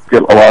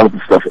get a lot of the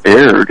stuff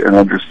aired and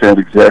understand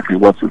exactly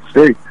what's at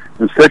stake.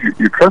 Instead,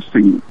 you're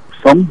trusting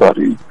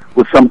somebody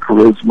with some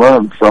charisma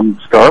and some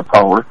star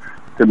power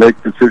to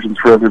make decisions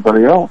for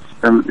everybody else.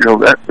 And,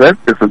 that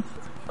isn't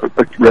a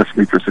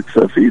recipe for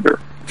success either.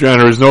 John,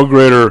 there is no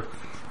greater,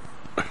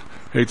 I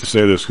hate to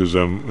say this because,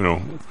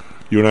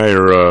 you and I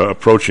are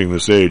approaching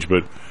this age,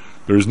 but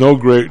there's no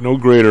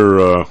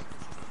greater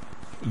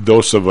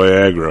dose of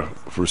Viagra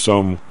for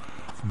some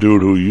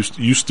dude who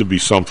used to be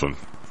something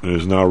and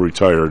is now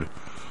retired,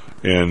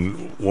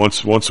 and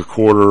once a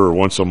quarter or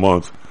once a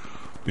month,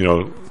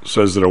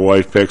 says that a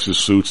wife packs his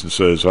suits and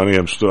says, "Honey,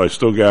 I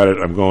still got it.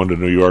 I'm going to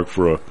New York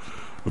for a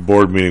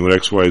board meeting with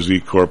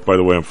XYZ Corp. By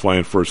the way, I'm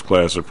flying first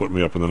class. They're putting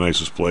me up in the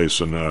nicest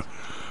place, and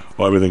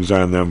everything's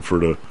on them for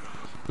the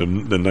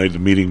night, the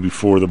meeting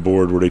before the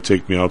board, where they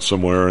take me out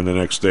somewhere, and the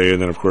next day,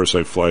 and then of course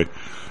I fly."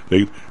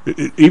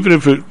 Even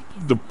if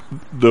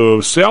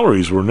the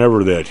salaries were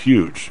never that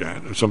huge.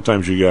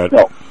 Sometimes you got,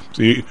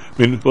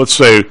 let's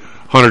say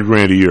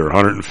 $100,000 a year,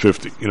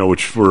 150,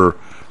 which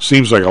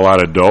seems like a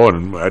lot of dough,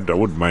 and I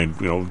wouldn't mind,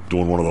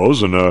 doing one of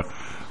those. And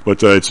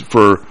but it's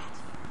for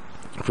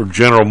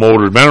General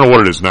Motors. I don't know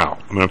what it is now.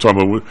 I mean, I'm talking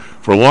about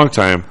for a long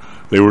time.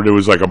 There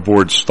was like a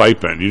board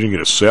stipend. You didn't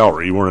get a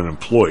salary. You weren't an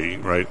employee,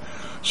 right?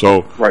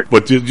 So, right.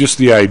 But just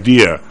the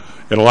idea.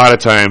 And a lot of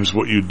times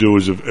what you do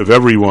is if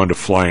ever you wanted to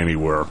fly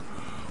anywhere,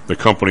 the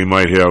company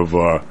might have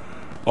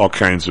all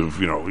kinds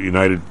of,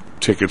 United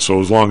tickets.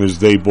 So as long as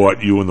they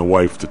bought you and the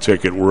wife the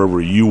ticket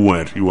wherever you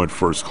went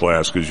first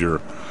class because you're,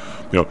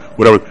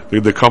 whatever,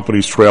 the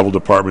company's travel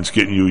department's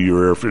getting you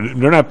your airfare.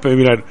 They're not,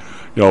 maybe not,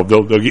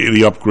 they'll get you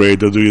the upgrade,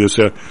 they'll do you this,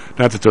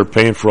 not that they're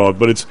paying for all it,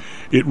 but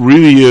it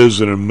really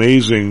is an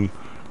amazing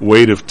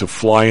way to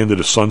fly into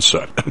the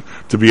sunset,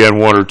 to be on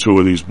one or two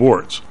of these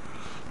boards.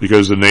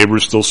 Because the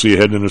neighbors still see you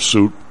heading in a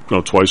suit,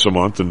 twice a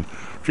month, and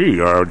gee,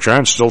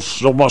 John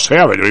still must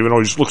have it, even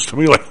though he looks to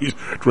me like he's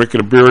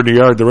drinking a beer in the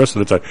yard the rest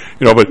of the time.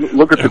 But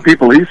look at the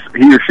people he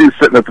or she's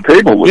sitting at the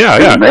table with.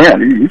 Yeah.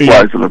 Man, he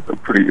flies in a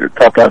pretty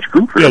top-notch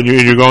group. Yeah, and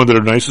you're going to the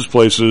nicest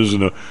places,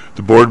 and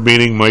the board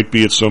meeting might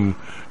be at some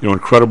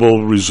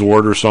incredible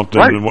resort or something,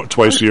 right.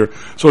 Twice a year.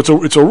 So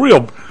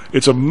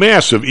it's a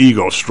massive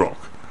ego stroke.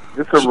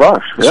 It's a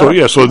rush.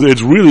 Yeah. So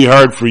it's really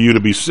hard for you to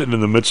be sitting in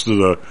the midst of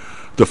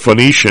the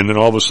Phoenician and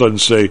all of a sudden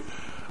say,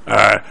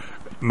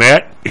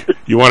 Matt,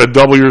 you want to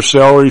double your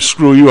salary?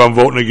 Screw you, I'm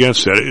voting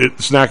against that.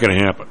 It's not going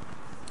to happen.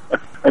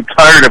 I'm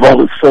tired of all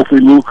this filthy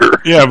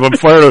lucre. Yeah, I'm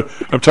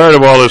tired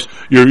of all this.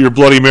 Your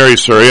Bloody Mary,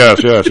 sir. Yes.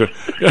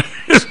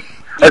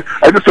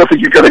 I just don't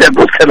think you're going to have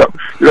those kind of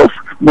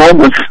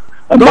moments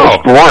on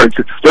most boards.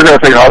 They're going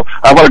to think,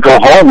 I want to go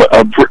home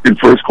in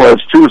first class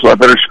too, so I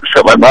better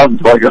shut my mouth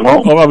until I get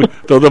home.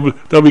 Oh,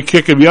 they'll be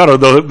kicking me out, or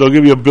they'll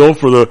give you a bill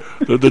for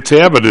the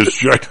tab of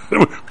this, which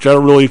I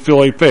don't really feel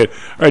like paying.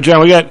 All right, John,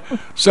 we got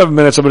 7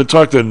 minutes. I'm going to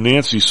talk to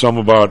Nancy some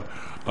about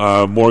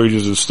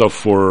mortgages and stuff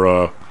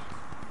for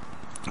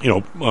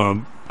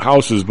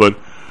houses, but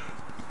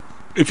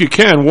if you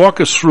can, walk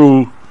us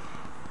through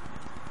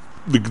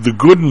the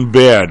good and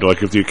bad,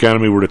 like if the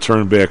economy were to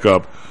turn back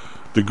up,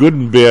 the good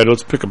and bad.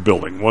 Let's pick a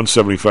building,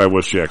 175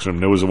 West Jackson.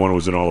 There was the one who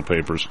was in all the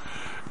papers.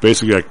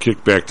 Basically got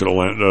kicked back to the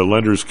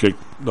lenders. It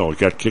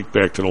got kicked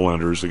back to the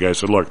lenders. The guy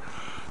said, look,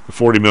 the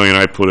 $40 million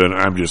I put in,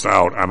 I'm just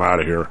out. I'm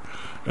out of here.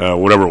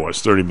 Whatever it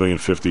was, $30 million,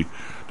 $50.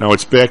 Now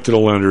it's back to the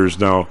lenders.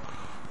 Now,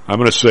 I'm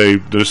going to say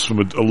this from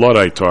a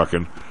Luddite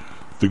talking.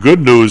 The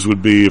good news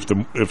would be if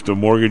the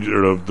mortgage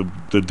or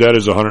the debt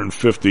is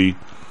 150,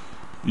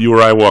 you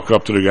or I walk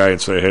up to the guy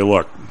and say, hey,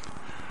 look,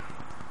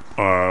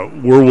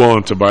 we're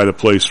willing to buy the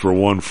place for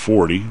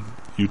 140.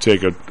 You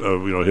take hit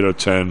a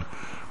 10.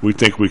 We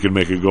think we can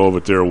make a go of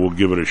it there. We'll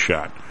give it a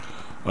shot.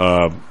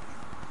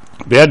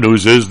 Bad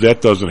news is that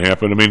doesn't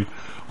happen. I mean,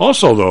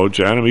 also though,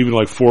 John, even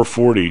like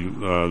 440,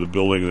 the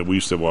building that we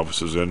used to have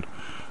offices in,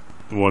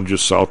 the one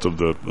just south of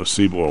the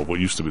SIBO, what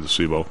used to be the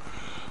SIBO,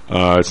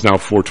 it's now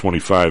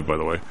 425, by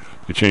the way.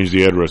 They changed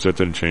the address. That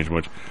didn't change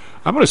much.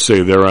 I'm going to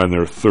say they're on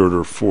their third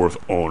or fourth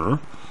owner.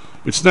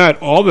 It's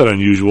not all that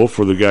unusual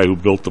for the guy who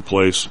built the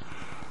place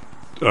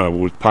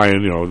with pie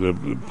in,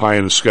 the pie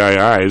in the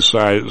sky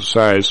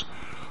size,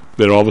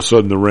 that all of a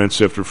sudden the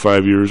rents after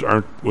 5 years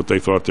aren't what they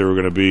thought they were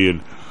going to be,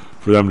 and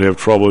for them to have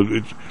trouble.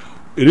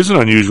 It isn't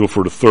unusual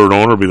for the third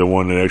owner to be the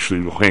one that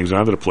actually hangs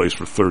on to the place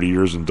for 30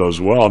 years and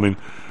does well. I mean,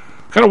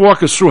 kind of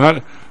walk us through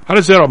how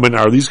does that? I mean,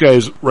 are these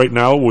guys right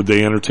now? Would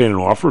they entertain an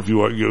offer if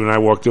you and I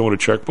walked in with a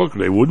checkbook?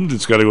 They wouldn't.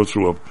 It's got to go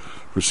through a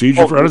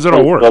procedure. How does that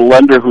all work? The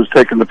lender who's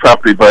taken the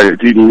property by a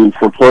deed in lieu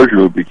foreclosure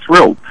would be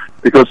thrilled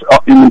because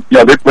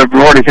they've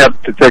already had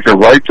to take a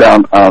write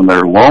down on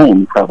their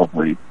loan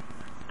probably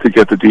to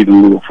get the deed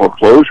in lieu of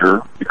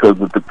foreclosure because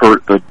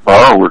the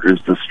borrower is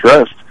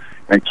distressed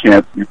and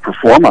can't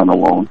perform on the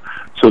loan.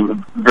 So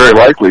very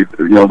likely,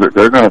 they're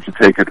going to have to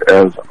take it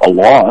as a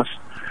loss.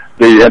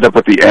 They end up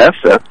with the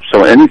asset,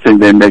 so anything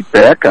they make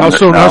back on is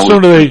going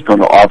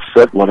to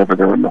offset whatever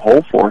they're in the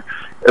hole for.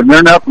 And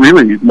they're not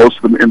really, most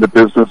of them, in the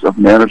business of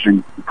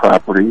managing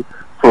property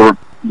for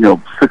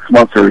 6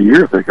 months or a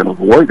year if they can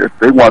avoid it.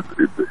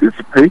 It's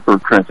a paper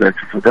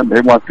transaction for them.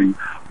 They want the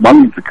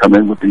money to come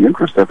in with the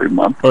interest every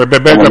month. All right,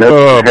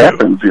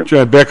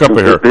 back up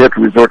here. They have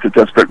to resort to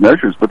desperate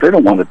measures, but they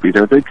don't want to be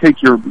there. They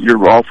take your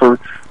offer,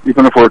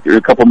 even if we're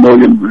a couple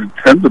million,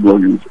 tens of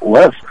millions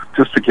less,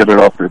 just to get it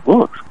off their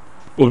books.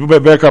 Well,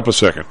 back up a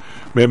second.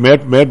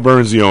 Matt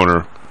Burns, the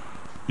owner.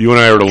 You and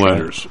I are the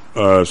lenders.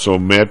 So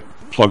Matt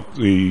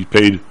he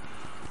paid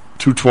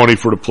 $220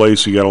 for the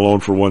place. He got a loan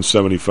for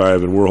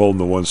 $175, and we're holding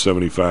the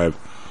 $175.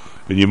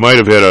 And you might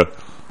have had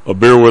a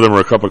beer with him or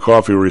a cup of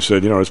coffee where he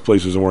said, this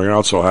place isn't working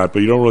out so hot,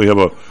 but you don't really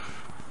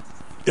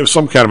have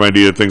some kind of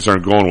idea that things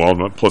aren't going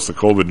well. Plus the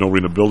COVID,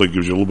 nobody in the building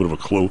gives you a little bit of a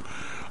clue.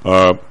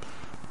 All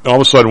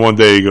of a sudden one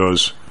day he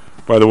goes,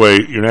 by the way,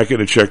 you're not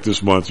getting a check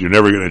this month. You're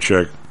never getting a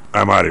check.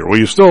 I'm out of here.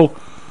 Well,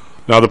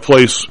 now the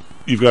place,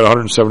 you've got a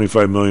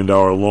 $175 million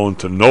loan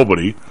to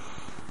nobody,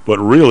 but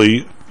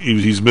really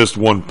he's missed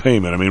one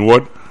payment. I mean,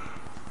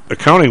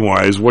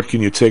 accounting-wise, what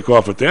can you take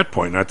off at that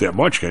point? Not that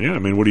much, can you? I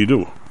mean, what do you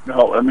do?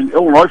 No, I mean,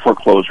 Illinois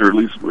foreclosure, at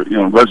least,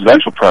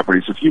 residential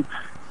properties, if you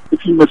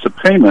miss a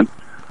payment,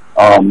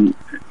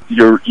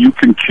 you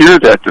can cure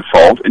that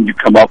default and you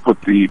come up with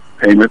the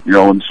payment,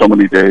 in so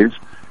many days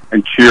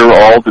and cure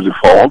all the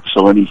defaults,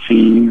 so any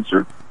fees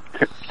or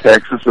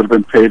taxes that have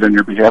been paid on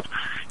your behalf.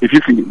 If you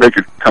can make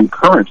it come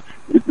current,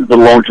 the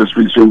loan just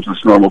resumes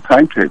its normal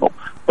timetable.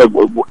 But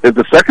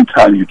the second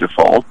time you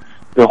default,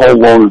 the whole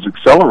loan is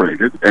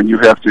accelerated, and you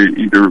have to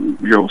either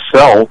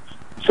sell,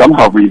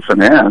 somehow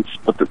refinance,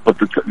 but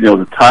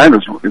the time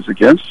is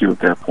against you at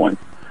that point,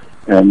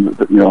 and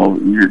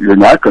you're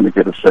not going to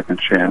get a second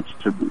chance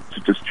to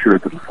just cure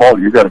the default.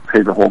 You got to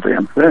pay the whole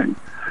damn thing.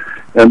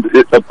 And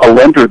a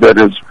lender that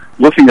is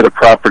looking at a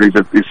property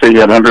that they say you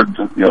had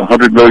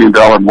 $100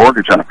 million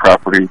mortgage on a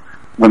property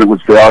when it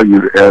was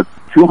valued at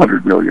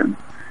 $200 million,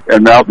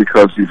 and now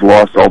because you've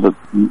lost all the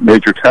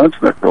major tenants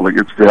in that building,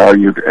 it's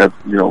valued at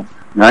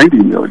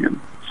 $90 million.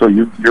 So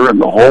you're in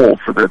the hole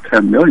for that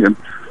 $10 million.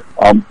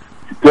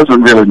 It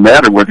doesn't really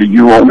matter whether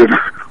you own it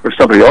or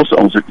somebody else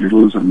owns it. You're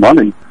losing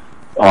money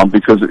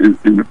because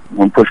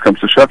when push comes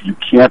to shove, you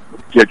can't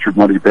get your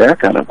money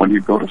back on it when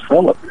you go to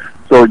sell it.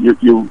 So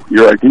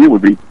your idea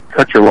would be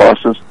cut your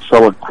losses,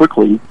 sell it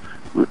quickly,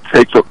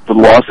 take the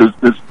losses.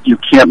 You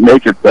can't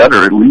make it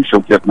better. At least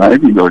you'll get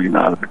 $90 million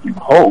out of it, you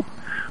hope.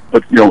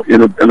 But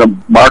in a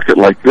market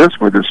like this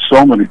where there's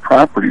so many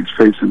properties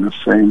facing the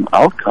same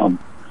outcome,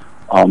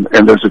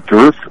 and there's a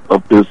dearth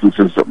of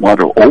businesses that want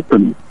to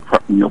open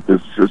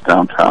businesses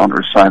downtown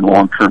or sign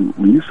long-term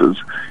leases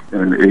in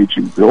an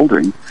aging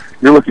building,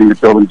 you're looking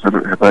at buildings that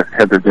have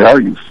had their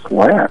values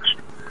slashed.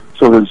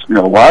 So there's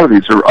a lot of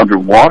these are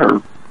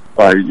underwater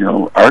by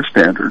our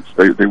standards.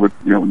 They would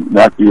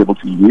not be able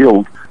to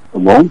yield the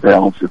loan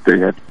balance if they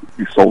had to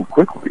be sold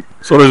quickly.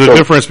 So there's a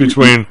difference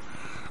between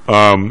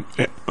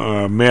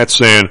Matt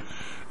saying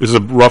this is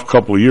a rough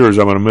couple of years.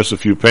 I'm going to miss a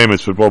few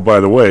payments, but by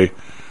the way,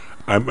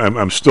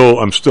 I'm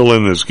still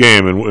in this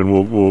game, and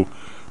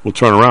we'll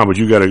turn around. But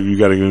you got to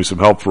give me some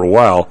help for a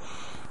while.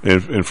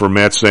 And for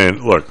Matt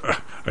saying, look,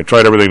 I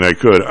tried everything I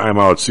could. I'm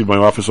out. See my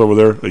office over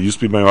there? That used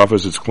to be my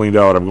office. It's cleaned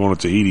out. I'm going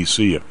to Tahiti.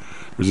 See ya.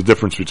 There's a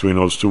difference between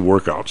those two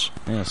workouts.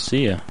 Yeah,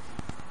 see ya.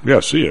 Yeah,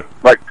 see ya.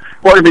 Right.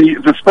 Well, I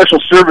mean, the special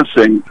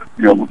servicing,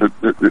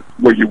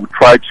 where you would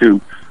try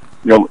to,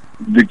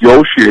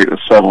 negotiate a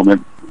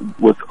settlement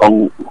with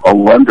a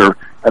lender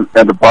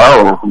and a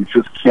borrower who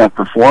just can't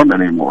perform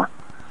anymore.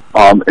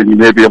 And you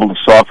may be able to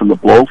soften the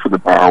blow for the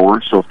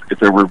borrower. So if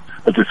there were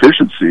a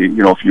deficiency,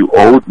 if you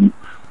owed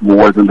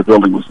more than the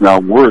building was now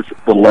worth,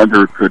 the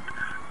lender could,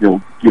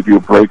 give you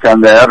a break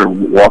on that or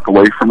walk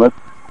away from it.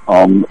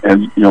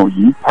 And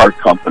you part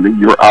company,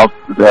 you're out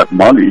that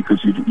money because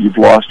you've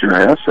lost your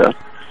asset.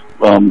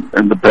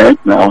 And the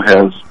bank now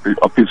has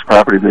a piece of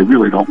property they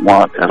really don't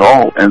want at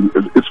all, and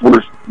it's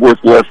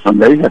worth less than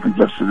they have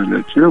invested in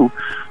it too.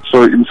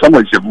 So in some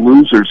ways, you have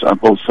losers on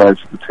both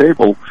sides of the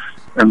table,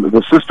 and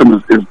the system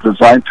is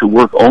designed to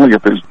work only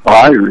if there's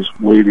buyers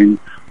waiting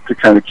to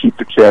kind of keep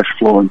the cash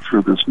flowing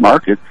through this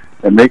market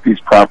and make these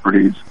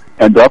properties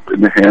end up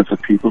in the hands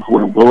of people who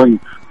are willing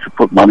to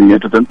put money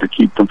into them to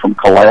keep them from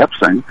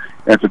collapsing,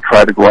 and to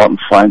try to go out and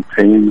find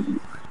paying,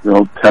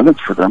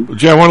 tenants for them.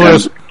 Jan,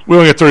 we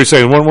only got 30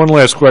 seconds. One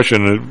last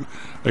question. I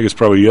think it's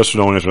probably yes or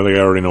no answer. I think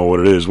I already know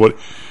what it is. What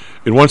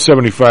in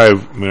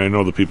 175? I mean, I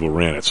know the people who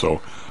ran it, so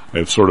I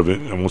have sort of,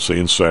 I won't say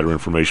insider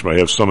information, but I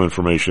have some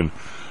information.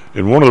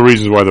 And one of the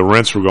reasons why the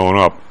rents were going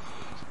up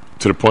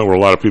to the point where a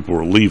lot of people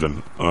were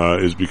leaving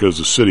is because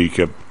the city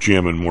kept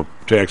jamming more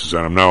taxes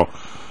on them. Now,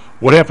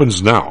 what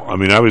happens now? I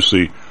mean,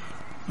 obviously,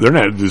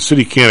 the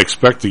city can't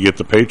expect to get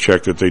the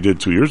paycheck that they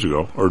did 2 years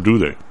ago, or do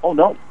they? Oh,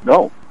 no.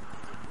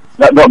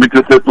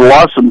 Because the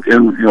loss in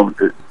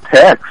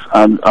tax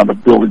on a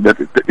building that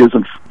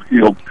isn't,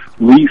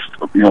 leased,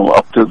 up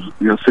to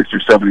 60 or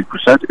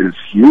 70% is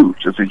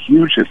huge. It's a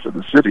huge hit to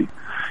the city.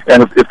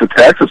 And if the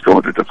taxes go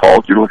into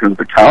default, you're looking at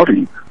the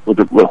county with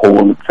a hole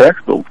in the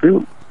tax bill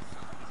too.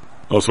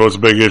 Oh, so it's a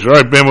big issue. All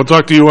right, Ben, we'll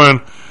talk to you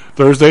on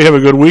Thursday. Have a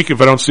good week.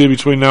 If I don't see you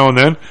between now and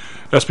then,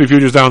 SP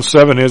Futures down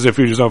 7, NASDAQ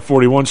Futures down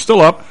 41, still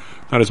up,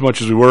 not as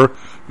much as we were.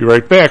 Be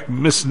right back.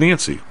 Miss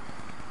Nancy.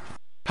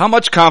 How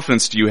much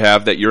confidence do you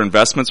have that your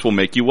investments will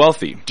make you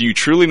wealthy? Do you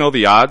truly know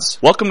the odds?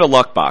 Welcome to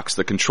Luckbox,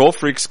 the control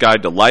freak's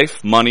guide to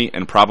life, money,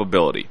 and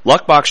probability.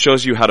 Luckbox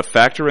shows you how to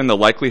factor in the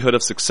likelihood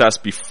of success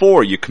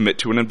before you commit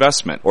to an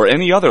investment or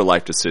any other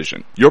life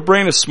decision. Your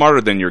brain is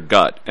smarter than your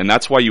gut, and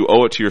that's why you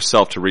owe it to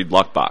yourself to read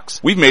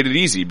Luckbox. We've made it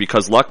easy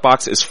because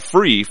Luckbox is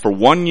free for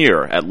 1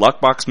 year at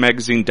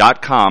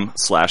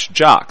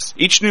luckboxmagazine.com/jocks.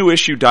 Each new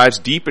issue dives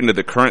deep into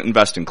the current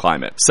investing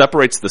climate,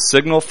 separates the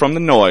signal from the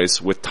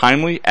noise with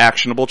timely,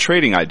 actionable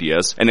trading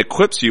ideas, and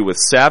equips you with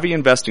savvy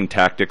investing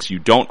tactics you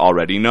don't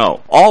already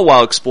know, all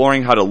while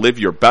exploring how to live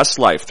your best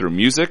life through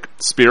music,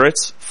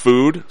 spirits,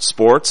 food,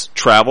 sports,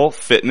 travel,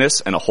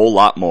 fitness, and a whole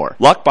lot more.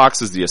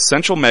 Luckbox is the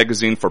essential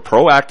magazine for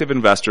proactive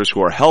investors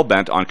who are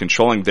hell-bent on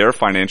controlling their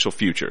financial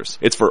futures.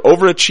 It's for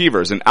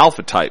overachievers and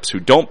alpha types who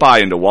don't buy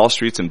into Wall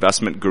Street's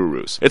investment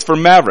gurus. It's for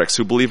mavericks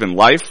who believe in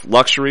life,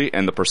 luxury,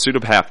 and the pursuit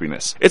of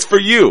happiness. It's for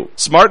you.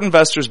 Smart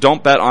investors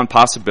don't bet on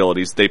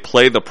possibilities, they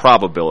play the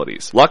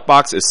probabilities.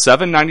 Luckbox is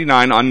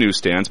 $7.99 on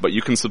newsstands, but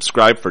you can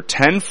subscribe for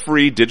 10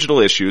 free digital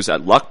issues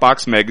at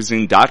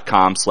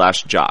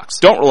luckboxmagazine.com/jocks.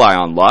 Don't rely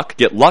on luck.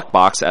 Get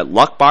Luckbox at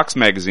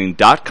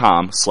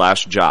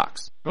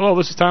luckboxmagazine.com/jocks. Hello,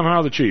 this is Tom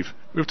Howell, the Chief.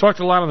 We've talked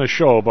a lot on the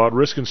show about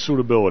risk and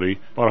suitability,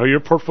 about how your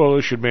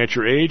portfolio should match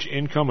your age,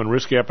 income, and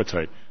risk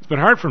appetite. It's been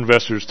hard for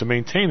investors to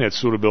maintain that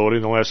suitability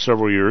in the last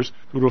several years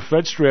due to a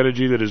Fed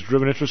strategy that has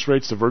driven interest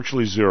rates to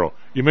virtually zero.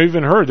 You may have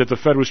even heard that the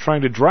Fed was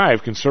trying to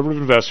drive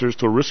conservative investors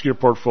to a riskier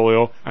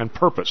portfolio on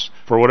purpose,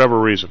 for whatever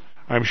reason.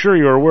 I'm sure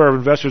you're aware of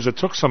investors that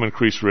took some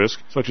increased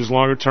risk, such as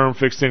longer-term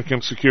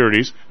fixed-income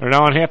securities, and are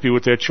now unhappy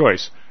with that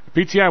choice. At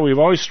PTI, we've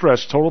always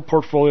stressed total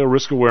portfolio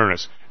risk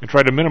awareness and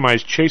tried to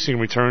minimize chasing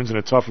returns in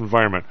a tough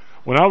environment.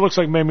 Well, now it looks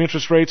like maybe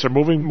interest rates are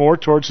moving more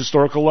towards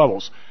historical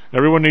levels.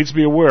 Everyone needs to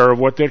be aware of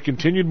what that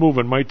continued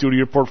movement might do to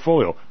your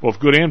portfolio, both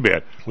good and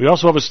bad. We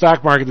also have a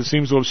stock market that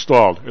seems to have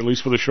stalled, at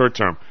least for the short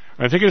term.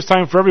 I think it's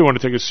time for everyone to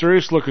take a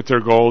serious look at their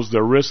goals,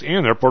 their risks,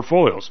 and their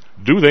portfolios.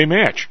 Do they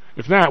match?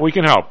 If not, we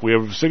can help. We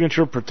have a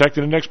Signature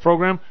Protected Index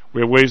program.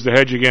 We have ways to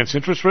hedge against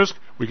interest risk.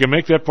 We can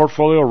make that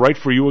portfolio right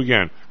for you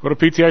again. Go to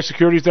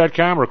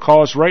PTIsecurities.com or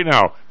call us right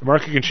now. The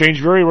market can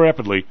change very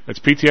rapidly. That's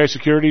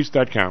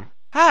PTIsecurities.com.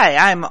 Hi,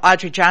 I'm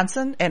Audrey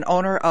Johnson, an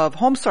owner of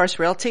HomeSource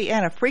Realty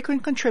and a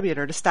frequent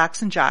contributor to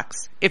Stocks and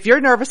Jocks. If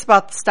you're nervous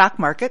about the stock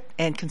market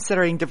and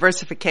considering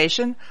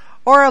diversification,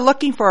 or are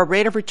looking for a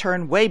rate of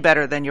return way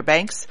better than your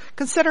banks,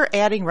 consider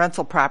adding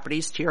rental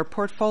properties to your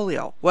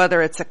portfolio.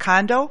 Whether it's a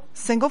condo,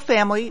 single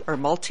family, or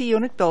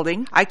multi-unit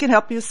building, I can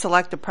help you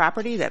select a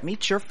property that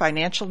meets your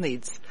financial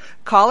needs.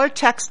 Call or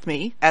text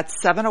me at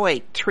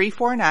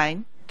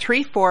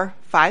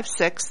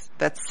 708-349-3456.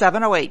 That's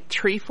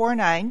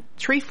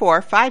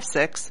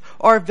 708-349-3456.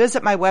 Or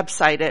visit my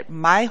website at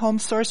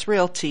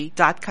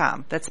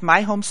myhomesourcerealty.com. That's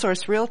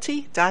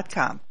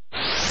myhomesourcerealty.com.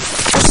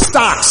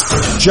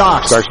 Stocks,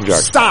 jocks, Stocks and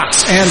jocks.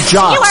 Stocks and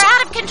jocks. You are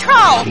out of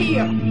control.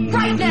 Here,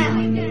 right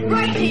now,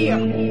 right here,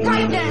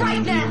 right now,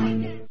 right now.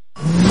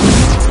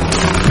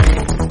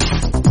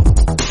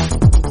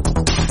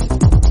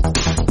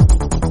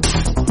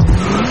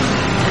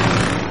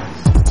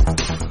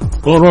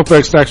 Well, welcome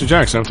back, Stocks and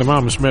Jocks. I'm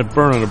Tom, Mr. Matt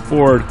Byrne on the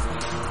board.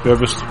 We have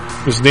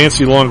Miss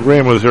Nancy Long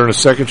Graham with us here in a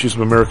second. She's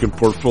from American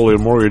Portfolio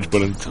Mortgage,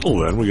 but until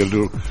then, we got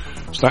to do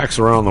stocks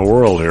around the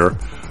world here.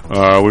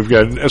 We've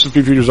got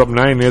S&P futures up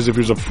 9, NASDAQ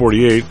futures up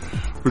 48.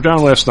 We're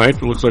down last night,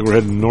 but it looks like we're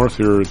heading north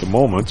here at the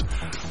moment.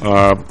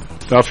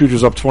 Dow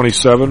futures up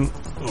 27.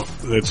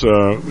 That's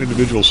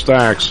individual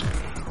stocks.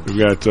 We've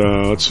got,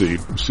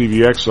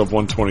 CVX up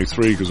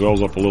 123 because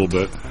oil's up a little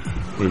bit.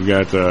 We've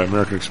got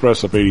American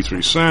Express up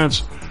 83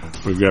 cents.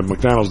 We've got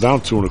McDonald's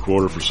down 2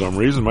 1/4 for some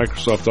reason.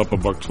 Microsoft up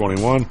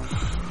 $1.21.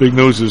 Big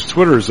news is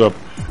Twitter's up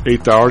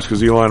 $8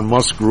 because Elon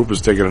Musk Group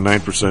has taken a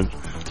 9%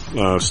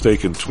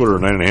 stake in Twitter,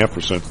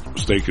 9.5%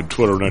 stake in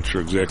Twitter. Not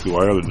sure exactly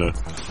why, other than to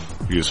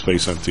his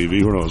face on TV.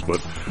 Who knows? But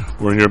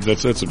we're in Europe.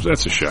 That's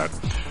a shot.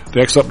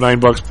 DAX up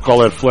 $9.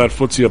 Call that flat.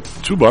 FTSE up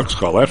 $2.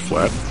 Call that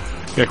flat.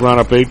 CAC round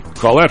up 8,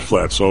 call that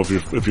flat. So if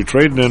you're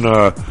trading in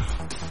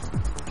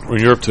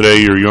Europe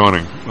today, you're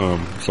yawning.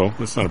 So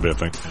that's not a bad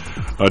thing.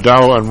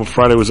 Dow on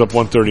Friday was up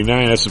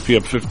 139, S&P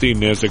up 15,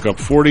 NASDAQ up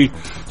 40,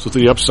 so to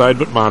the upside,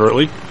 but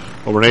moderately.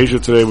 Over in Asia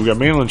today, we've got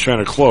mainland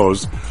China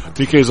closed.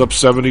 Nikkei's up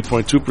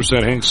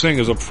 70.2%. Hang Seng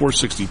is up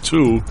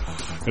 462.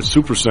 It's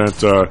 2%.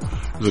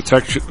 The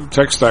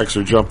tech stocks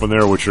are jumping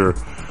there, they're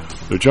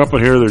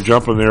jumping here, they're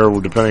jumping there,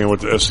 depending on what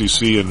the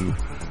SEC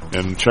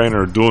and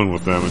China are doing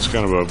with them. It's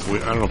kind of I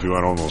don't know if you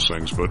want to own those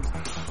things, but,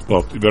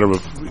 well,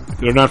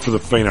 they're not for the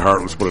faint of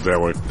heart, let's put it that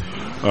way.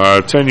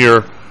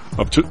 10-year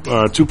up to,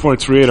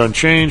 2.38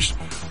 unchanged.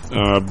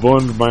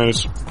 Bund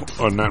minus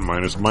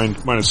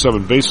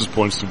 7 basis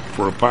points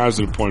for a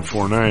positive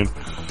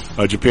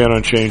 0.49. Japan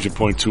unchanged at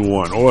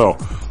 0.21. Oil,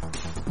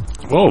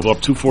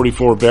 up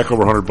 244, back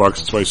over $100.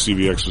 That's why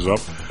CVX is up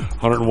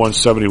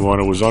 101.71.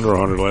 It was under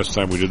 100 last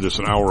time we did this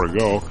an hour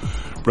ago.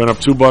 Brent up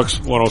 $2,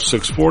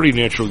 106.40.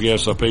 Natural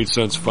gas up 8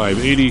 cents,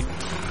 5.80.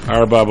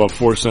 RBOB up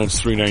 4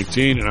 cents,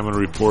 3.19. And I'm going to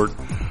report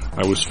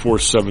I was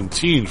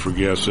 4.17 for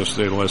gas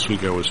yesterday, and last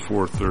week I was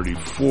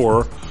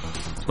 4.34.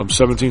 I'm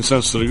 17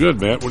 cents to the good,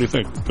 Matt. What do you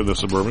think for the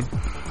Suburban?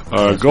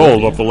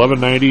 Gold up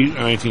 11.90,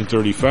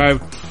 19.35.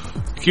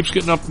 Keeps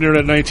getting up near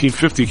that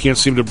 19.50. Can't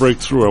seem to break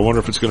through. I wonder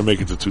if it's going to make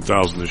it to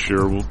 2,000 this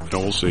year.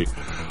 We'll see.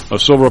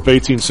 Silver up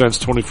 18 cents,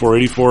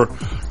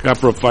 24.84.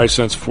 Copper up 5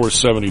 cents,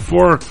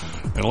 4.74.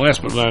 And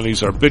last but not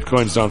least, our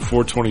Bitcoin's down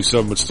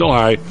 4.27, but still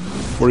high,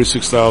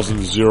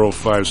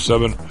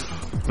 46,057.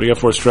 What do you got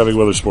for us, traffic,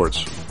 weather,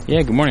 sports?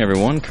 Yeah, good morning,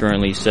 everyone.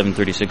 Currently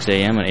 7:36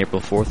 a.m. on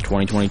April 4th,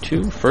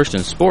 2022. First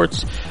in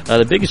sports,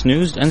 the biggest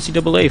news,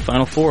 NCAA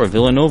Final Four.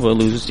 Villanova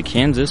loses to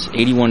Kansas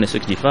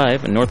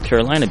 81-65, and North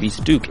Carolina beats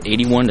Duke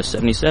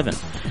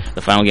 81-77.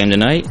 The final game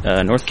tonight,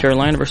 North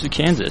Carolina versus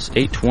Kansas,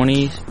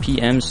 8:20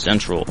 p.m.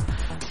 Central.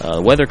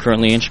 Weather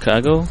currently in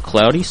Chicago,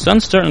 cloudy.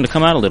 Sun's starting to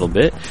come out a little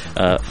bit.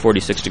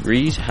 46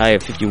 degrees, high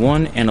of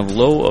 51, and a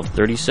low of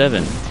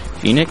 37.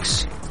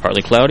 Phoenix,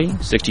 partly cloudy,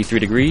 63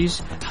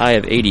 degrees, high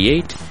of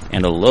 88,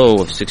 and a low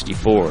of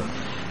 64.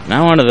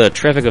 Now on to the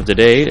traffic of the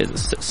day.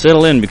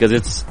 Settle in because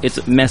it's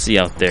messy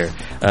out there.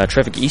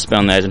 Traffic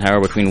eastbound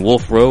Eisenhower between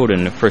Wolf Road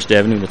and 1st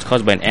Avenue that's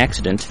caused by an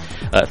accident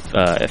at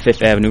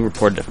 5th Avenue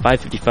reported at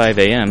 5:55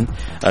 a.m.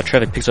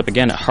 Traffic picks up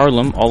again at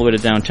Harlem all the way to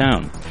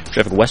downtown.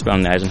 Traffic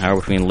westbound Eisenhower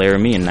between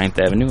Laramie and 9th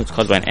Avenue. It's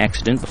caused by an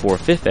accident before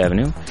 5th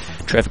Avenue.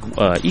 Traffic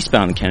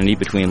eastbound Kennedy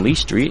between Lee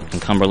Street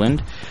and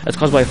Cumberland. That's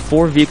caused by a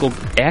 4-vehicle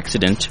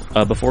accident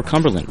before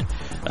Cumberland.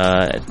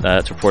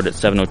 That's reported at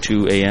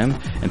 7:02 a.m.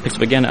 and picks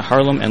up again at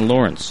Harlem and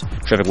Lawrence.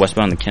 Traffic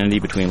westbound the Kennedy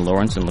between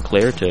Lawrence and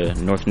LeClaire to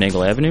North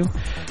Nagle Avenue.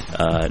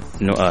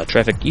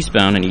 Traffic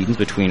eastbound in Edens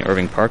between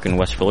Irving Park and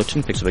West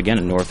Fullerton picks up again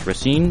at North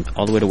Racine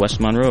all the way to West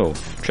Monroe.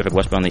 Traffic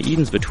westbound the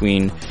Edens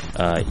between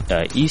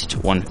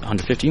East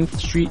 115th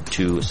Street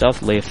to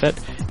South Lafayette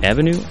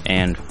Avenue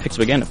and picks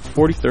up again at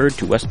 43rd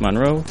to West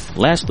Monroe.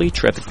 Lastly,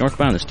 traffic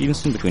northbound the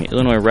Stevenson between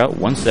Illinois Route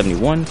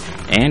 171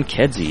 and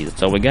Kedzie.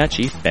 That's all we got,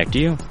 Chief. Back to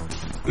you.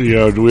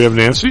 Yeah, do we have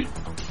Nancy?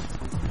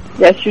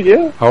 Yes, you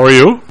do. How are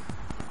you?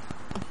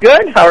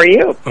 Good. How are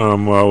you?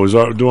 I was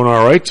doing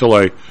all right till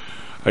I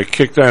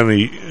kicked on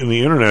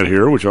the internet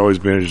here, which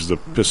always manages to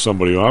piss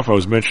somebody off. I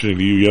was mentioning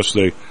to you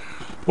yesterday,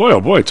 boy,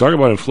 oh boy, talk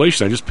about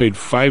inflation. I just paid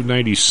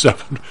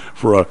 $5.97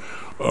 for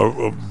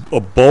a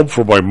bulb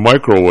for my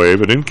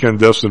microwave, an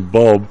incandescent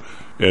bulb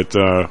at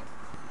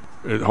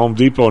Home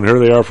Depot, and here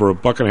they are for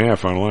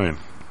 $1.50 online.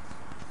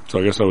 So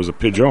I guess I was a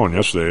pigeon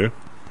yesterday. Eh?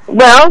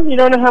 Well, you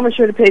don't know how much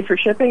you're to pay for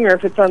shipping or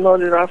if it's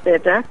unloaded off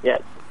that dock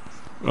yet.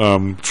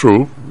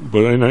 True,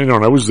 but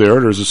I was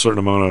there. There's a certain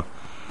amount of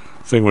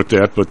thing with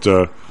that, but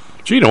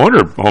gee, no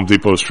wonder Home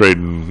Depot's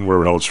trading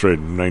wherever the hell it's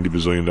trading $90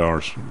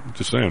 bazillion.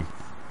 Just saying,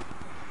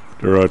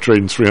 they're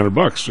trading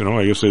 $300. You know,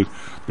 I guess they're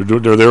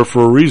there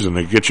for a reason.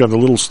 They get you on the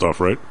little stuff,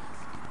 right?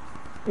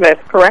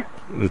 That's correct.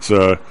 It's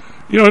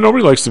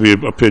nobody likes to be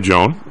a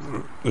pigeon,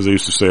 as they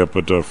used to say up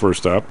at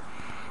First Stop.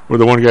 Where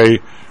the one guy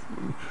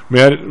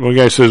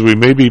says we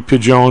may be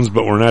pigeons,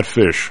 but we're not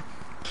fish.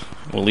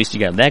 Well, at least you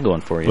got that going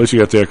for you. At least you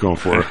got that going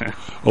for you.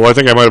 Well, I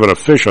think I might have been a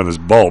fish on this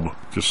bulb.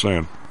 Just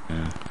saying.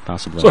 Yeah,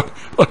 possibly. So,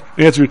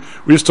 Nancy,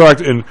 we just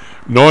talked, and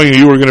knowing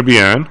you were going to be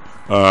on,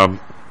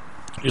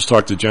 just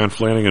talked to John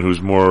Flanagan,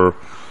 who's more,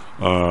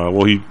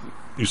 he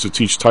used to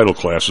teach title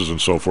classes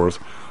and so forth,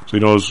 so he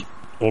knows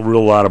a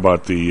real lot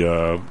about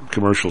the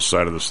commercial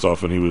side of the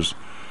stuff, and he was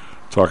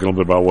talking a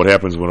little bit about what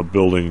happens when a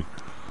building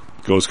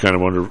goes kind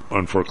of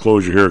on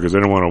foreclosure here, because I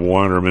don't want to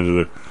wander him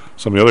into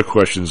some of the other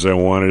questions I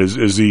wanted.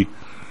 Is the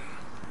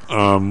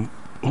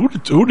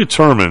who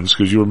determines,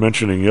 because you were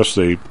mentioning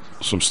yesterday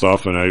some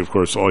stuff, and of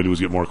course all I do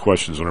is get more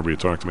questions whenever you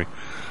talk to me,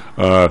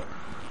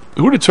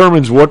 who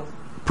determines what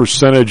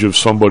percentage of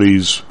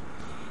somebody's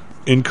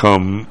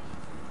income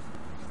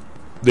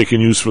they can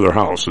use for their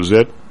house? Is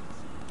that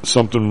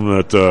something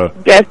that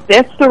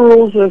that's the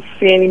rules of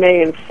Fannie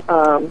Mae, and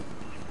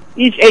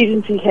each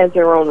agency has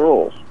their own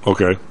rules.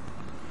 Okay.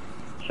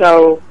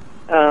 So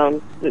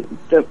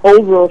the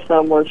old rule of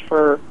thumb was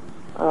for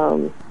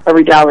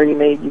every dollar you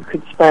made, you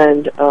could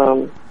spend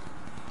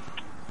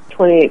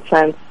 28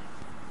 cents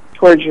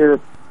towards your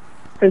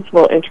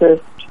principal,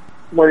 interest,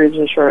 mortgage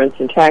insurance,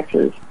 and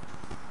taxes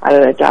out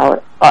of that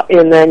dollar.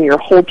 And then your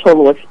whole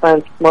total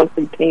expense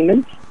monthly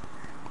payments,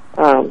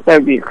 that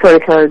would be your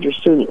credit cards, your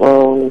student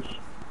loans,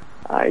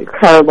 your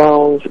car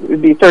loans, it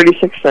would be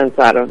 36 cents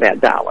out of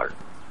that dollar.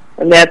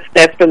 And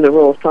that's been the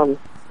rule of thumb,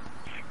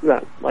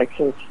 like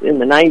since in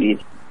the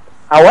 90s.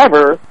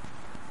 However,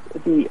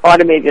 the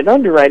automated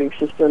underwriting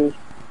systems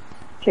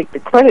take the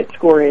credit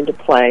score into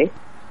play,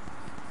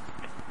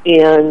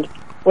 and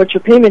what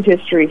your payment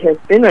history has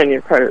been on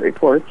your credit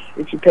reports,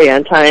 if you pay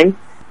on time,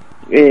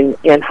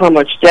 and how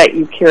much debt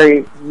you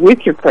carry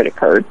with your credit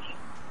cards.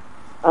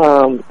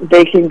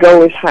 They can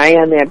go as high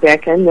on that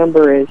back end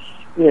number as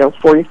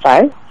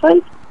 45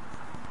 cents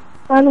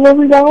out of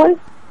every dollar.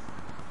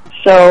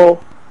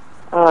 So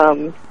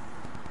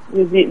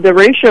the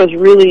ratios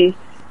really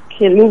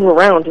can move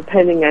around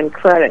depending on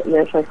credit, and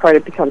that's why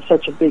credit becomes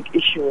such a big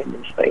issue in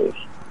these things.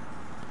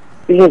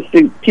 Because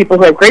the people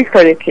who have great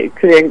credit,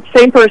 the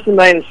same person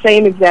buying the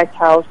same exact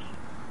house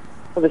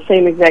for the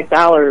same exact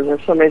dollars, or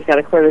somebody's got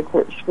a credit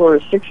score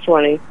of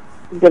 620,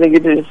 is going to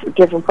get a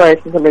different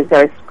price than somebody's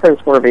got a credit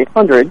score of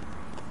 800.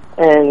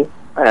 And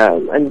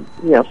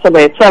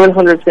somebody at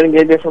 700 is going to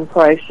get a different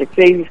price,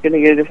 680 is going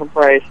to get a different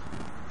price.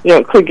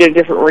 It could get a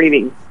different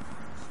rating,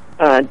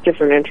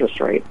 different interest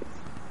rate.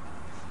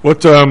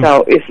 What? So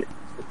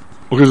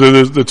because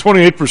the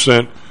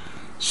 28%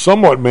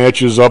 somewhat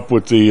matches up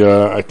with the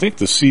I think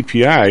the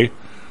CPI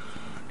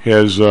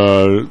has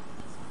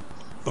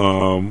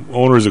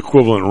owner's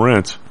equivalent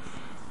rent.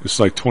 It's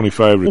like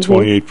 25 to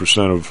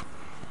 28% of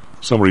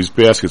somebody's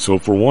basket. So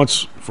for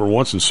once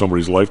in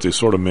somebody's life, they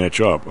sort of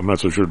match up. I'm not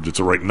so sure if it's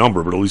the right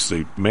number, but at least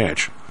they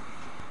match.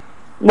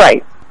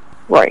 Right.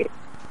 But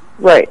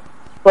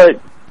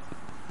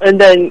and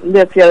then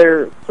that's the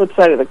other flip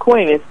side of the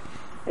coin.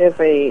 If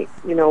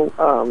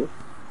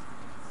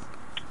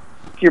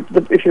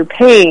you're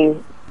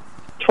paying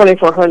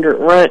 $2,400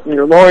 rent and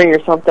you're lowering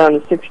yourself down to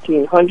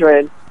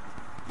 $1,600,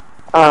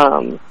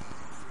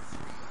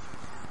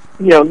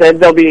 then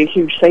there'll be a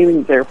huge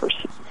savings there for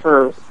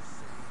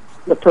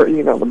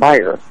the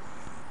buyer,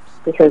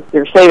 because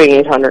they're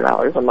saving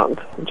 $800 a month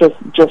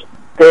just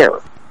there.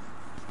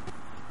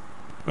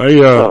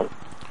 I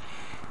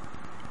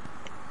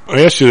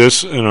asked you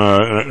this, and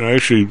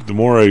actually, the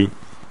more I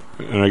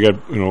got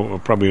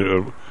probably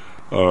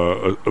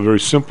a very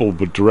simple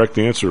but direct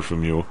answer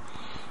from you,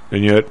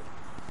 and yet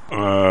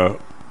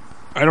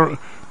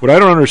what I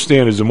don't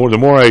understand is the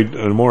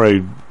more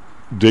I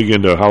dig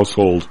into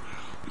household,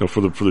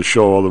 for the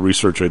show, all the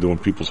research I do on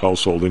people's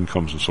household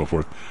incomes and so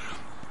forth,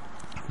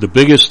 the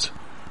biggest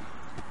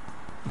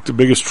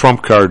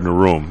trump card in the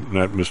room,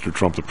 not Mr.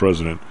 Trump the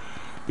president,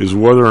 is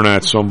whether or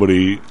not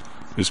somebody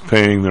is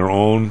paying their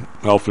own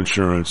health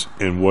insurance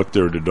and what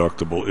their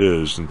deductible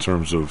is in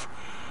terms of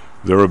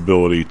their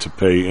ability to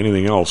pay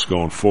anything else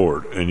going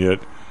forward. And yet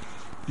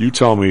you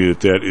tell me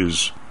that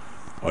is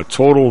a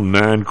total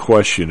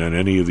non-question on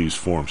any of these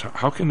forms.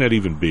 How can that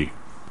even be?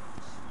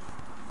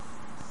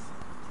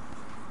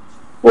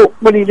 Well,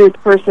 what do you do with the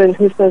person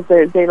who says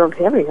they don't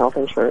have any health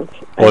insurance?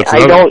 Well,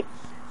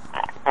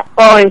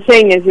 all I'm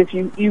saying is if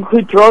you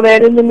could throw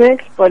that in the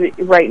mix, but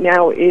right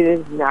now it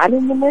is not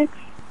in the mix.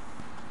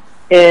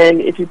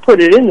 And if you put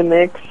it in the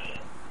mix,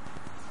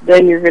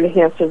 then you're going to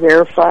have to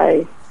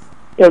verify.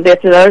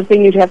 That's another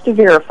thing you'd have to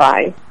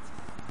verify.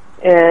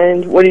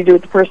 And what do you do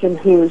with the person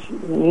who's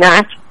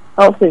not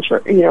health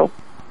insurance?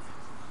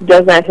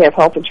 Does not have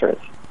health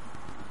insurance?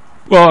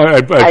 Well,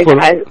 I'd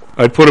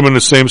put them in the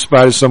same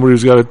spot as somebody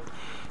who's got a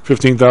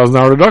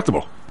 $15,000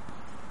 deductible.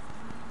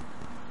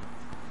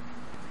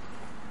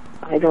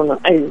 I don't know.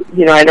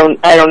 I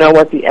don't know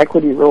what the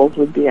equity rules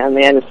would be on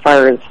that as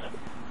far as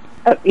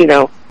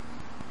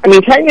I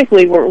mean,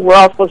 technically, we're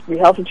all supposed to be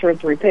health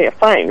insurance and we pay a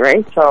fine,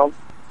 right? So.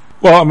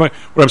 Well, what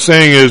I'm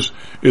saying is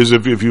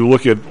if you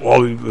look at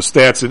all the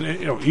stats, and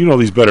you know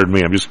these better than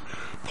me. I'm just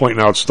pointing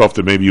out stuff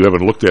that maybe you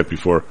haven't looked at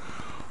before.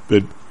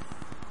 That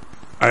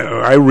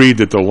I read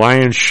that the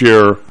lion's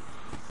share.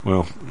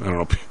 Well, I don't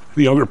know.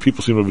 The younger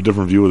people seem to have a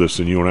different view of this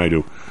than you and I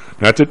do.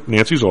 Not that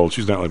Nancy's old;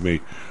 she's not like me.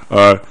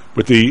 But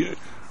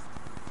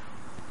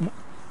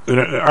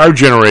our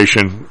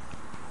generation.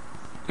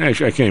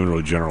 Actually, I can't even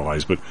really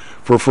generalize, but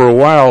for a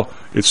while,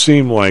 it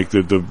seemed like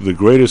that the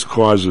greatest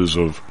causes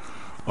of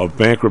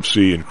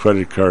bankruptcy and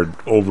credit card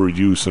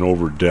overuse and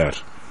over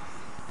debt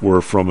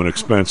were from an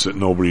expense that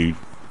nobody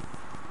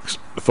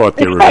thought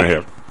they were going to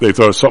have. They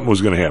thought something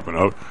was going to happen,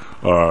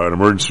 an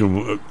emergency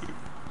room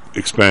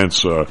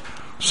expense,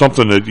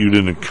 something that you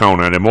didn't count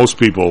on. And most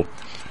people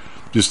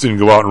just didn't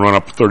go out and run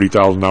up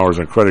 $30,000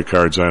 on credit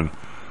cards on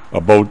a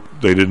boat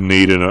they didn't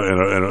need and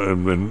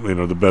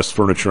the best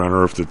furniture on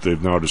earth that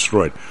they've now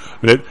destroyed.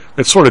 I mean,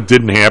 that sort of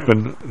didn't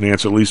happen,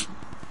 Nancy, at least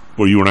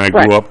where you and I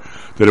grew up,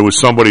 that it was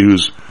somebody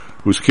whose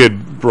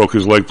kid broke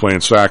his leg playing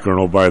soccer,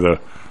 and by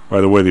the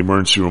way, the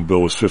emergency room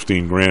bill was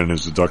 $15,000 and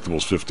his deductible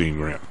was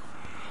 $15,000. I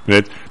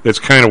mean, that's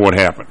kind of what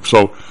happened.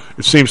 So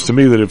it seems to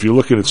me that if you're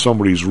looking at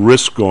somebody's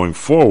risk going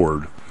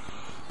forward,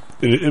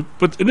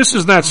 But this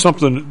is not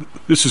something.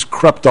 This has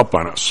crept up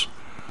on us.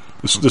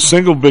 This is the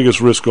single biggest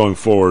risk going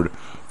forward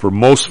for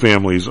most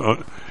families,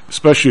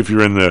 especially if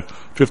you're in the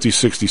 $50,000,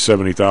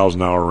 $60,000,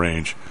 $70,000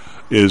 range,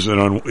 is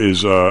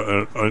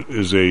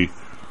a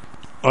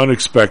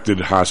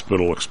unexpected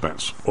hospital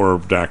expense or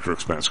doctor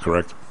expense.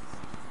 Correct?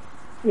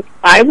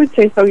 I would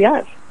say so.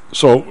 Yes.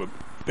 So,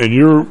 and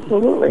you're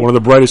Absolutely. one of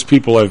the brightest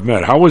people I've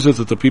met. How is it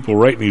that the people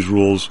writing these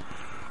rules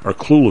are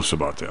clueless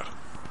about that?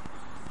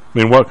 I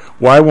mean,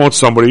 why won't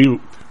somebody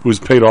who's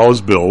paid all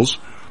his bills?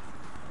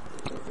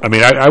 I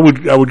mean, I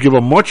would give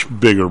a much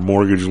bigger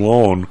mortgage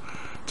loan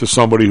to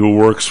somebody who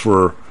works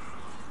for,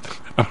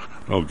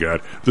 oh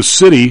God, the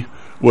city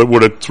with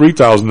a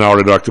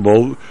 $3,000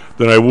 deductible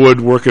than I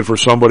would working for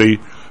somebody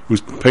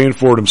who's paying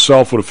for it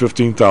himself with a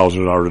 $15,000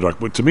 deductible.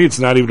 But to me, they're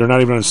not even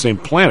on the same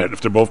planet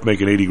if they're both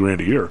making $80,000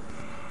 a year.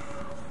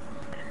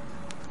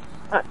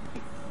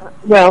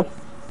 Well,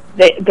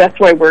 that's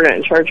why we're not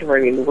in charge of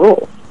writing the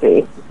rules.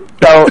 See,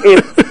 so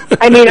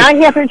I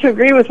happen to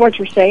agree with what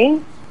you're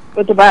saying,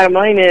 but the bottom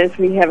line is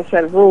we have a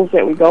set of rules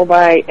that we go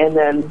by, and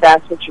then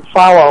that's what you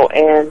follow.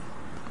 And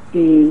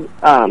the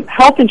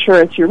health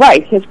insurance, you're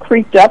right, has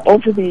creeped up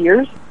over the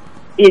years.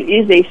 It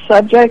is a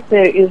subject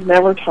that is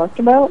never talked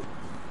about,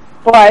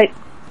 but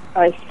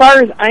as far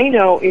as I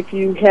know, if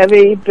you have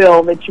a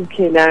bill that you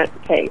cannot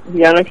pay,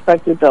 the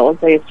unexpected bill, let's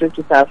say it's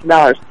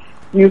 $50,000,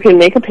 you can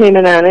make a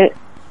payment on it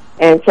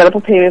and set up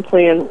a payment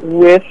plan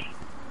with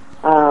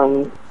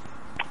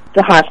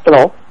the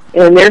hospital,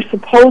 and they're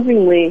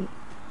supposedly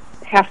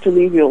have to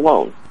leave you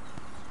alone.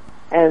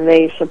 And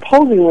they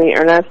supposedly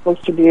are not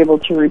supposed to be able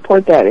to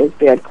report that as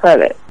bad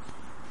credit.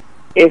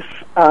 If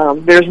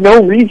there's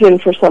no reason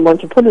for someone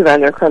to put it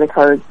on their credit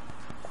card,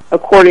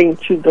 according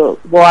to the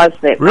laws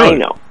that I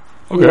know.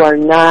 Okay. You are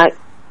not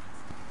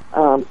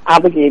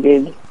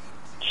obligated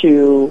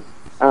to,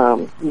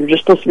 you're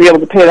just supposed to be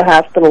able to pay the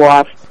hospital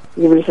off,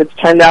 even if it's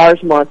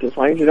 $10 a month, as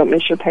long as you don't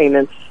miss your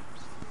payments,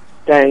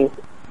 then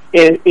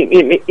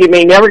it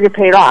may never get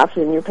paid off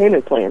in your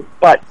payment plan,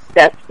 but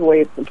that's the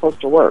way it's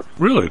supposed to work.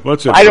 Really?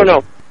 What's it? I don't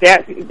know.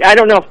 I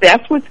don't know if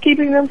that's what's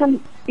keeping them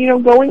from,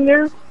 going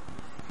there,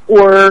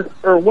 or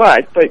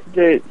what. But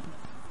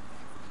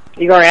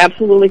you are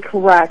absolutely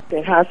correct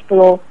that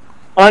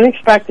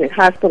unexpected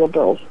hospital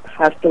bills,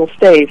 hospital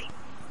stays,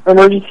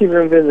 emergency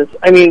room visits.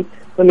 I mean,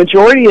 the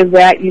majority of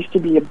that used to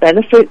be a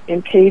benefit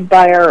and paid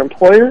by our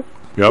employer.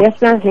 Yep.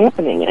 That's not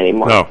happening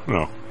anymore.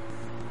 No.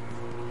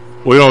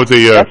 Well,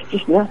 that's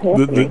just not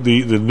happening.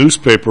 The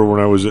newspaper when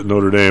I was at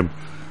Notre Dame,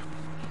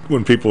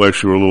 when people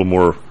actually were a little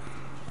more,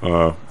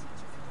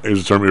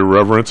 is the term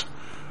irreverent,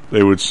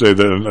 they would say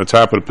that on the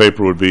top of the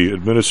paper would be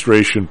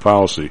administration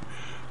policy.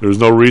 There's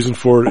no reason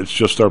for it. It's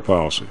just our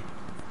policy,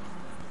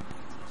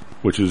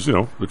 which is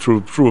the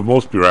true of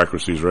most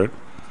bureaucracies, right?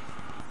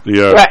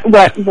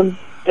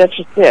 That's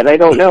just it. I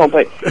don't know,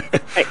 but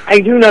I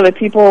do know that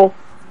people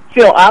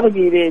feel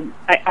obligated.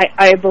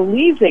 I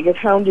believe they get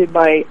hounded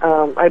by.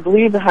 I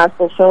believe the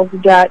hospital sells the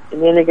debt,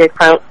 and then they get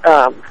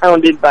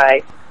hounded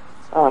by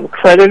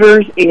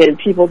creditors, and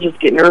people just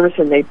get nervous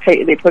and they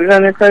put it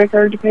on their credit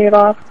card to pay it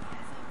off.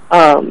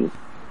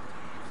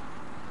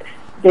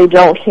 They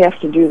don't have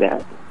to do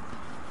that.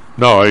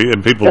 No,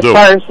 and people do. As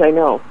far as I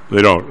know,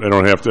 they don't. They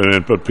don't have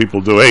to, but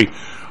people do. Hey,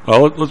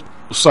 let's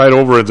slide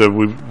over into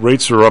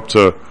rates are up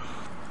to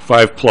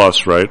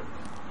 5+, right?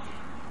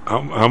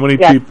 How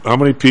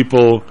many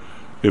people?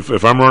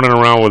 If I'm running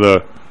around with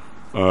a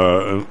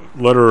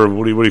letter of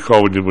what do you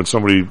call when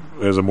somebody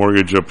has a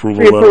mortgage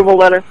approval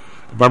letter?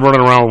 If I'm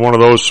running around with one of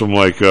those from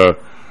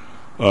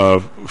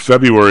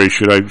February,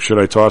 should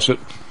I toss it?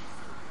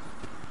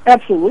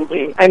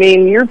 Absolutely. I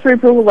mean, your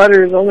pre-approval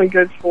letter is only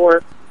good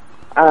for.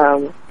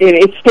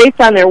 It states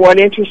on there what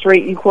interest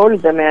rate you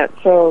quoted them at,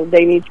 so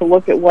they need to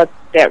look at what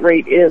that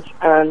rate is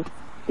on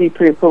the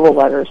pre-approval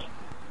letters.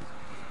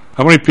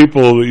 How many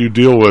people that you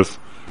deal with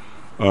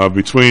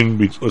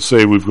let's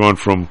say we've gone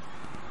from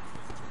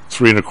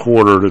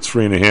 3.25 to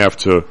 3.5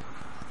 to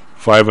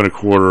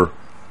 5.25?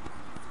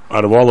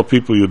 Out of all the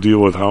people you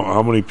deal with,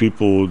 how many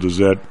people does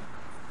that,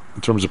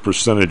 in terms of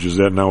percentage, is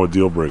that now a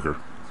deal breaker?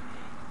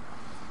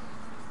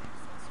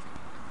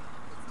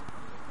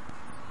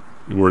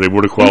 Where they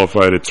would have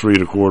qualified at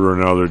 3.25,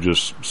 and now they're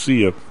just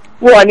see ya.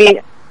 Well, I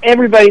mean,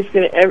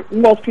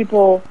 most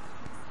people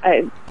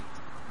that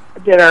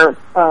are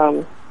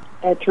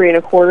at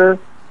 3.25.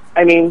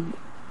 I mean,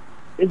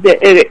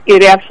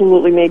 it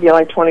absolutely may be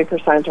like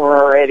 20% or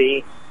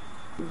already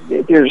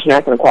they're just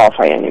not going to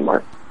qualify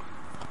anymore.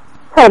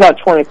 Probably about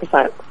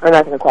 20% are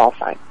not going to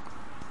qualify.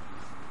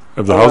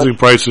 Have the housing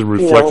prices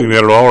reflecting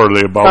that at all, or are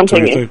they about to?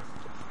 You think?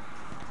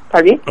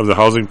 Pardon me? Have the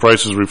housing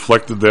prices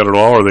reflected that at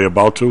all, or are they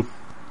about to?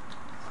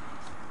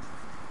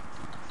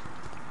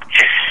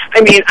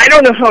 I mean, I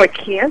don't know how it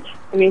can't.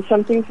 I mean,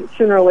 some things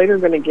sooner or later are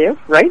going to give,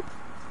 right?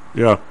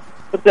 Yeah.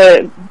 But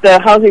the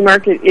housing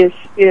market is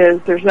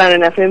there's not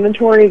enough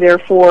inventory,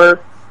 therefore,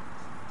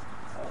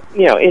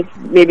 it's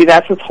maybe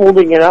that's what's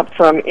holding it up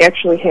from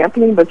actually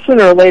happening. But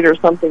sooner or later,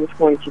 something's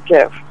going to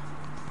give.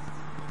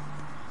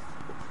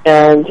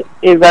 And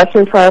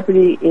investment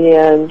property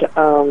and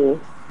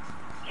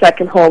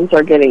second homes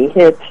are getting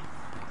hit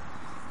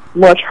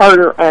much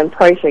harder on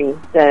pricing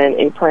than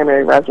a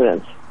primary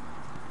residence.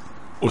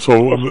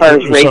 So, as far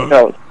as rate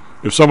goes.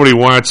 If somebody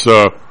wants,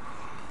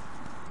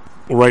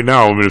 right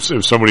now, I mean,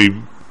 if somebody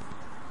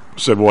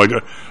said, "Well,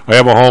 I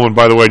have a home, and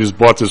by the way, I just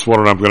bought this one,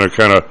 and I'm going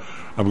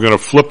to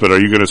flip it," are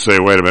you going to say,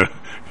 "Wait a minute,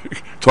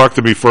 talk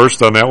to me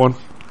first on that one"?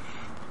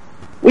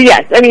 Well,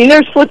 yes. I mean,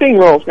 there's flipping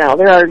rules now.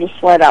 There are just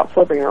flat out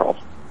flipping rules.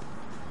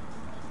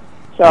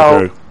 So,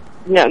 okay.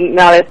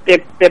 now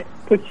that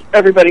puts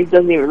everybody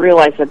doesn't even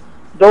realize that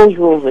those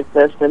rules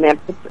exist, and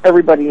that puts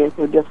everybody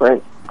into a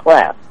different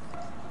class.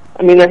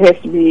 I mean, there has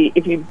to be,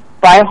 if you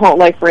buy a home,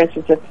 like for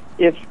instance,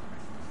 if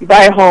you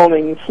buy a home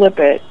and you flip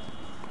it,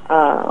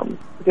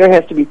 there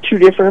has to be 2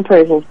 different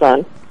appraisals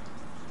done,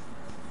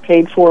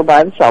 paid for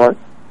by the seller,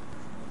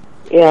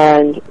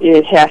 and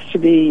it has to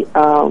be,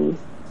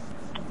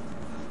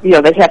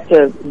 they have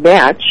to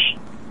match.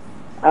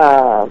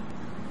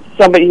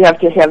 Somebody you have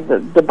to have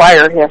the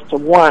buyer has to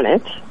want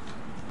it,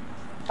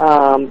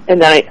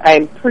 and then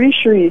I'm pretty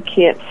sure you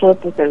can't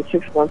flip within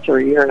 6 months or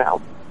a year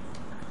now.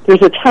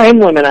 There's a time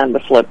limit on the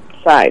flip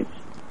sides.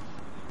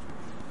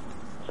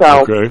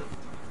 So, okay.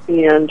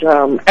 And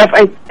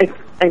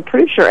I'm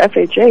pretty sure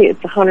FHA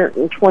it's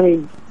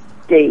 120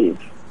 days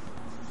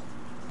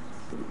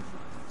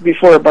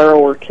before a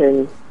borrower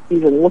can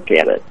even look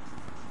at it.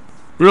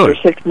 Really?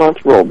 There's 6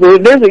 month rule.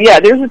 There's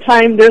a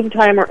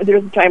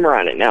timer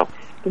on it now.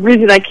 The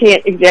reason I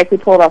can't exactly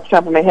pull it off the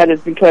top of my head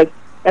is because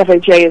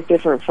FHA is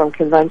different from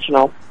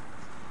conventional,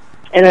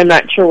 and I'm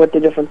not sure what the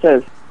difference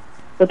is.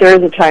 But there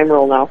is a time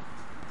rule now.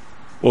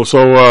 Well,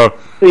 so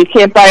you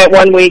can't buy it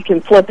 1 week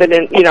and flip it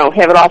and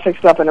have it all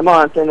fixed up in a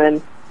month and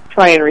then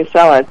try and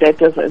resell it. That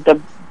doesn't.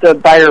 The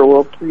buyer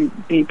will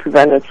be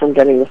prevented from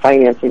getting the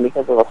financing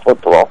because of the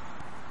flip rule.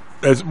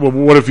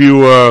 What if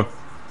you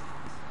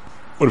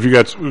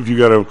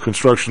got a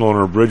construction loan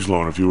or a bridge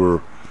loan? If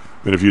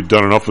you'd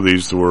done enough of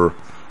these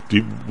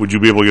would you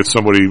be able to get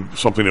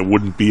something that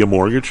wouldn't be a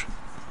mortgage?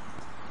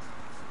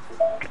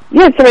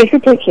 Yeah, somebody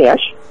could pay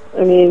cash.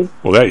 I mean,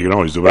 well, that you can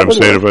always do. But I'm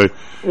saying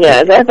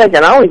that I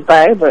can always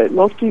buy, but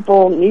most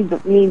people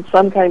need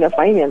some kind of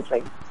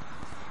financing.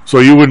 So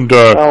you wouldn't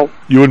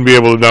be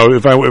able to now.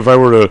 If I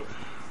were to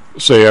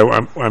say I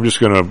want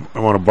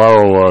to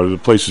borrow the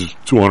place is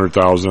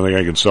 $200,000. I think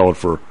I can sell it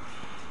for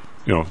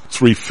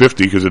 $350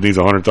 because it needs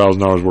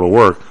 $100,000 worth of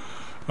work.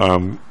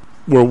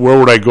 Where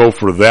would I go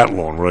for that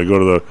loan? Would I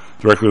go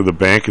directly to the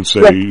bank and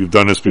say you've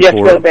done this before?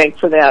 You have to go to the bank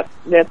for that.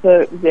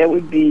 That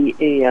would be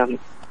a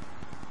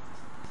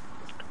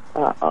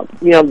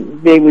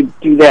they would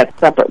do that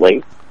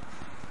separately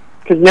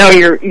because now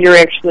you're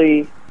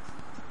actually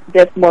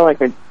that's more like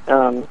a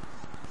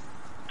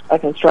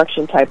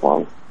construction type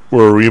loan.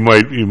 Where you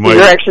might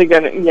you're actually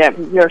gonna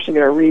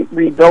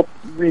rebuild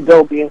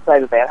the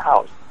inside of that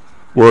house.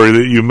 Where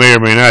you may or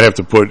may not have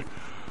to put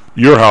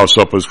your house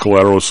up as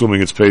collateral,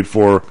 assuming it's paid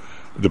for,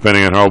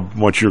 depending on how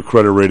much your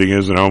credit rating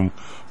is and how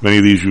many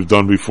of these you've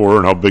done before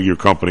and how big your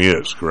company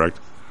is. Correct?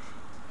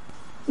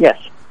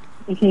 Yes.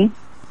 Mm-hmm.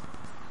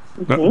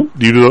 Mm-hmm.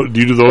 Do you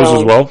do those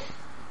as well?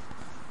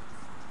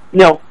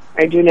 No,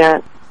 I do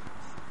not.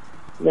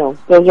 No,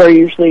 those are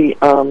usually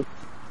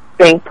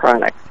bank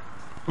products.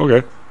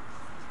 Okay.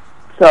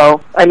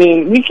 So, I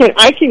mean,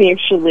 I can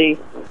actually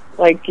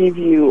give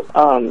you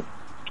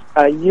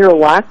a year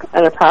lock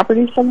on a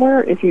property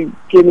somewhere if you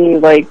give me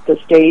the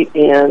state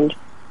and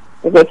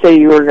let's say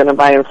you were going to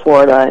buy in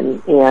Florida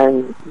and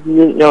you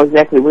didn't know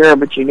exactly where,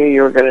 but you knew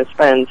you were going to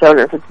spend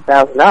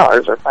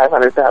 $750,000 or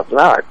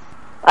 $500,000.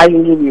 I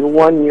can give you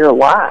 1 year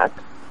lock,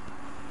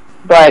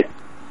 but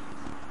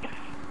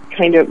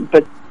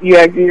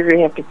you're going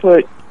to have to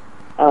put,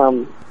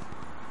 I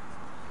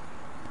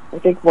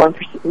think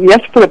 1%. You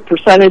have to put a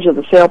percentage of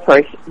the sale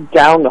price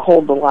down to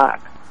hold the lock.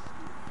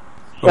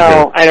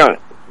 So okay.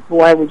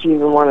 Why would you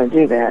even want to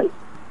do that?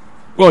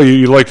 Well,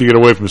 you'd like to get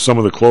away from some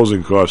of the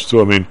closing costs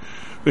too. I mean,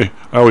 I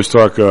always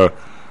talk.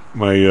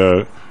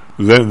 My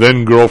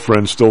then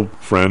girlfriend, still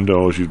friend.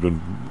 Oh, she's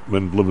been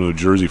living in New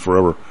Jersey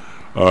forever.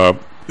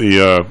 We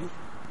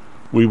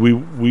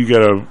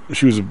got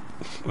she was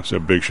a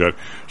big shot.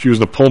 She was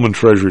in the Pullman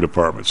Treasury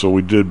Department. So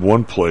we did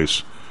one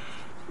place.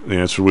 The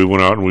answer, we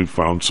went out and we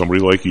found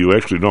somebody like you.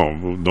 Actually, no,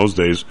 in those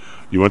days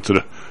you went to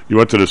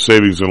the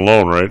savings and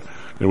loan, right?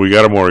 And we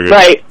got a mortgage,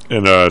 right?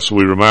 And so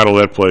we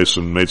remodeled that place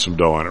and made some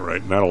dough on it,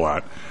 right? Not a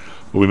lot,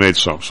 but we made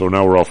some. So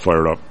now we're all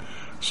fired up.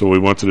 So we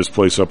went to this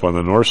place up on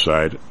the north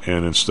side,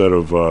 and instead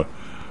of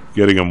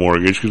getting a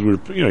mortgage, because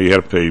you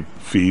had to pay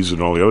fees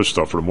and all the other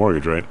stuff for the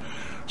mortgage, right?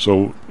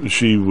 So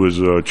she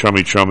was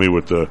chummy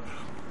with it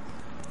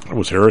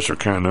was Harris or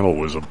Continental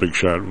was a big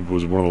shot. It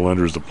was one of the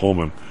lenders to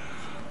Pullman.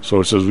 So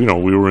it says, we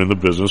were in the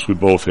business. We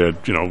both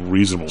had,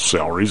 reasonable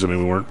salaries. I mean,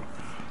 we weren't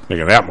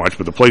making that much,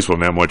 but the place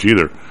wasn't that much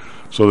either.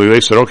 So they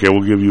said, okay,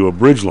 we'll give you a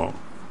bridge loan.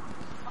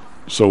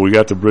 So we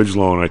got the bridge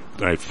loan,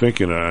 I think,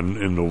 in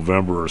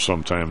November or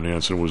sometime,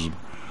 Nancy. It was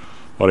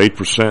about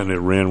 8%, and it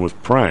ran with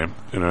Prime.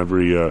 And I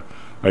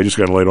just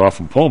got laid off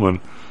from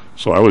Pullman,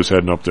 So I was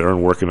heading up there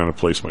and working on a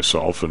place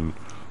myself, and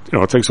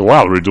it takes a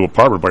while to redo an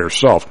apartment by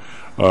yourself.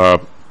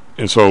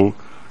 And so it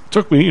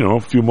took me, a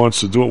few months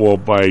to do it. Well,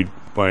 I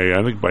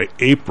think by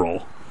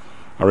April,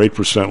 our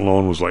 8%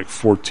 loan was like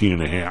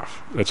 14.5.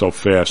 That's how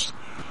fast.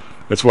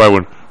 That's why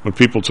when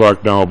people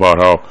talk now about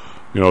how,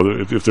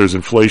 if there's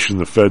inflation,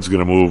 the Fed's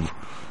going to move,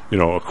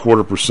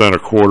 0.25% a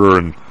quarter,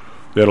 and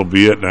that'll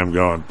be it. And I'm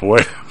going, boy,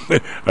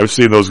 I've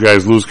seen those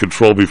guys lose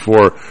control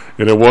before,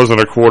 and it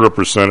wasn't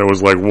 0.25%. It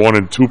was like 1%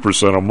 and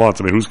 2% a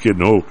month. I mean, who's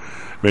kidding who?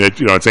 I mean,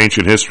 it's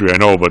ancient history, I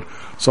know, but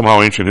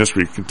somehow ancient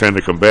history can tend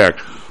to come back.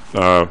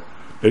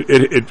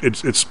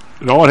 It's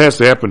all it has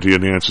to happen to you,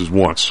 Nance, is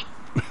once.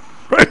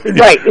 Right.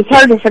 It's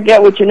hard to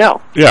forget what you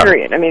know. Yeah.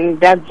 Period. I mean,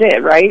 that's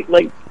it, right?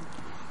 Like,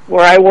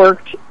 where I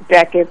worked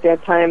back at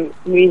that time,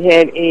 we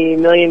had a $1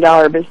 million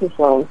business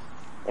loan,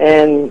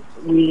 and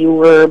we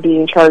were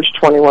being charged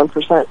 21%,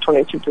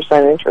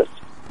 22% interest.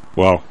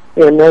 Wow.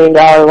 We had $1 million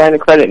line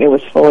of credit, and it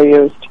was fully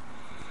used.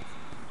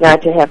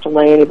 Not to have to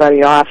lay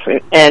anybody off,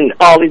 and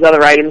all these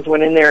other items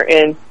went in there,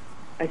 and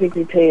I think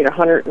we paid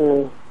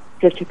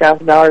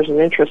 $150,000 in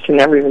interest and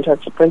never even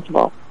touched the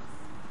principal.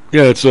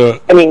 Yeah, it's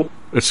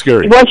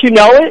scary. Once you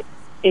know it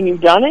and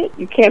you've done it,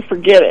 you can't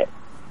forget it.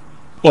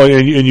 Well,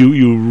 and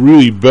you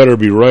really better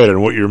be right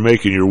on what you're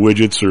making, your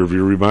widgets, or if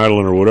you're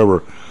remodeling or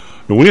whatever.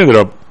 And we ended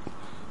up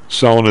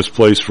selling this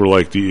place for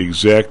like the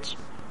exact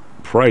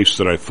price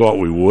that I thought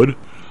we would,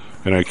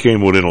 and I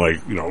came within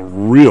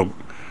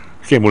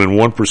came within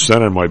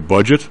 1% on my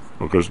budget,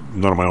 because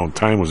none of my own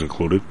time was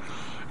included.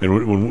 And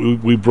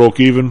when we broke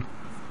even,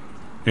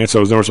 and so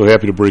I was never so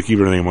happy to break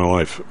even anything in my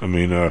life. I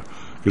mean,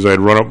 because I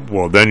had run up,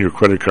 well, then your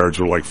credit cards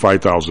were like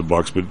 $5,000,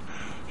 but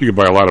you could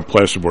buy a lot of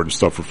plasterboard and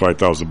stuff for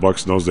 $5,000 in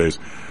those days.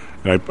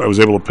 And I was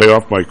able to pay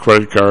off my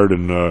credit card,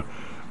 and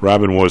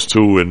Robin was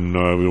too,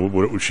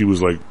 and she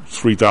was like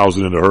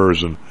 $3,000 into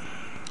hers, and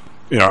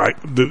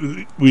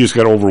we just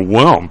got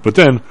overwhelmed. But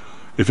then,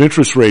 if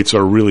interest rates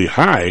are really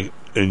high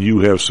and you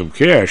have some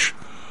cash,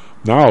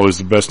 now is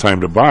the best time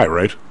to buy,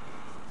 right?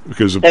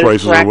 Because the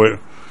prices are way.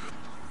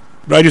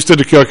 I just did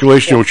the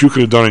calculation, which you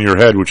could have done in your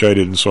head, which I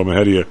didn't, so I'm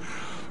ahead of you.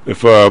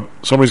 If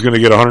somebody's going to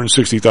get a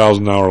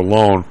 $160,000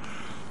 loan,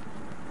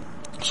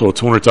 so a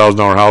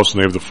 $200,000 house,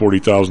 and they have the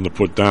 $40,000 to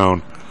put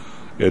down,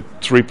 at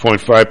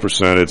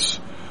 3.5%,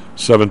 it's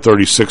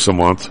 $736 a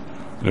month,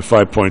 and at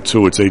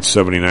 5.2, it's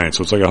 $879.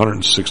 So it's like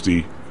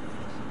 $160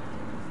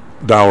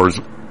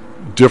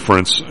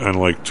 difference, and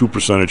like 2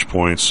 percentage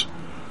points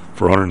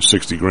for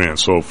 $160,000.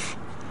 So if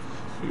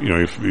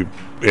you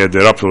add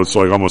that up, so it's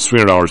like almost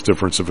 $300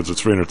 difference if it's a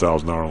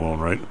 $300,000 loan,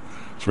 right?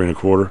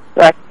 3.25.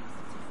 Right.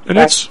 And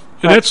that's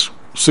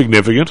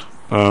significant.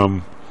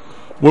 What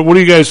are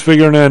you guys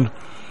figuring in?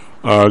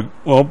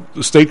 Well,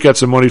 the state got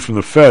some money from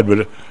the Fed,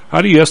 but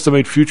how do you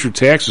estimate future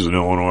taxes in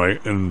Illinois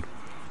and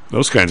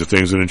those kinds of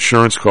things, and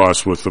insurance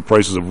costs with the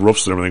prices of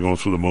roofs and everything going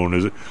through the moon?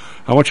 Is it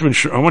how much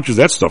has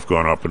that stuff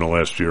gone up in the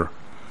last year?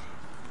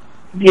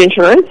 The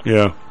insurance?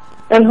 Yeah.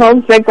 And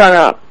homes, they've gone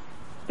up.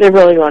 They've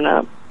really gone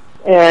up.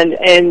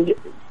 And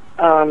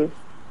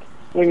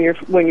when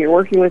you're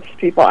working with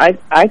people,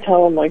 I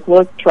tell them, like,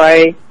 look,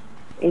 try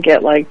and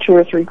get like 2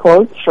 or 3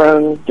 quotes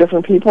from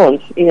different people,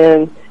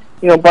 and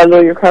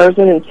bundle your cars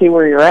in and see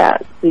where you're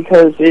at,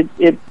 because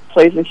it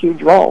plays a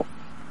huge role.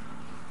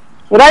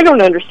 What I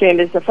don't understand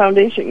is the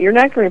foundation. You're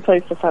not going to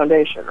replace the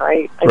foundation,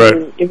 right? I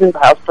mean, even if the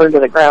house burned to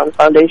the ground, the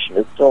foundation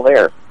is still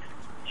there.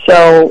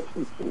 So,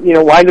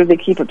 why do they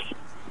keep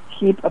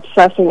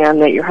obsessing on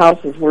that your house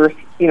is worth,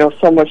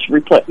 so much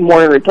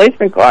more in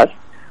replacement costs?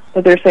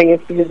 But they're saying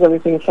it's because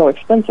everything is so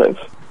expensive.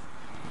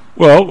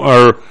 Well,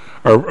 our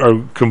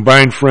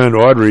combined friend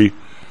Audrey,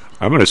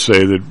 I'm going to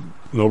say that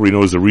nobody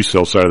knows the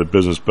resale side of the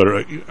business better.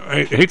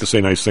 I hate to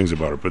say nice things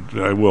about her, but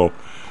I will.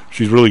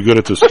 She's really good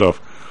at this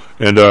stuff,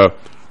 and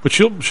but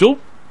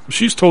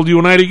she's told you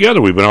and I together.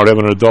 We've been out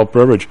having an adult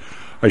beverage.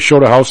 I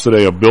showed a house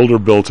today. A builder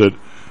built it.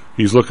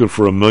 He's looking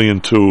for $1.2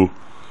 million.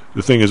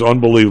 The thing is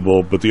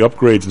unbelievable, but the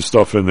upgrades and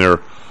stuff in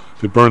there,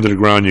 if it burned to the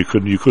ground, you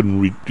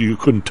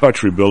couldn't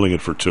touch rebuilding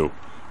it for $2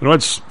 million.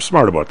 It's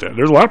smart about that.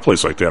 There's a lot of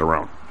places like that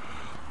around.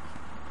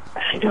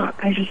 I know.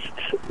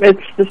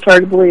 It's just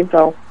hard to believe,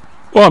 though.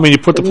 Well, I mean, you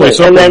put the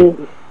place up, and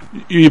then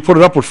you put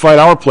it up with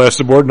 $5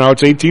 plasterboard. Now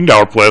it's $18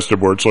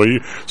 plasterboard. So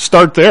you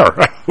start there.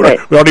 Right.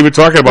 Without even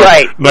talking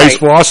about nice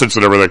faucets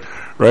and everything,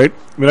 right?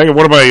 I mean, I got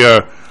one of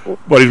my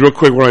buddies, real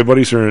quick. One of my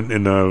buddies here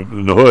in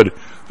the hood.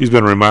 He's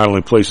been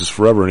remodeling places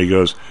forever, and he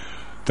goes,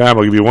 "Tom,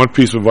 I'll give you one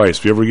piece of advice.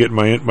 If you ever get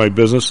in my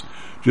business,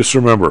 just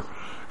remember,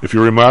 if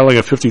you're remodeling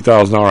a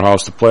 $50,000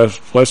 house, the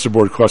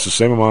plasterboard costs the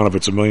same amount if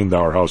it's $1 million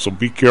house. So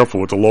be careful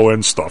with the low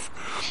end stuff."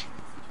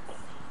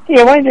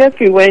 Yeah, why did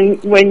you?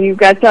 When you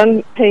got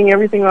done paying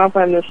everything off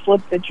on the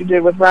slip that you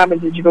did with Robin,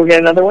 did you go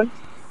get another one?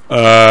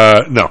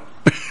 No.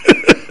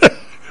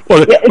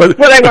 Well, yeah, it's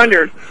what I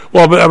wondered.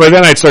 Well, but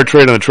then I'd start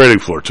trading on the trading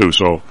floor too,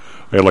 so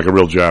I had like a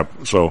real job.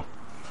 So,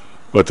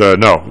 but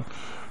no.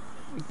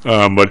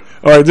 But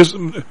all right,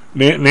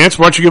 Nance,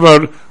 why don't you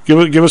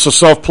give us a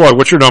self plug?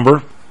 What's your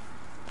number?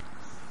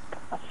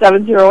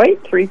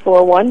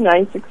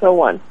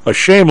 708-341-9601. A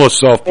shameless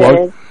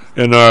self-plug.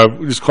 And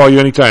just call you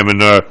anytime.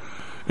 And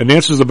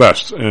Nancy's the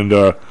best. And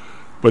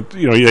but,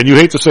 you know, and you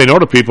hate to say no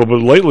to people, but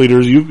lately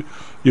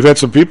you've had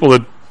some people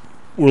that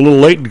were a little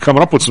late in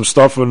coming up with some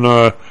stuff, and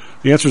the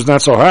answer's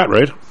not so hot,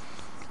 right?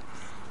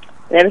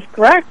 That is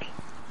correct.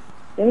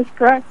 You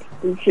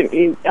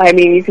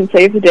can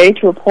save the day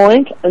to a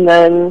point, and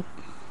then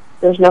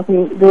there's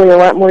nothing really a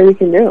lot more you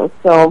can do.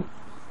 So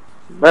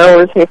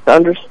borrowers have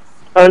to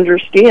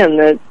understand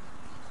that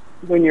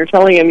when you're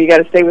telling them you got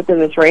to stay within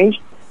this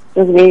range,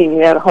 doesn't mean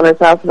you add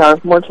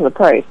 $100,000 more to the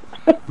price.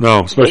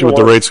 No, especially with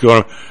the rates going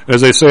up.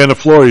 As they say on the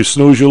floor, you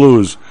snooze, you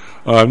lose.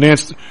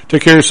 Nance,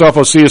 take care of yourself.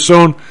 I'll see you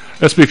soon.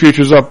 SP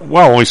Futures up,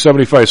 only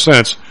 75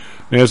 cents.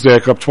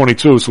 NASDAQ up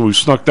 22, so we've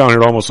snuck down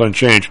here almost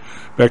unchanged.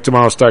 Back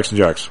tomorrow, Stocks and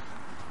Jocks.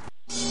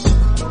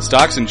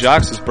 Stocks and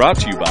Jocks is brought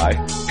to you by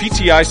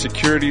PTI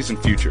Securities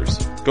and Futures.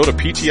 Go to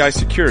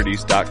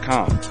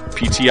PTIsecurities.com.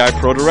 PTI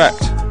Pro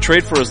Direct.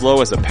 Trade for as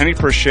low as a penny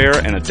per share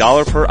and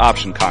 $1 per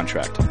option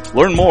contract.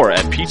 Learn more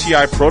at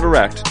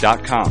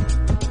PTIProDirect.com.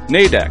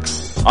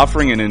 Nadex.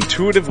 Offering an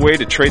intuitive way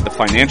to trade the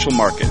financial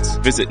markets.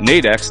 Visit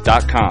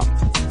nadex.com.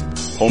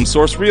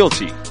 HomeSource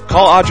Realty.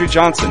 Call Audrey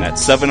Johnson at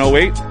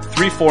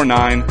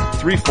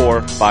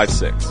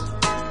 708-349-3456.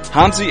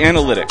 Hamzy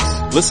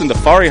Analytics. Listen to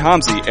Fari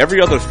Hamzy every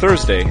other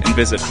Thursday and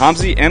visit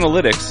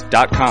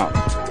HamzyAnalytics.com.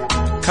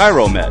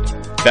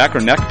 ChiroMed. Back or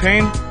neck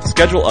pain?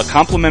 Schedule a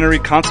complimentary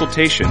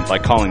consultation by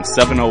calling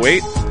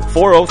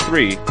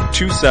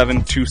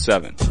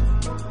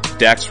 708-403-2727.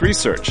 DAX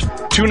Research.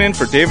 Tune in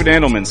for David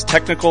Andelman's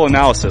technical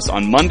analysis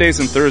on Mondays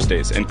and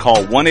Thursdays and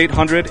call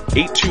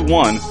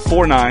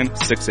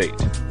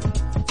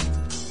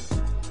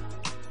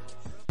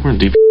 1-800-821-4968. We're in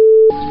deep.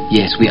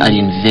 Yes, we are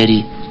in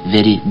very,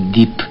 very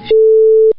deep